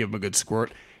 I'd like give him a good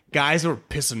squirt. guys were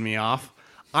pissing me off,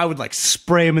 I would like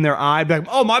spray them in their eye. Be like,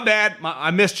 oh, my bad.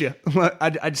 I missed you.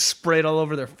 I'd spray it all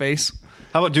over their face.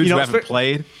 How about dudes who haven't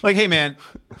played? Like, hey, man,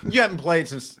 you haven't played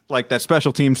since like that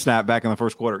special team snap back in the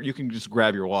first quarter. You can just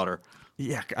grab your water.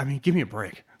 Yeah, I mean, give me a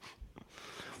break.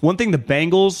 One thing the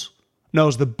Bills,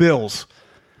 because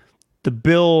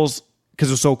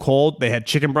it was so cold, they had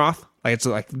chicken broth. Like, it's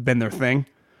like been their thing.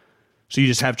 So you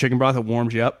just have chicken broth that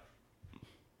warms you up.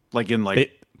 Like in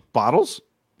bottles?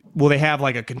 Well, they have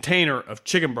like a container of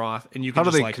chicken broth, and you can How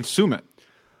do they consume it?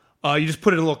 You just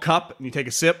put it in a little cup, and you take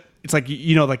a sip. It's like,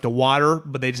 like the water,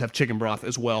 but they just have chicken broth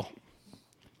as well.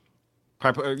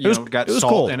 Got salt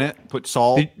cold in it. Put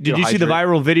salt. Did you see the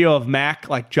viral video of Mac,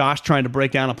 like Josh trying to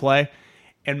break down a play?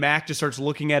 And Mac just starts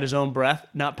looking at his own breath,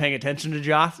 not paying attention to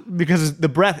Josh, because the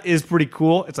breath is pretty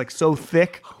cool. It's like so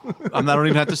thick. I don't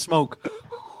even have to smoke.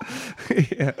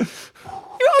 Yeah.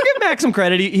 I'll give Mac some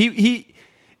credit. He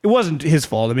it wasn't his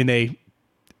fault. I mean,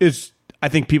 I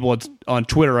think people on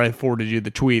Twitter, I forwarded you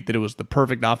the tweet that it was the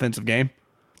perfect offensive game.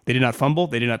 They did not fumble.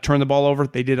 They did not turn the ball over.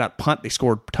 They did not punt. They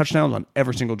scored touchdowns on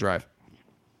every single drive.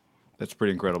 That's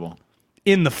pretty incredible.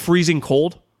 In the freezing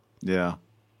cold. Yeah.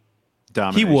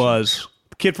 Domination. He was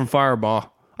the kid from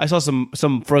Fireball. I saw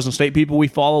some Fresno State people we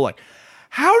follow like,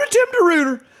 how did Tim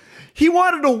DeRuyter? He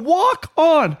wanted to walk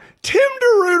on. Tim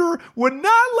DeRuyter would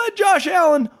not let Josh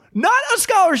Allen, not a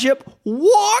scholarship,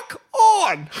 walk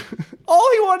on.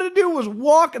 All he wanted to do was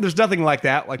walk. And there's nothing like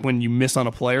that, like when you miss on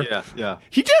a player. Yeah.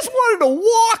 He just wanted to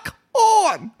walk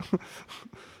on.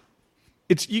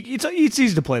 It's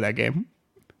easy to play that game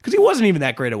because he wasn't even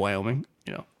that great at Wyoming,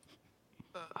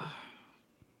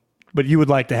 But you would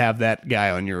like to have that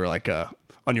guy on your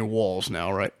on your walls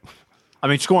now, right? I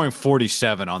mean, scoring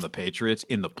 47 on the Patriots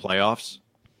in the playoffs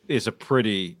is a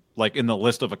pretty, like, in the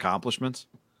list of accomplishments.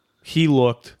 He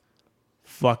looked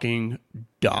fucking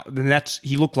dumb.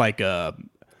 He looked like a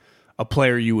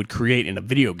player you would create in a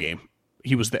video game.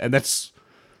 He was, and that's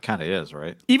kind of is,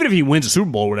 right? Even if he wins a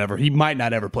Super Bowl or whatever, he might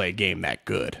not ever play a game that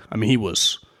good. I mean, he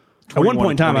was at one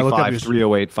point in time. I looked up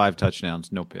 308, 5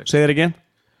 touchdowns, no picks. Say that again.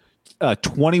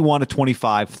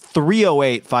 21-25,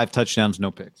 308, 5 touchdowns, no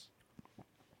picks.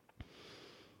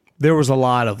 There was a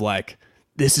lot of like,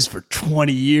 this is for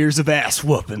 20 years of ass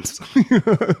whoopings.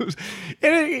 And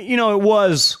it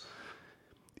was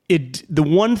the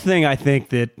one thing I think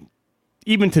that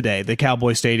even today, the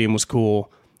Cowboy Stadium was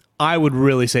cool. I would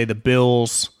really say the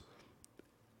Bills.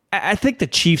 I think the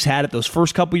Chiefs had it those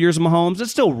first couple years of Mahomes. It's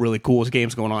still really cool as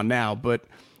games going on now, but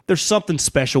there's something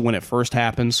special when it first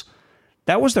happens.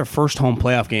 That was their first home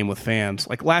playoff game with fans.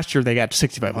 Like last year, they got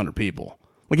 6,500 people.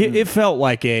 Like it felt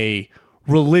like a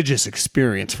religious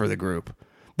experience for the group.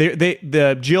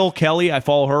 The Jill Kelly, I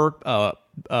follow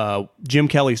her, Jim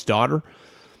Kelly's daughter.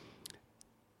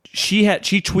 She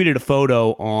tweeted a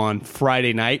photo on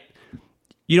Friday night.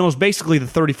 It was basically the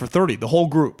 30 for 30, the whole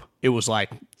group. It was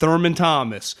like Thurman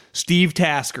Thomas, Steve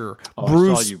Tasker,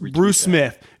 Bruce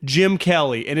Smith, Jim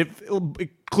Kelly, and it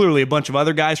clearly a bunch of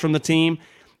other guys from the team.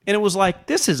 And it was like,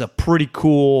 this is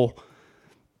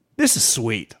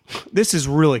sweet. This is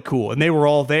really cool. And they were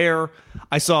all there.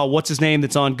 I saw, what's his name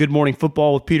that's on Good Morning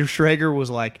Football with Peter Schrager was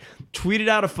like, tweeted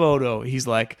out a photo. He's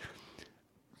like,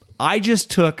 I just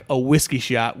took a whiskey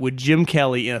shot with Jim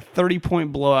Kelly in a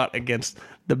 30-point blowout against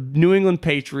the New England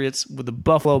Patriots with the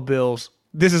Buffalo Bills.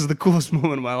 This is the coolest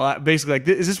moment of my life. Basically, like,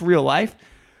 is this real life?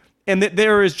 And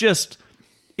there is just,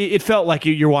 it felt like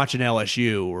you're watching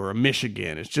LSU or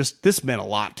Michigan. It's just, this meant a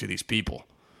lot to these people.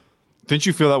 Didn't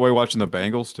you feel that way watching the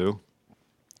Bengals too?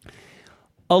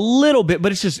 A little bit,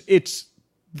 but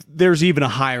there's even a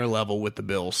higher level with the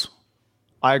Bills.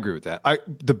 I agree with that.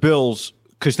 The Bills,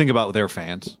 because think about their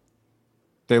fans.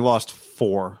 They lost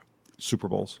 4 Super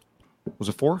Bowls. Was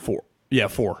it 4? 4. Yeah,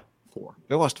 4. 4.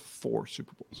 They lost 4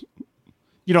 Super Bowls.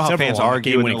 You know how fans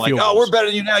argue and they're like, "Oh, we're better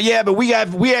than you now." Yeah, but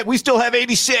we still have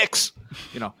 86.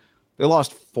 They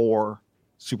lost 4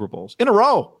 Super Bowls in a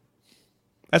row.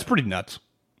 That's pretty nuts.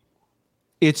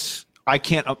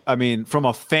 I mean, from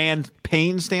a fan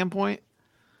pain standpoint.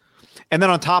 And then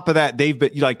on top of that, they've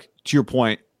been, like, to your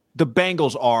point, the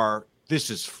Bengals this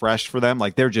is fresh for them.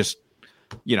 Like, they're just,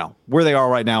 where they are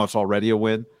right now, it's already a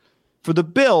win. For the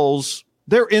Bills,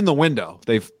 they're in the window.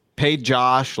 They've paid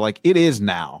Josh. Like, it is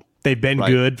now. They've been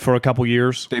good for a couple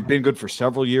years. They've been good for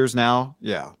several years now.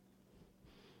 Yeah.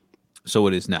 So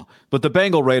it is now. But the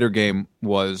Bengal-Raider game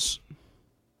was...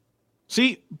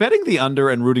 See, betting the under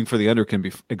and rooting for the under can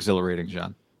be exhilarating,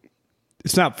 John.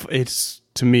 It's not...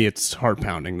 To me, it's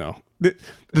heart-pounding, though.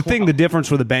 The difference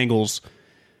for the Bengals,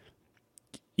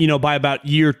 by about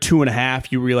year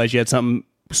 2.5, you realize you had something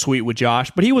sweet with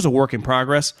Josh, but he was a work in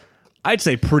progress. I'd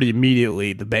say pretty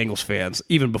immediately the Bengals fans,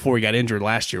 even before he got injured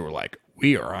last year, were like,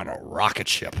 we are on a rocket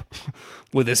ship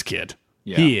with this kid.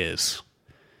 Yeah.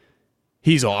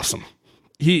 He's awesome.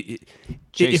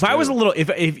 If I was a little,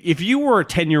 if you were a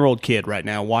 10-year-old kid right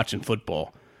now watching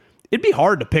football, it'd be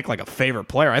hard to pick like a favorite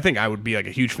player. I think I would be like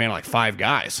a huge fan of like 5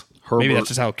 guys. Herbert. Maybe that's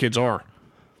just how kids are.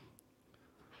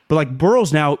 But like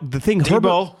Burrow's now the thing.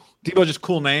 Debo just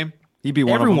cool name. He'd be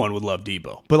one of them. Everyone would love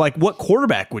Debo. But like, what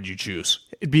quarterback would you choose?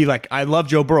 It'd be like, I love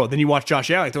Joe Burrow. Then you watch Josh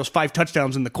Allen, throws 5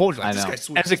 touchdowns in the cold. Like, I know. This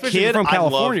guy's as a kid, from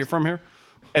California, from here.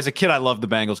 As a kid, I loved the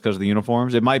Bengals because of the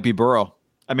uniforms. It might be Burrow.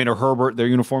 I mean, or Herbert. Their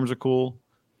uniforms are cool.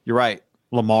 You're right.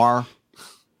 Lamar.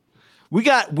 We've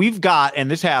got,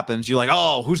 and this happens. You're like,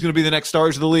 oh, who's going to be the next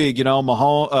stars of the league? You know,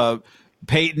 Mahomes,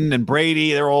 Peyton, and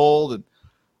Brady. They're old. And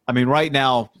I mean, right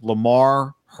now,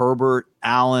 Lamar, Herbert,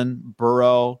 Allen,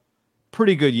 Burrow,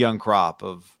 pretty good young crop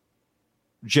of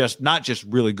not just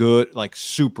really good, like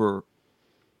superstar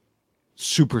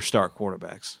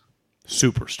quarterbacks.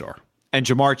 Superstar. And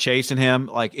Jamar Chase and him,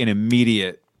 like an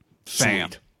immediate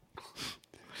fan.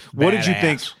 What did you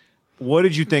think? What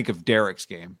did you think of Derek's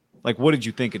game? Like, what did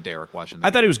you think of Derek watching that?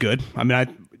 I thought he was good. I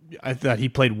mean, I thought he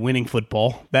played winning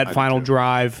football. That final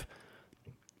drive,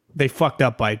 they fucked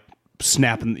up by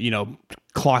snapping,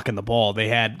 clocking the ball. They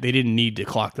didn't need to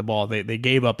clock the ball. They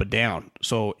gave up a down.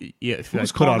 So if I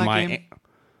put on my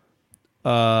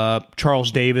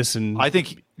Charles Davis and I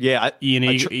think Ian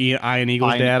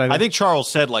Eagle's dad. I think Charles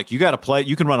said like, you got to play.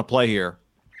 You can run a play here,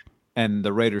 and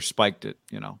the Raiders spiked it.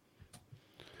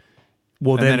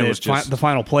 Well, then the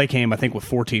final play came, I think, with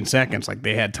 14 seconds. Like,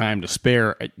 they had time to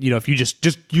spare. If you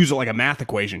just use it like a math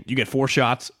equation, you get 4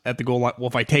 shots at the goal line. Well,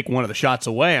 if I take one of the shots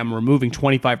away, I'm removing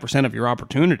 25% of your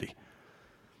opportunity.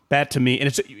 That, to me, and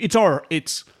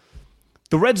it's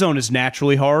the red zone is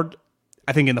naturally hard,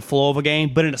 I think, in the flow of a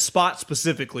game, but in a spot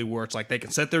specifically where it's like they can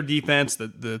set their defense,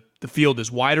 the field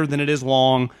is wider than it is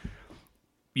long.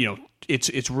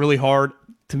 It's really hard.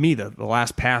 To me, the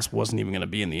last pass wasn't even going to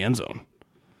be in the end zone.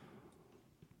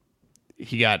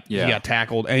 He got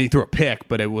tackled and he threw a pick,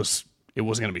 but it wasn't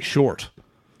going to be short.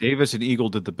 Davis and Eagle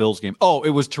did the Bills game. Oh, it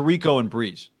was Tirico and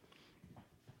Breeze.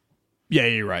 Yeah,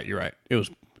 you're right. It was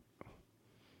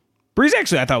Breeze.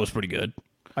 Actually, I thought was pretty good.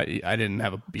 I didn't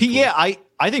have a beef. I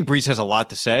think Breeze has a lot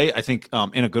to say. I think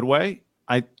in a good way.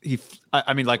 I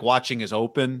mean, like watching is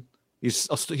open. He's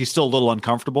still a little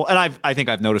uncomfortable, and I think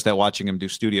I've noticed that watching him do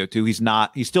studio too. He's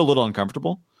still a little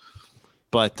uncomfortable,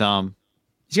 but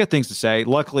he's got things to say.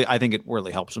 Luckily, I think it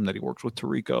really helps him that he works with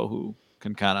Tirico, who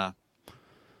can kind of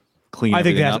clean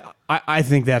everything up. I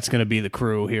think that's going to be the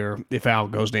crew here. If Al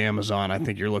goes to Amazon, I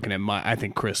think you're looking at I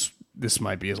think Chris, this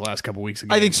might be his last couple weeks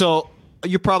again. I think so.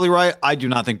 You're probably right. I do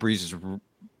not think Breeze is.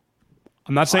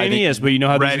 I'm not saying he is, but you know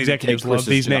how these executives love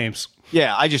these names.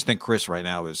 Yeah, I just think Chris right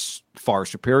now is far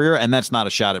superior, and that's not a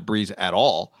shot at Breeze at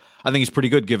all. I think he's pretty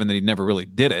good given that he never really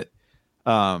did it.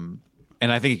 And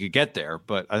I think he could get there,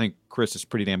 but I think Chris is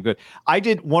pretty damn good.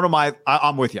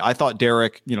 I'm with you. I thought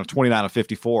Derek, 29 of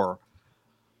 54.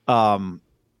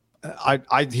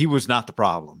 He was not the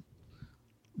problem.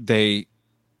 They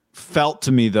felt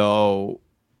to me though.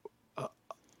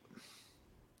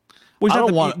 I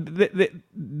don't want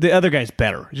the other guy's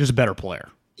better. He's just a better player.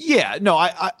 Yeah, no,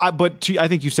 but I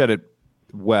think you said it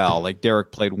well. Like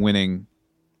Derek played winning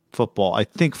football. I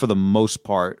think for the most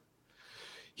part.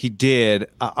 He did.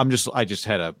 I just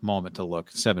had a moment to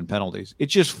look. 7 penalties. It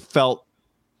just felt.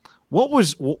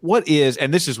 What is,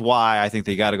 and this is why I think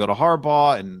they got to go to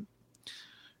Harbaugh, and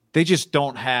they just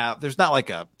don't have. There's not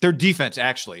like their defense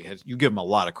actually has. You give them a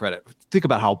lot of credit. Think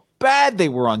about how bad they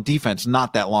were on defense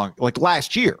not that long, like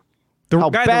last year.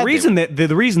 The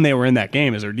reason they were in that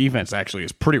game is their defense actually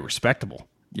is pretty respectable.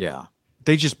 Yeah,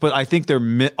 but I think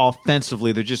they're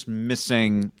offensively they're just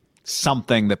missing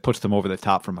something that puts them over the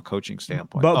top from a coaching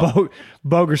standpoint.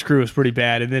 Boger's crew was pretty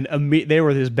bad, and then they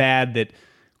were this bad that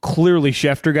clearly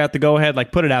Schefter got the go-ahead.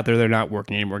 Like, put it out there, they're not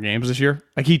working any more games this year.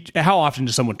 Like, how often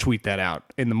does someone tweet that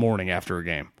out in the morning after a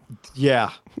game? Yeah,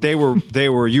 they were.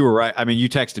 You were right. I mean, you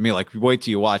texted me like, wait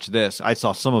till you watch this. I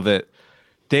saw some of it.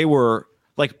 They were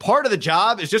like, part of the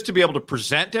job is just to be able to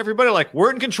present to everybody like,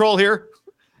 we're in control here.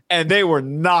 And they were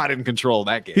not in control of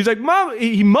that game. He's like, Mom,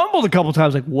 he mumbled a couple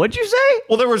times, like, what'd you say?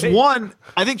 Well, there was one,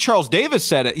 I think Charles Davis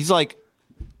said it. He's like,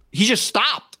 he just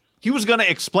stopped. He was going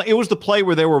to explain. It was the play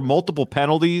where there were multiple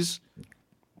penalties.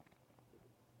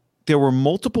 But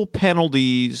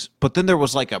then there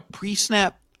was like a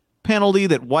pre-snap penalty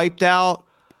that wiped out.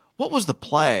 What was the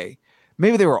play?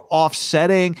 Maybe they were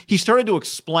offsetting. He started to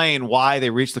explain why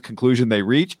they reached the conclusion they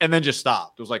reached and then just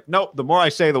stopped. It was like, nope, the more I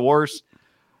say, the worse.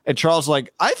 And Charles was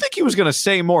like, I think he was going to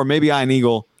say more. Maybe Ian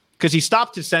Eagle because he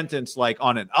stopped his sentence like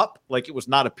on an up, like it was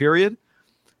not a period,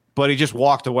 but he just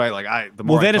walked away. Like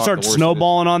then it started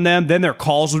snowballing on them. Then their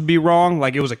calls would be wrong,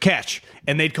 like it was a catch,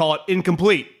 and they'd call it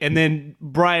incomplete. And then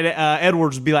Brian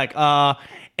Edwards would be like,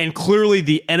 and clearly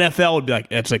the NFL would be like,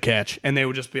 that's a catch, and they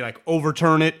would just be like,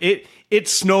 overturn it. It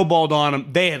snowballed on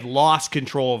them. They had lost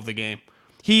control of the game.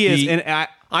 And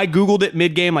I Googled it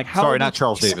mid-game. Like, how? Sorry, not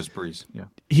Charles Davis, Breeze. Yeah,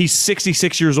 he's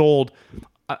 66 years old.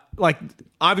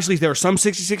 Obviously, there are some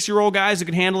 66-year-old guys that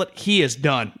can handle it. He is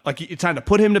done. Like, it's time to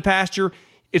put him to pasture.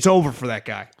 It's over for that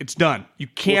guy. It's done. You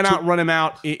cannot run him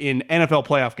out in NFL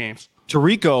playoff games.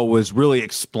 Tirico was really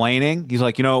explaining. He's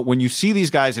like, when you see these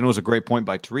guys, and it was a great point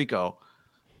by Tirico,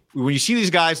 when you see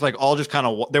these guys like all just kind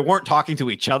of, they weren't talking to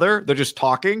each other. They're just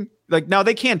talking. Like, now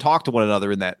they can talk to one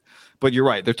another in that. But you're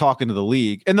right. They're talking to the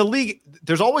league. And the league,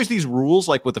 there's always these rules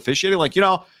like with officiating. Like,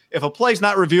 if a play's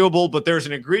not reviewable, but there's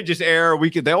an egregious error,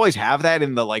 they always have that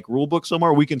in the like rule book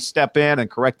somewhere. We can step in and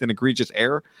correct an egregious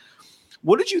error.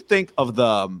 What did you think of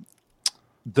the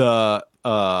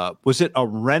was it a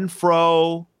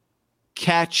Renfro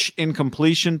catch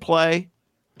incompletion play?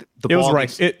 It was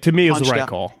right. To me, it was the right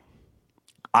call.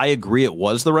 I agree. It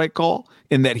was the right call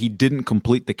in that he didn't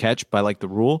complete the catch by like the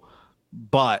rule.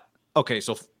 But okay,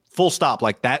 so full stop.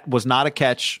 Like that was not a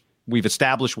catch. We've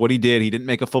established what he did. He didn't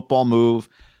make a football move.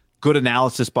 Good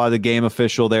analysis by the game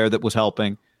official there that was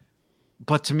helping.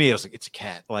 But to me, it was like, it's a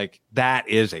catch. Like that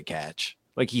is a catch.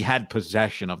 Like he had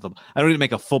possession of them. I don't need to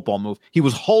make a football move. He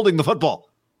was holding the football.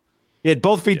 He had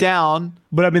both feet down.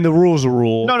 But I mean, the rule's a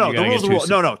rule. No, the rule's a rule.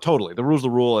 No, totally. The rule's the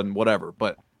rule and whatever.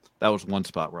 But that was one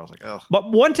spot where I was like, oh.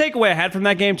 But one takeaway I had from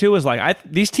that game too is like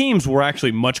these teams were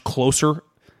actually much closer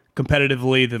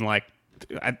competitively than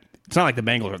it's not like the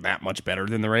Bengals are that much better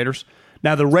than the Raiders.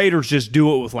 Now the Raiders just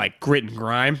do it with like grit and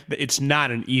grime. It's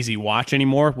not an easy watch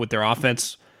anymore with their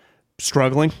offense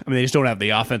struggling. I mean, they just don't have the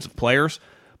offensive players,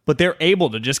 but they're able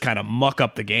to just kind of muck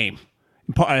up the game.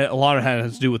 A lot of it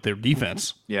has to do with their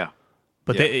defense. Yeah.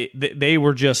 But they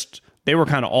were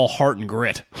kind of all heart and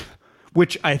grit,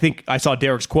 which I think I saw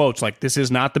Derek's quotes like, this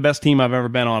is not the best team I've ever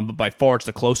been on, but by far it's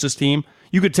the closest team.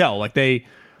 You could tell like they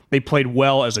played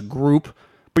well as a group.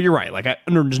 But you're right. Like,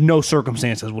 under no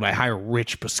circumstances would I hire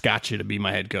Rich Bisaccia to be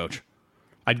my head coach.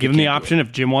 I'd give him the option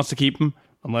if Jim wants to keep him,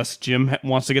 unless Jim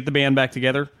wants to get the band back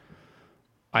together.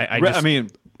 I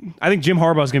think Jim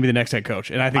Harbaugh is going to be the next head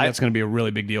coach, and I think that's going to be a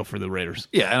really big deal for the Raiders.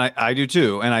 Yeah, and I do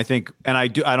too. And I think, I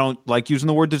don't like using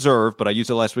the word deserve, but I used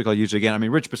it last week. I'll use it again. I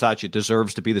mean, Rich Bisaccia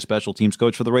deserves to be the special teams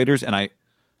coach for the Raiders, and I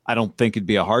don't think it'd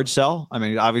be a hard sell. I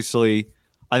mean, obviously,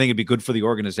 I think it'd be good for the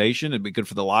organization. It'd be good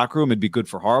for the locker room. It'd be good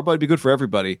for Harbaugh. It'd be good for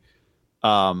everybody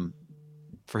for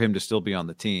him to still be on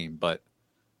the team. But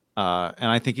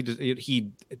and I think he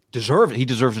deserves it. He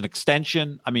deserves an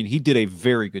extension. I mean, he did a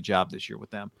very good job this year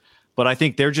with them. But I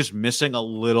think they're just missing a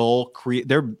little you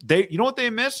know what they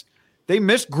miss? They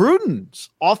missed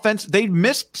Gruden's offense. They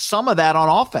missed some of that on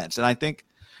offense. And I think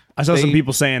I saw some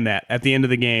people saying that at the end of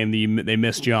the game they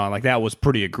missed John. Like that was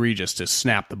pretty egregious to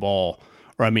snap the ball.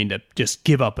 Or, I mean, to just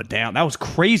give up a down. That was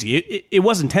crazy. It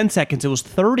wasn't 10 seconds. It was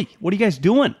 30. What are you guys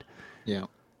doing? Yeah.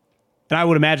 And I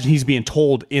would imagine he's being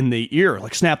told in the ear,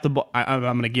 like, snap the ball. I'm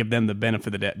going to give them the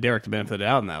benefit of Derek the benefit of the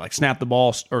doubt on that. Like, snap the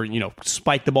ball or,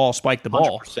 spike the ball.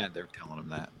 100% they're telling him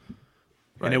that.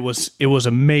 Right. And it was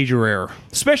a major error,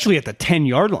 especially at the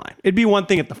 10-yard line. It'd be one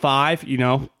thing at the 5,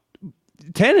 10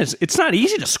 it's not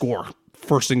easy to score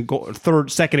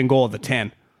second and goal at the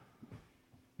 10.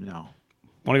 No.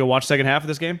 Want to go watch second half of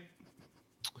this game?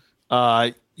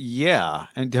 Yeah.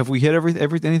 And have we hit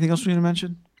anything else we need to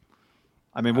mention?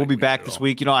 I mean, we'll be back this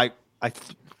week. I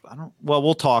don't. Well,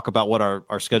 we'll talk about what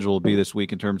our schedule will be this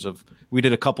week in terms of. We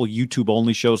did a couple YouTube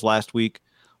only shows last week.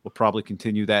 We'll probably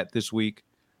continue that this week.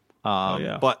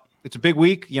 But it's a big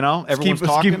week. Everyone's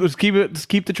talking. Let's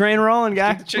keep the train rolling,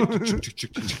 guy. Should we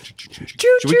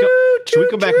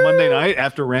come back Monday night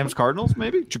after Rams Cardinals?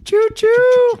 Maybe.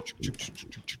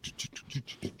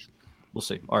 We'll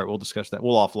see. All right, we'll discuss that.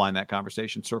 We'll offline that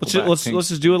conversation. Let's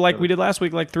just do it like we did last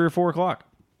week, like 3 or 4 o'clock.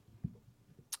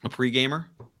 A pre-gamer?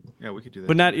 Yeah, we could do that.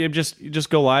 But not just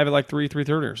go live at like 3:30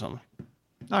 or something.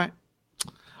 All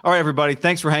right, everybody.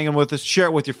 Thanks for hanging with us. Share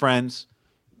it with your friends.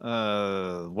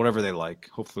 Whatever they like.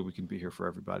 Hopefully, we can be here for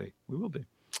everybody. We will be.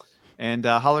 And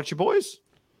holler at your boys.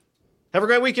 Have a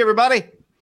great week, everybody.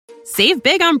 Save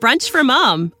big on brunch for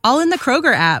mom, all in the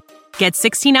Kroger app. Get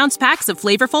 16-ounce packs of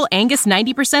flavorful Angus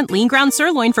 90% lean ground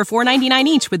sirloin for $4.99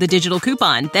 each with a digital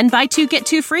coupon. Then buy 2, get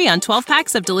 2 free on 12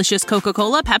 packs of delicious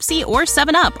Coca-Cola, Pepsi, or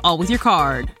 7-Up, all with your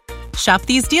card. Shop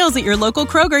these deals at your local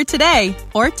Kroger today,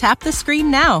 or tap the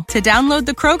screen now to download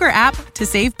the Kroger app to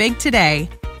save big today.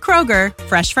 Kroger,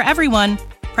 fresh for everyone.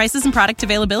 Prices and product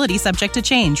availability subject to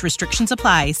change. Restrictions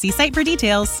apply. See site for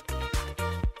details.